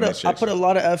of money on these I chicks. put a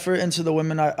lot of effort into the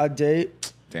women I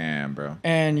date. Damn, bro.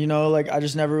 And, you know, like, I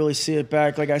just never really see it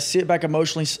back. Like, I see it back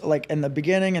emotionally, like, in the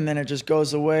beginning, and then it just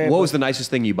goes away. What was the nicest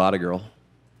thing you bought a girl?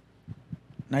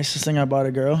 Nicest thing I bought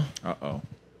a girl? Uh-oh.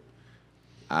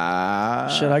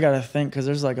 Shit, I gotta think, because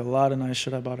there's, like, a lot of nice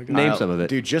shit I bought a girl. Name some of it.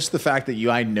 Dude, just the fact that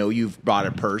I know you've bought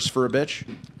a purse for a bitch.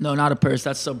 No, not a purse.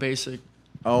 That's so basic.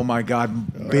 Oh, my God.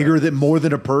 More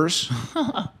than a purse?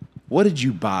 What did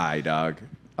you buy, dog?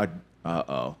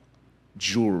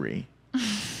 Jewelry.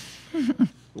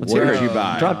 What did you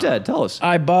buy? Drop Dead. Tell us.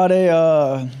 I bought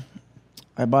a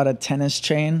tennis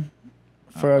chain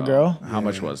for a girl. How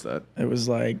much was that? It was,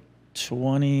 like,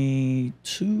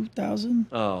 22,000.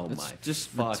 Oh That's my just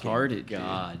fucking retarded,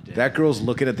 God. Dude. That girl's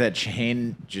looking at that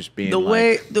chain just being The like...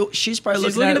 way she's probably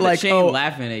She's looking at it looking at the like, chain, oh,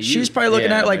 laughing at you. she's probably looking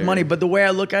Yeah, at it like maybe. money. But the way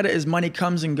I look at it is money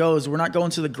comes and goes. We're not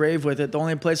going to the grave with it. The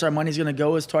only place our money's gonna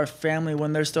go is to our family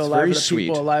when they're still alive, very or the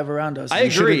people sweet. alive around us. I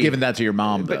You should agree. have given that to your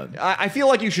mom, though. But I feel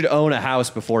like you should own a house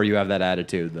before you have that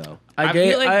attitude, though. I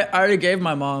feel like- I already gave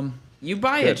my mom. You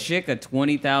buy a chick a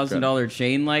 $20,000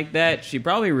 chain like that, she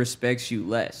probably respects you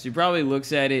less. She probably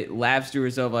looks at it, laughs to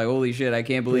herself like, "Holy shit, I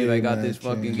can't believe I got this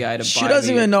fucking guy to buy." She doesn't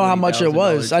me a even know how much it $20,000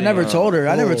 was. I never chain." told her.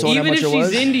 I never told her how Even much if it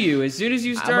was. she's into you, as soon as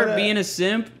you start gonna- being a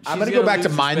simp, I'm she's gonna go back to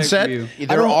lose respect for you. mindset.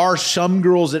 There are some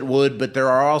girls that would, but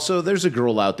there's a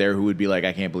girl out there who would be like,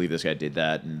 I can't believe this guy did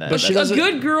that. And that But she A doesn't-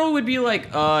 good girl would be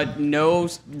like, no,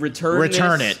 Return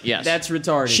this. it, yes. That's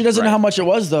retarded. She doesn't know Right. how much it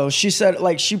was though. She said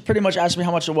like she pretty much asked me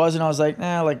how much it was, and I was like,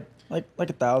 nah, like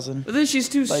 1,000. But then she's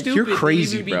too Like, stupid you're to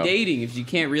crazy, even be bro. dating if she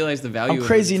can't realize the value. I'm of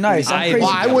crazy it. nice. I'm crazy.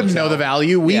 Well, I wouldn't know the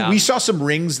value. We Yeah. we saw some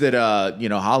rings that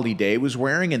Holly Day was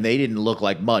wearing, and they didn't look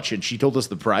like much. And she told us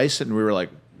the price, and we were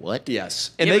like, "What?"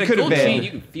 Yes, and Yeah, they but a could have gold been. chain, you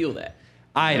can feel that.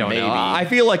 I don't Maybe. know. I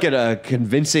feel like at a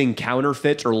convincing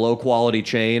counterfeit or low quality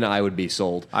chain, I would be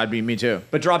sold. I'd be me too.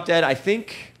 But Drop Dead, I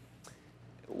think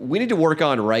we need to work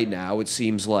on right now. It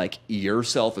seems like your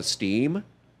self-esteem,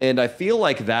 and I feel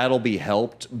like that'll be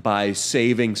helped by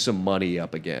saving some money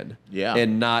up again. Yeah.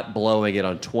 and not blowing it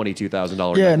on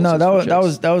 $22,000. Yeah, no,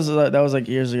 necklaces that for was chicks. that was like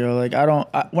years ago. Like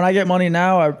when I get money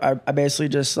now, I basically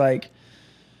just like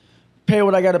pay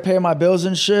what I got to pay my bills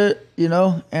and shit, you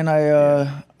know, and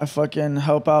I fucking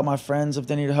help out my friends if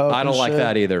they need help. I don't and like shit.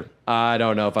 that either. I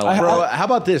don't know if I like Bro, that. how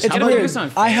about this? It's How don't about weird.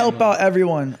 focus on I help family. out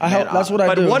everyone. That's what I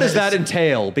But do. what does that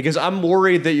entail? Because I'm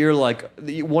worried that you're like,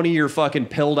 one of your fucking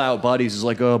pilled out buddies is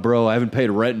like, oh, bro, I haven't paid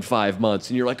rent in 5 months.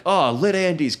 And you're like, oh, Lit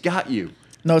Andy's got you.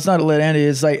 No, it's not Lit Andy.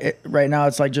 It's like right now,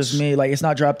 it's like just me. Like it's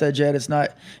not Drop Dead Jed. It's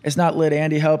not Lit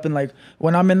Andy helping. Like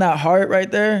when I'm in that heart right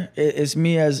there, it's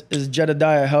me as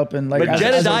Jedediah helping. Like But as a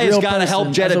Jedediah's real got to help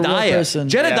person, as a real Jedediah. person.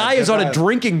 Jedediah is on a Jedediah.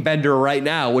 drinking bender right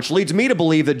now, which leads me to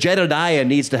believe that Jedediah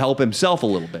needs to help himself a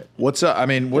little bit. What's up? I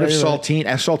mean, what Yeah, if you're right. Saltine?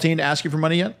 Has Saltine asked you for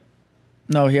money yet?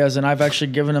 No, he hasn't. I've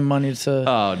actually given him money to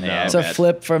Oh, no. Yeah. to bet.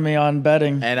 flip for me on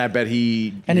betting, And I bet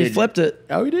he and he flipped it.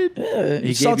 Oh, he did. Yeah, He gave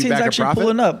you Saltine's back a actually profit?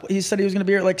 pulling up. He said he was gonna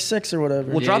be here at like 6 or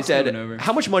whatever. Well, Yeah, Drop he's coming Dead, over.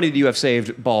 how much money do you have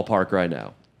saved ballpark right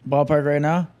now? Ballpark right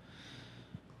now.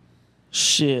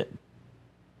 Shit.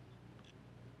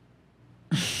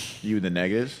 You in the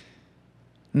negatives?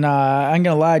 Nah, I ain't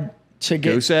gonna lie. To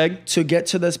Goose egg? get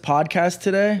to this podcast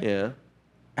today, Yeah.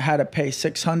 I had to pay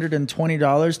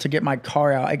 $620 to get my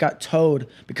car out. I got towed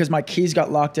because my keys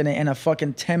got locked in it in a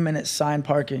fucking 10-minute sign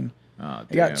parking. Oh,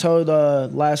 I got towed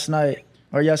last night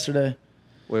or yesterday.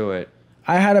 Wait.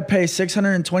 I had to pay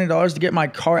 $620 to get my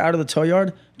car out of the tow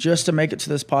yard just to make it to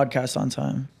this podcast on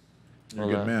time. You're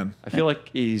a good man. I feel like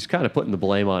he's kind of putting the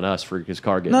blame on us for his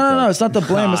car getting No, towed. it's not the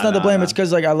blame. It's not the blame. nah. It's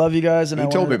because like I love you guys and He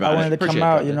told me about I it. wanted to Appreciate come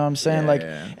out. that, You know what I'm saying? Yeah, like,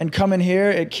 yeah. and coming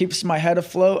here, it keeps my head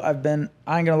afloat. I ain't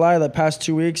gonna lie, the past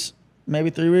 2 weeks, maybe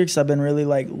 3 weeks, I've been really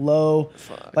like low,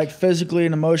 like physically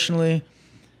and emotionally,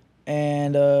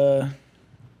 and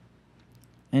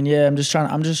yeah, I'm just trying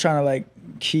to like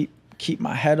keep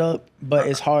my head up, but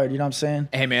it's hard. You know what I'm saying?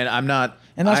 Hey man, I'm not.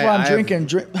 And that's why I'm I drinking.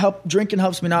 Drinking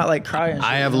helps me not like cry and shit.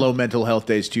 I have low mental health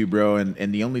days too, bro.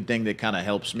 And the only thing that kind of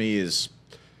helps me is,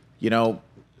 you know,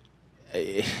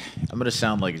 I'm gonna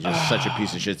sound like just such a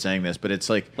piece of shit saying this, but it's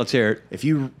like, Let's hear it. if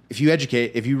you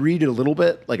read it a little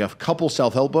bit, like a couple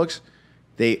self-help books,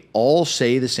 they all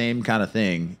say the same kind of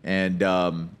thing. And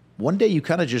one day you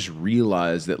kind of just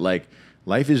realize that like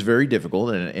life is very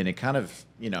difficult, and it kind of,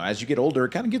 you know, as you get older, it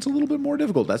kind of gets a little bit more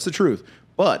difficult. That's the truth.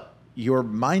 But your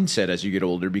mindset as you get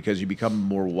older, because you become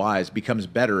more wise, becomes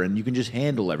better, and you can just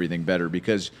handle everything better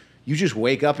because you just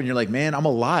wake up and you're like, man, I'm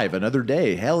alive, another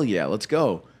day. Hell yeah, let's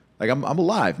go. Like I'm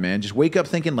alive, man. Just wake up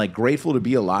thinking like grateful to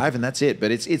be alive, and that's it.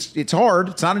 But it's hard.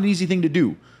 It's not an easy thing to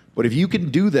do. But if you can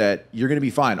do that, you're gonna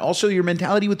be fine. Also, your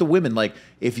mentality with the women, like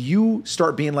if you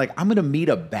start being like, I'm gonna meet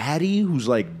a baddie who's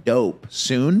like dope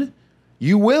soon,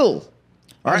 you will.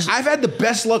 All right, I've had the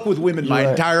best luck with women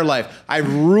my entire life.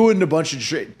 I've ruined a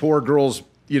bunch of poor girls,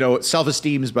 you know,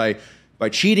 self-esteems by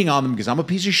cheating on them because I'm a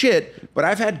piece of shit. But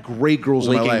I've had great girls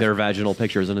in my Leaking life. their vaginal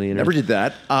pictures into the internet. Never did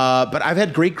that. But I've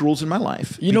had great girls in my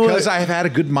life because I have had a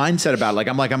good mindset about it. Like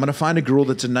I'm going to find a girl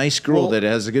that's a nice girl that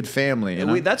has a good family. You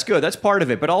know? That's good. That's part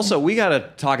of it. But also, we got to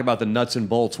talk about the nuts and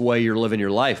bolts way you're living your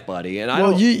life, buddy. And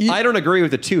I don't agree with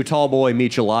the two tall boy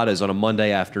micheladas on a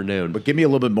Monday afternoon. But give me a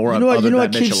little bit more other than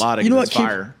michelada. You know what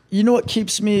fire. You know what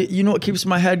keeps me? You know what keeps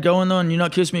my head going though, and you know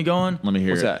what keeps me going? Let me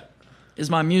hear What's it. that? Is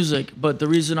my music. But the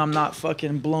reason I'm not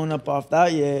fucking blown up off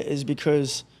that yet is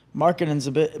because marketing's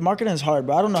hard,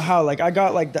 but I don't know how. Like I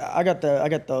got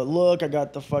the look, I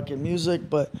got the fucking music,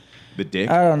 but the dick.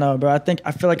 I don't know, bro. I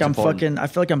feel like I'm important. I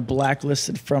feel like I'm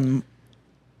blacklisted from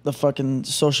the fucking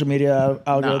social media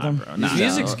algorithm. Nah, bro, nah.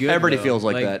 Music's good. Everybody though. feels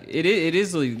like that. It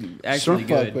is like, actually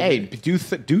good. Hey,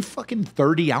 do fucking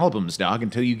 30 albums, dog,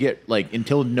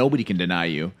 until nobody can deny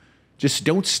you. Just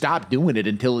don't stop doing it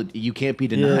until you can't be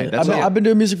denied. That's all. I've been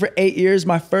doing music for 8 years.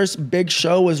 My first big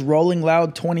show was Rolling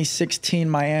Loud 2016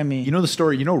 Miami. You know the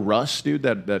story. You know Russ, dude,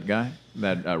 that guy,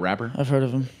 that rapper. I've heard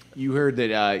of him. You heard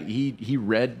that he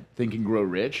read Think and Grow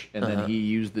Rich, and then he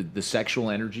used the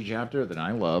sexual energy chapter that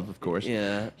I love, of course.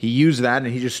 Yeah. He used that,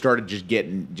 and he just started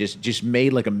just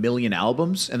made like 1 million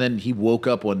albums, and then he woke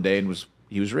up one day and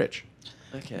he was rich.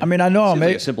 Okay. I mean, I know I'll Seems make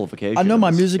like a simplification. I know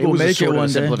my music It will was make it one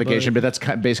day. simplification, but that's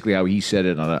basically how he said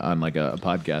it on like a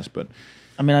podcast. But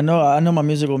I mean, I know my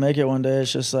music will make it one day.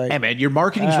 It's just like, hey, man, your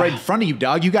marketing's right in front of you,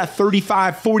 dog. You got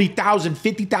 35, 40,000,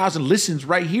 50,000 listens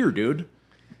right here, dude.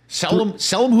 Sell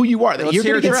them who you are. Let's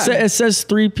hear it. it says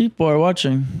 3 people are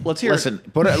watching. Let's hear Listen,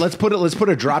 it. let's put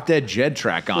a Drop Dead Jed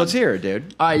track on. Let's hear it,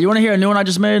 dude. All right, you want to hear a new one I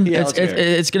just made? Yeah, it's let's hear it.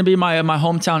 it's gonna be my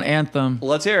hometown anthem.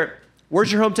 Let's hear it.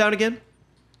 Where's your hometown again?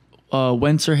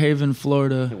 Winter Haven,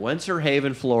 Florida. Winter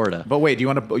Haven, Florida. But wait, do you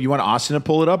want Austin to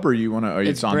pull it up, or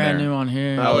It's on brand there? new on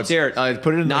here. Let's hear it.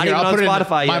 Put it in. Not here, even I'll on put it in the-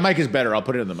 Spotify My yet. mic is better. I'll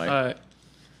put it in the mic. All right,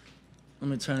 let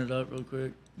me turn it up real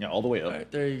quick. Yeah, all the way up. All right,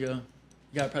 there you go.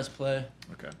 You gotta press play.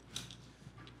 Okay.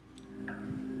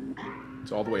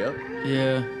 It's all the way up.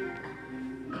 Yeah.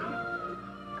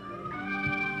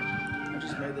 I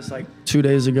just made this like 2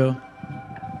 days ago.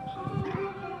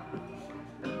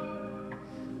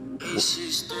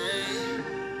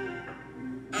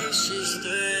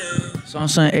 So I'm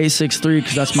saying 863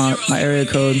 because that's my area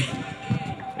code.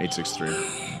 863.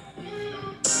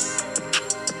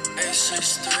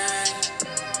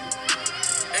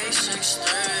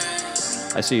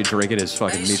 I see you drinking his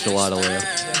fucking michelada, Leo.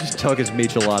 Just took his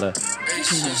michelada.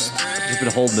 Just been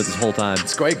holding it this whole time.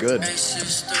 It's quite good.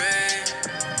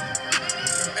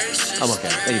 I'm okay.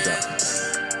 Thank you, bro.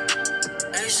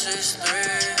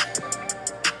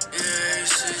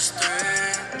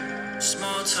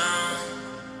 Small town,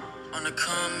 on the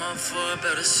come up for a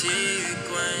better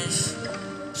sequence.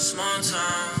 Small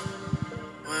town,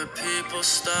 where people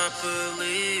stop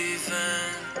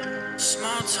believing.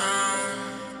 Small town,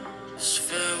 is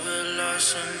filled with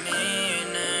loss of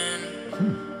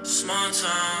meaning. Small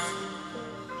town,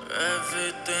 where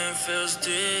Everything feels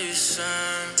decent.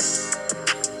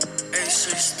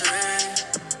 863,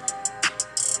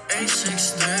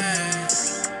 863,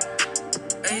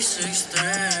 863,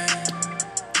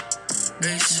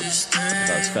 863.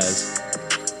 That's Fez.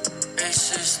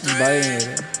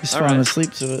 He's falling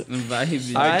asleep to it.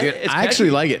 I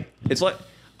actually like it. It's like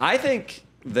I think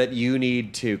that you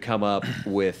need to come up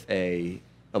with a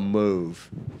move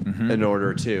in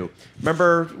order to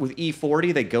remember with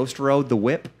E40 they ghost rode the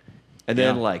whip, and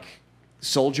then like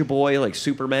Soulja Boy like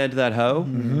Superman to that hoe.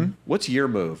 What's your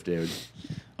move, dude?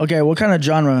 Okay, what kind of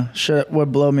genre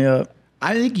would blow me up?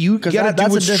 I think you gotta do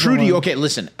that's what's a true different to you. one. Okay,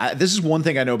 listen. This is one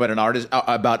thing I know about an artist,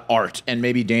 about art, and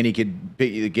maybe Danny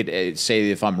could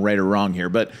say if I'm right or wrong here.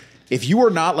 But if you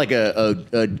are not like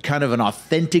a kind of an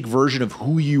authentic version of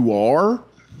who you are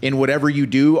in whatever you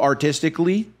do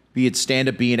artistically, be it stand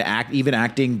up, be it even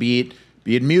acting, be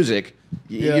it music,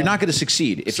 you're not going to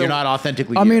succeed if you're not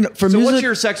authentically. I mean, for music, what's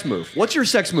your sex move? What's your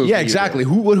sex move? Yeah, exactly.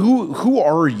 Who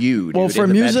are you? Well, dude, for in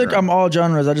the music, bedroom? I'm all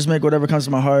genres. I just make whatever comes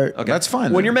to my heart. Okay, that's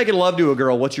fine. When then. you're making love to a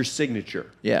girl, what's your signature?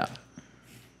 Yeah.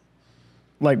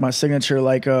 Like my signature,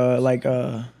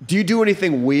 Do you do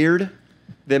anything weird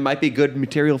that might be good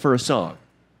material for a song?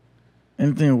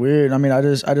 anything weird. I mean, I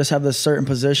just have this certain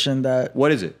position that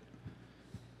What is it?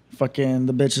 fucking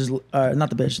the bitch is not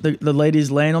the bitch. The lady's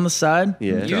laying on the side.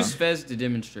 Yeah. Use Fez to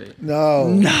demonstrate.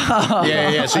 No.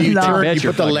 Yeah. So you, No. you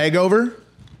put the leg over.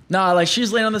 Nah, like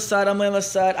she's laying on the side, I'm laying on the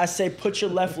side. I say, put your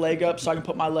left leg up so I can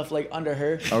put my left leg under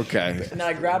her. Okay. And then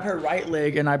I grab her right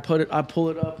leg and I pull it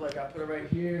up, like I put it right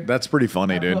here. That's pretty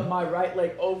funny, I dude. put my right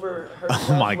leg over her Oh left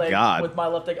my leg God. with my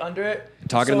left leg under it.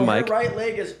 Talking to the mic. Her right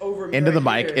leg is over me. Into the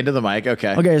right mic. here. Into the mic.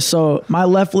 Okay. Okay, so my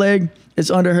left leg is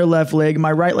under her left leg.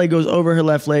 My right leg goes over her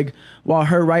left leg, while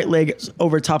her right leg is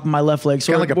over top of my left leg.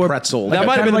 So Kind of like a we're- pretzel. That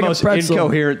might have been kinda the like a most pretzel.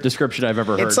 incoherent description I've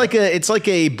ever heard. It's like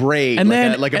a braid. And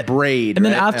like then a braid. And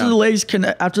then right? after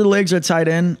the legs are tied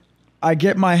in, I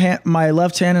get my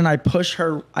left hand and I push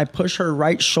her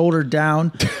right shoulder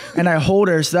down, and I hold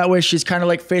her so that way she's kind of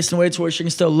like facing away to where she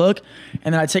can still look.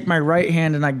 And then I take my right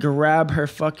hand and I grab her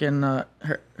fucking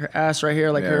her ass right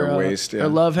here, like her waist, her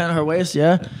love hand, her waist.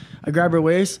 Yeah, I grab her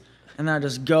waist. And then I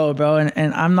just go, bro.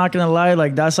 And I'm not going to lie,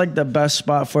 like, that's, like, the best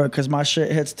spot for it because my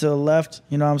shit hits to the left.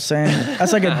 You know what I'm saying?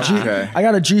 That's like a G. Okay. I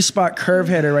got a G-spot curve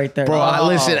hitter right there. Bro,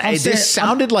 listen, I'm saying- this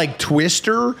sounded like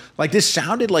Twister. Like, this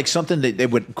sounded like something that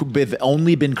would have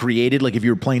only been created, like, if you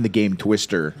were playing the game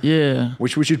Twister. Yeah.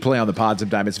 Which we should play on the pod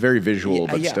sometime. It's very visual,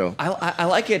 but still. I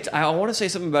like it. I want to say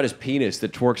something about his penis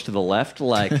that twerks to the left,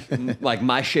 like like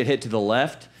my shit hit to the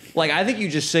left. Like, I think you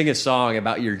just sing a song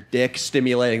about your dick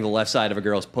stimulating the left side of a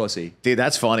girl's pussy. Dude,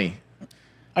 that's funny.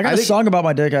 I got a song about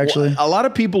my dick, actually. A lot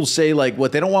of people say, like,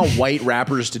 what, they don't want white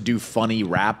rappers to do funny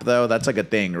rap, though. That's like a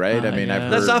thing, right? I mean, yeah. I've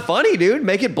heard. That's not funny, dude.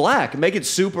 Make it black. Make it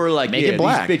super like, Make it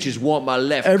black. These bitches want my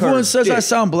left. Everyone curved says I dick.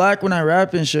 sound black when I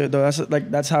rap and shit, though.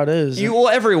 That's how it is. Well,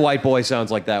 every white boy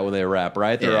sounds like that when they rap,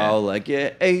 right? They're Yeah. all like, yeah,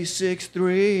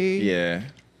 A63. Yeah.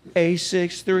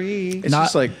 A63. It's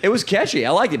just like. It was catchy.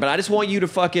 I liked it, but I just want you to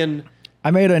fucking.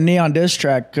 I made a neon diss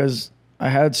track because I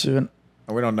had to.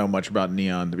 We don't know much about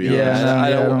Neon, to be Yeah, honest. no. I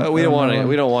don't, we don't want know. to.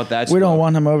 We don't want that. We don't smoke.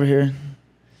 want him over here.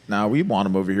 Nah, we want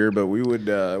him over here, but we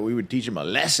would teach him a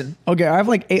lesson. Okay, I have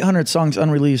like 800 songs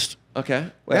unreleased. Okay,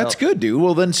 well, That's good, dude.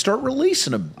 Well, then start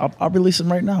releasing them. I'll release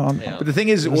them right now. But the thing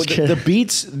is, I'm just the kidding.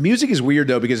 beats, music is weird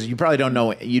though because you probably don't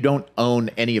know, you don't own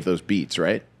any of those beats,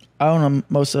 right? I own them,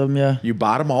 most of them, yeah. You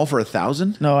bought them all for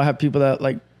 $1,000? No, I have people that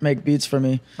like make beats for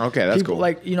me. Okay, that's people, cool.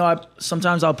 Like, you know,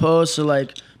 sometimes I'll post or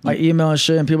like my email and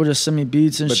shit, and people just send me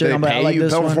beats and But shit. they I'm like, I pay like you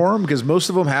this one. for them because most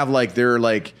of them have like they're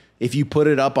like if you put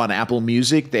it up on Apple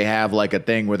Music, they have like a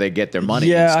thing where they get their money.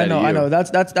 Yeah, instead of I you. know.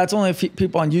 That's only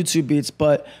people on YouTube Beats,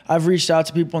 but I've reached out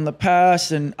to people in the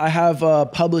past, and I have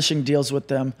publishing deals with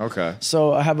them. Okay.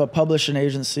 So I have a publishing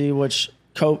agency, which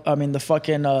the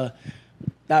fucking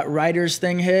that writers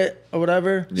thing hit or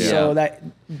whatever. Yeah. So that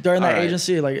during that All right.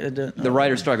 agency, like it didn't. The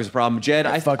writer's strike was a problem. Jed,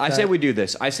 I fuck say that. we do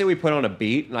this. I say we put on a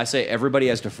beat, and I say everybody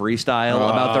has to freestyle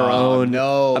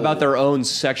about their own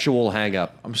sexual hang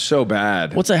up. I'm so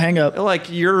bad. What's a hang up?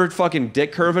 Like you're fucking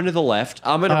dick curving to the left.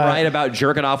 I'm gonna write about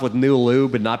jerking off with new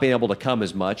lube and not being able to come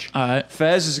as much. All right.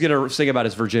 Fez is gonna sing about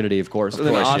his virginity, of course. And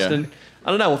then course, yeah. Austin, I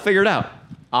don't know. We'll figure it out.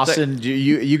 Austin,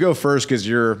 you go first because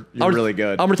you're really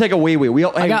good. I'm gonna take a wee wee.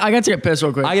 I got to take a piss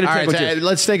real quick. I gotta all take right,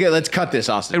 let's take it. Let's cut this,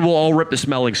 Austin. and we'll all rip the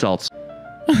smelling salts.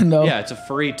 no. Yeah, it's a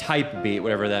free type beat,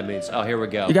 whatever that means. Oh, here we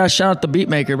go. You gotta shout out the beat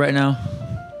maker right now.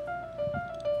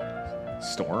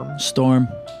 Storm.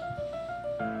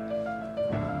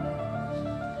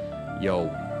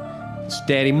 Yo, it's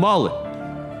Danny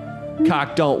Mullen.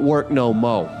 Cock don't work no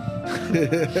more.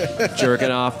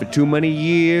 Jerking off for too many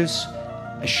years,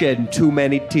 shedding too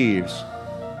many tears,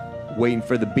 waiting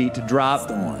for the beat to drop.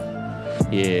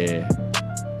 Yeah.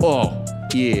 Oh,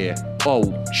 yeah.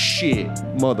 Oh, shit.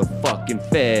 Motherfucking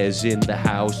Fez in the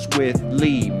house with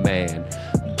Lee, man.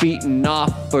 Beating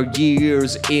off for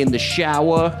years in the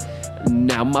shower.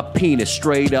 Now my penis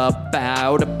straight up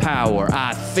out of power.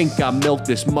 I think I milked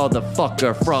this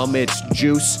motherfucker from its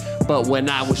juice. But when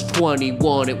I was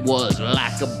 21, it was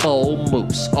like a bull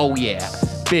moose. Oh yeah,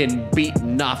 been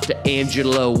beaten off to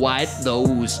Angela White.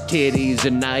 Those titties are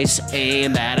nice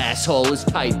and that asshole is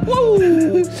tight.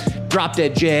 Woo! Drop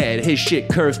Dead Jed, his shit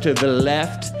curves to the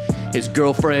left. His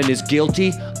girlfriend is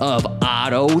guilty of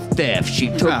auto theft. She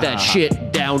took that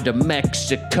shit down to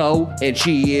Mexico and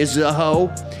she is a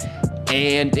hoe.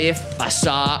 And if I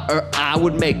saw her, I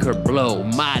would make her blow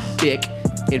my dick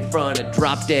in front of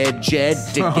Drop Dead Jed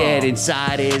to get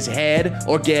inside his head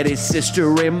or get his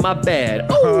sister in my bed.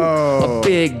 Oh, a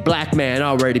big black man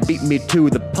already beat me to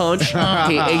the punch. He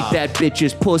ate that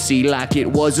bitch's pussy like it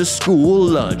was a school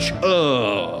lunch.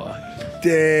 Ugh.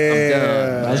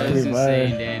 Damn. That's pretty insane, fire.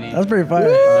 Danny. That's pretty fire.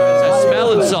 It says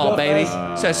smell and salt, baby.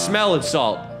 It says smell and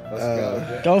salt.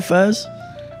 Go, Fez.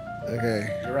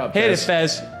 Okay. You're up, Hit it,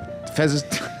 Fez. Fez is...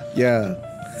 Yeah.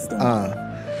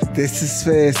 This is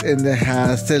Fez in the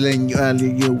house telling you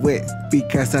only you wet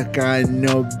because I got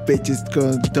no bitches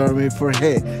gonna turn me for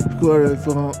head. Keep going.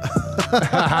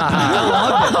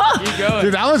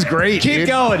 Dude, that was great, Keep dude.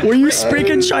 going. Were you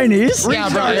speaking Chinese? Yeah,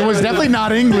 bro. It was definitely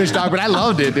not English, dog, but I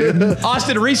loved it, dude.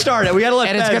 Austin, restart it. We gotta let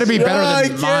And it's Fez. gonna be better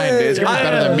than Okay. mine, dude. It's gonna be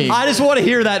better than me. I just want to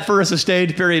hear that for a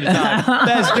sustained period of time.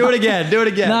 Fez, do it again. Do it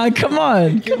again. Nah, come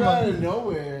on. Came out of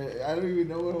nowhere. I don't even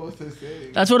know what I was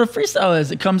saying. That's what a freestyle is.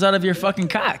 It comes out of your fucking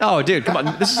cock. Oh, dude, come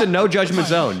on. This is a no judgment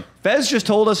zone. Fez just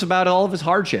told us about all of his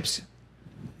hardships.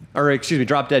 Or, excuse me,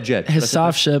 Drop Dead Jed. His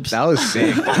soft ships. That was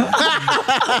sick.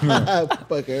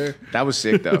 Fucker. That was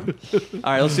sick, though. All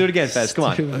right, let's do it again, Fez. Come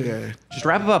on. Okay. Just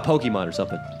rap about Pokemon or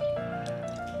something.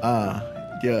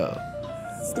 Yo.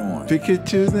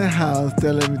 Pikachu in the house,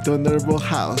 telling me vulnerable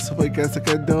house. Because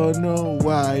I don't know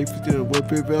why to whip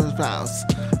people's house.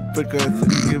 Because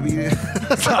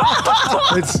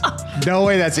It's no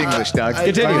way that's English, dog.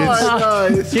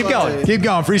 Continue. Keep going. Keep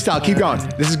going. Freestyle. Keep going.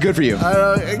 This is good for you.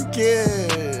 I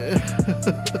can't.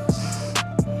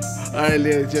 All right,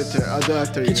 Leo, it's your turn. I'll do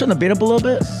after Can you. you turn the beat up a little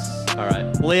bit? All right.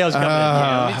 Leo's coming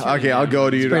in. Okay, I'll go,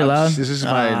 dude. pretty loud. This is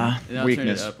my And I'll turn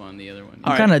weakness. it up on the other one.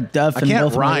 I'm kind of deaf I in can't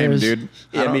both my rhyme, ears. dude.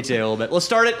 Yeah, me too, a little bit. Let's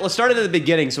start it at the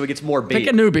beginning so it gets more beat. Pick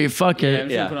a new beat. Fuck Yeah, I'm it.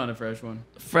 just Yeah. gonna put on a fresh one.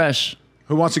 Fresh.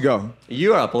 Who wants to go?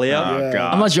 You're up, Leo. Oh,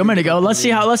 God. Unless you want me to go. Let's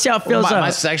see how it feels my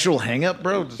out. sexual hang up,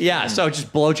 bro? Yeah, so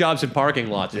just blowjobs in parking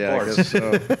lots, of Yeah, I course. guess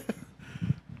so.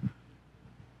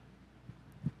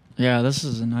 Yeah, this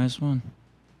is a nice one.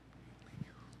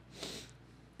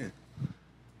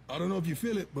 I don't know if you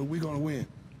feel it, but we're gonna win.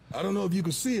 I don't know if you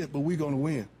can see it, but we're gonna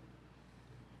win.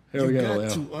 Here we you go, got Leo.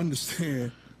 to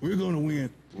understand, we're gonna win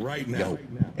right now.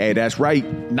 Hey, that's right.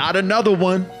 Not another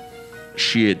one.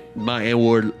 Shit, my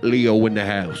N-word Leo in the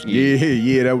house.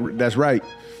 Yeah, that's right.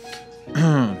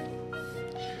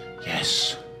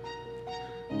 Yes.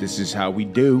 This is how we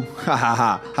do. Ha ha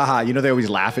ha ha ha. You know they always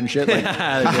laugh and shit. Like, ha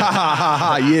ha ha ha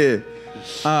ha. Yeah.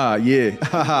 Yeah.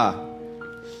 Ha ha.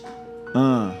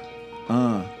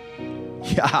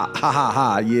 Yeah, ha ha ha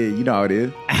ha. Yeah, you know how it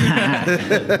is.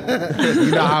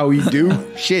 You know how we do.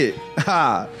 Shit.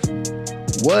 Ha.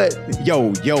 What?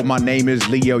 Yo, my name is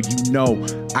Leo. You know,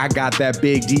 I got that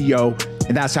big D-O,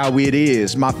 and that's how it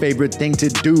is. My favorite thing to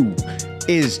do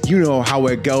is, you know how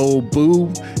it go,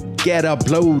 boo. Get a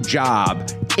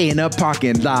blowjob in a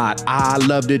parking lot. I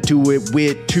love to do it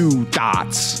with 2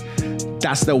 dots.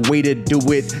 That's the way to do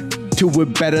it. Do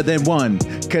it better than one,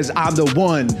 cause I'm the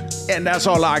one, and that's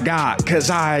all I got,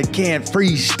 cause I can't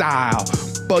freestyle.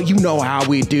 But you know how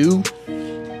we do.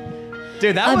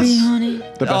 Dude, that was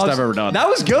The best I've ever done. That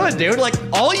was good, dude. Like,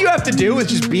 all you have to do is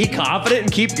just be confident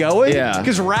and keep going. Yeah.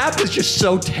 Because rap is just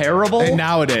so terrible. And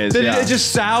nowadays, that yeah. It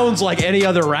just sounds like any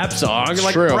other rap song.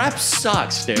 Like, True. rap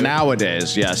sucks, dude.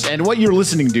 Nowadays, yes. And what you're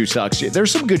listening to sucks.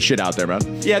 There's some good shit out there, man.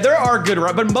 Yeah, there are good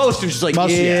rap, but most are just like,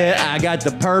 Most, yeah, yeah. I got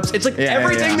the perps. It's like Yeah,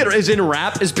 everything yeah. that is in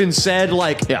rap has been said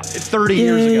like Yeah. 30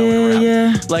 years ago in rap.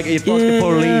 Yeah. Like, you fuck the Yeah,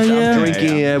 police, yeah. I'm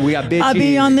drinking, we got bitches. I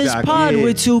be on this Exactly. pod Yeah.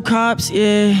 with 2 cops,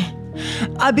 yeah.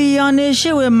 I be on this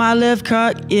shit with my left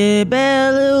cock, yeah.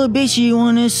 Bad little bitch, she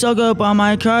wanna suck up on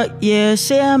my cock, yeah.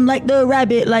 Say I'm like the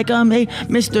rabbit, like I'm a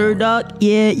Mr. Dog,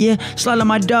 yeah. Slide on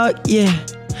my dog, yeah.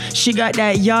 She got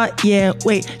that yacht, yeah.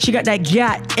 Wait, she got that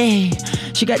yacht, ayy.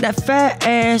 She got that fat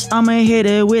ass, I'ma hit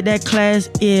her with that class,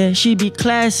 yeah, she be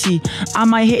classy. I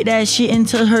might hit that shit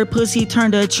until her pussy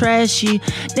turn to trashy.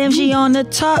 Damn, she on the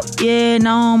top, yeah,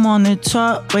 now I'm on the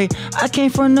top. Wait, I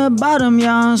came from the bottom,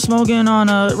 yeah, I'm smoking on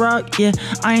a rock, yeah.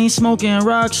 I ain't smoking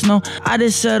rocks, no, I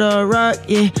just said a rock,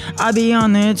 yeah. I be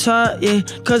on the top, yeah,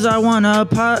 cause I wanna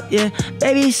pop, yeah.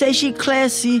 Baby say she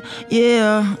classy,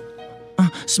 yeah.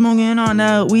 Smoking on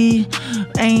that weed,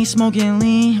 ain't smoking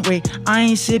lean. Wait, I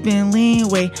ain't sipping lean.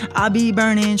 Wait, I be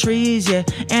burning trees, yeah.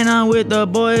 And I'm with the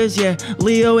boys, yeah.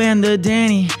 Leo and the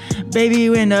Danny, baby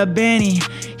in the Benny.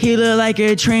 He look like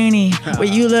a trainee.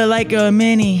 Wait, you look like a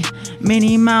Minnie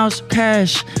Mouse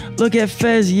Cash. Look at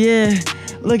Fez, yeah.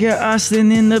 Look at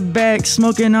Austin in the back,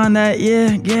 smoking on that,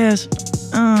 yeah, gas.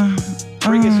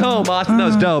 Bring us home, Austin. That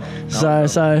was dope.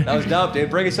 Sorry. That was dope,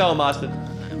 dude. Bring us home, Austin.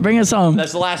 Bring us home.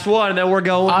 That's the last one, and then we're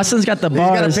going. Austin's got the He's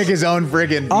bars. gotta pick his own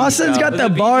friggin' beat Austin's out. got the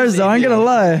bars, though. I ain't gonna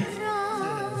lie.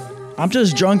 I'm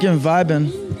just drunk and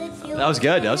vibing. That was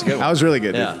good. That was good. That was really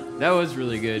good. Yeah. That was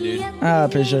really good, dude. I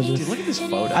appreciate you. Dude, look at this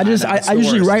photo. I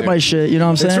usually write my shit. You know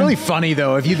what I'm saying? It's really funny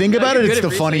though. If you think about it, you're it's good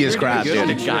the at funniest freestyle. crap, You're good.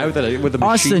 dude. The guy with a machine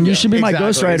Austin, you gun. should be my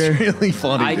Exactly. ghostwriter. It's really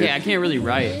funny, I dude. can't really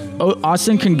write. Oh,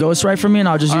 Austin can ghostwrite for me, and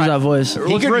I'll just use that voice. He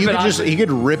Let's could, rip you it could off. just he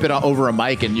could rip it over a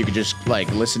mic and you could just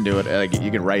like listen to it. Like you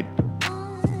could write.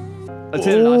 Let's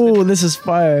hit it, Austin. Oh, this is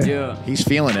fire. Yeah. He's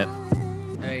feeling it.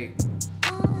 Hey.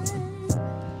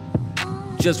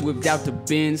 Just whipped out the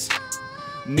Benz.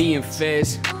 Me and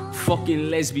Fez,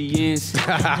 fucking lesbians.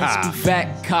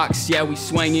 Fat cocks, yeah, we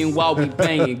swinging while we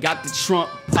banging. Got the trunk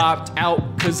popped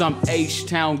out, cause I'm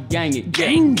H-Town ganging.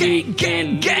 Gang, gang,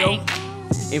 gang, gang.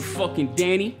 And fucking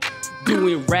Danny,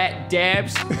 doing rat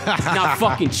dabs, not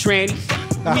fucking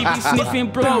trannies. We be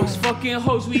sniffing blows, fucking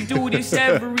hoes, we do this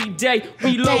every day.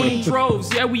 We loading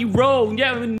droves, yeah, we roll,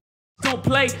 yeah, we don't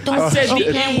play. I said the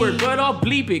N-word, but I'll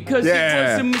bleep it, cause it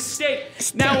was a mistake.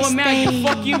 Now I'm out here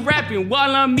fucking rapping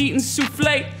while I'm eating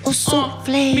souffle.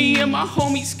 Me and my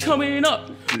homies coming up,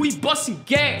 we busting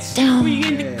gas. We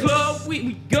in the club,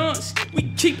 we guns,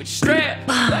 we keep it strapped.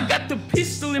 I got the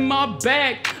pistol in my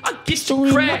bag, I get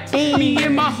you cracked. Me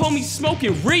and my homies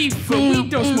smoking reefer, we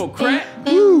don't smoke crack.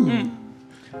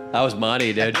 That was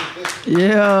money, dude.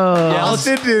 Yeah.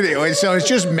 Austin did it. So it's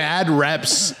just mad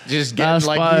reps. Just getting That's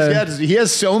like fire. he has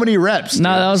so many reps.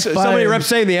 Nah, that was fire. So many reps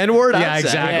saying the N-word? Yeah,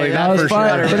 exactly. That was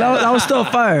fire. But that was still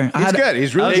fire. He's good.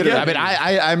 He's really good. good. I mean,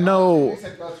 I'm no.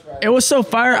 It was so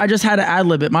fire, I just had to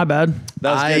ad-lib it. My bad.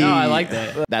 That was good. No, I like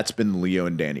that. That's been the Leo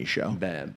and Danny show. Bam.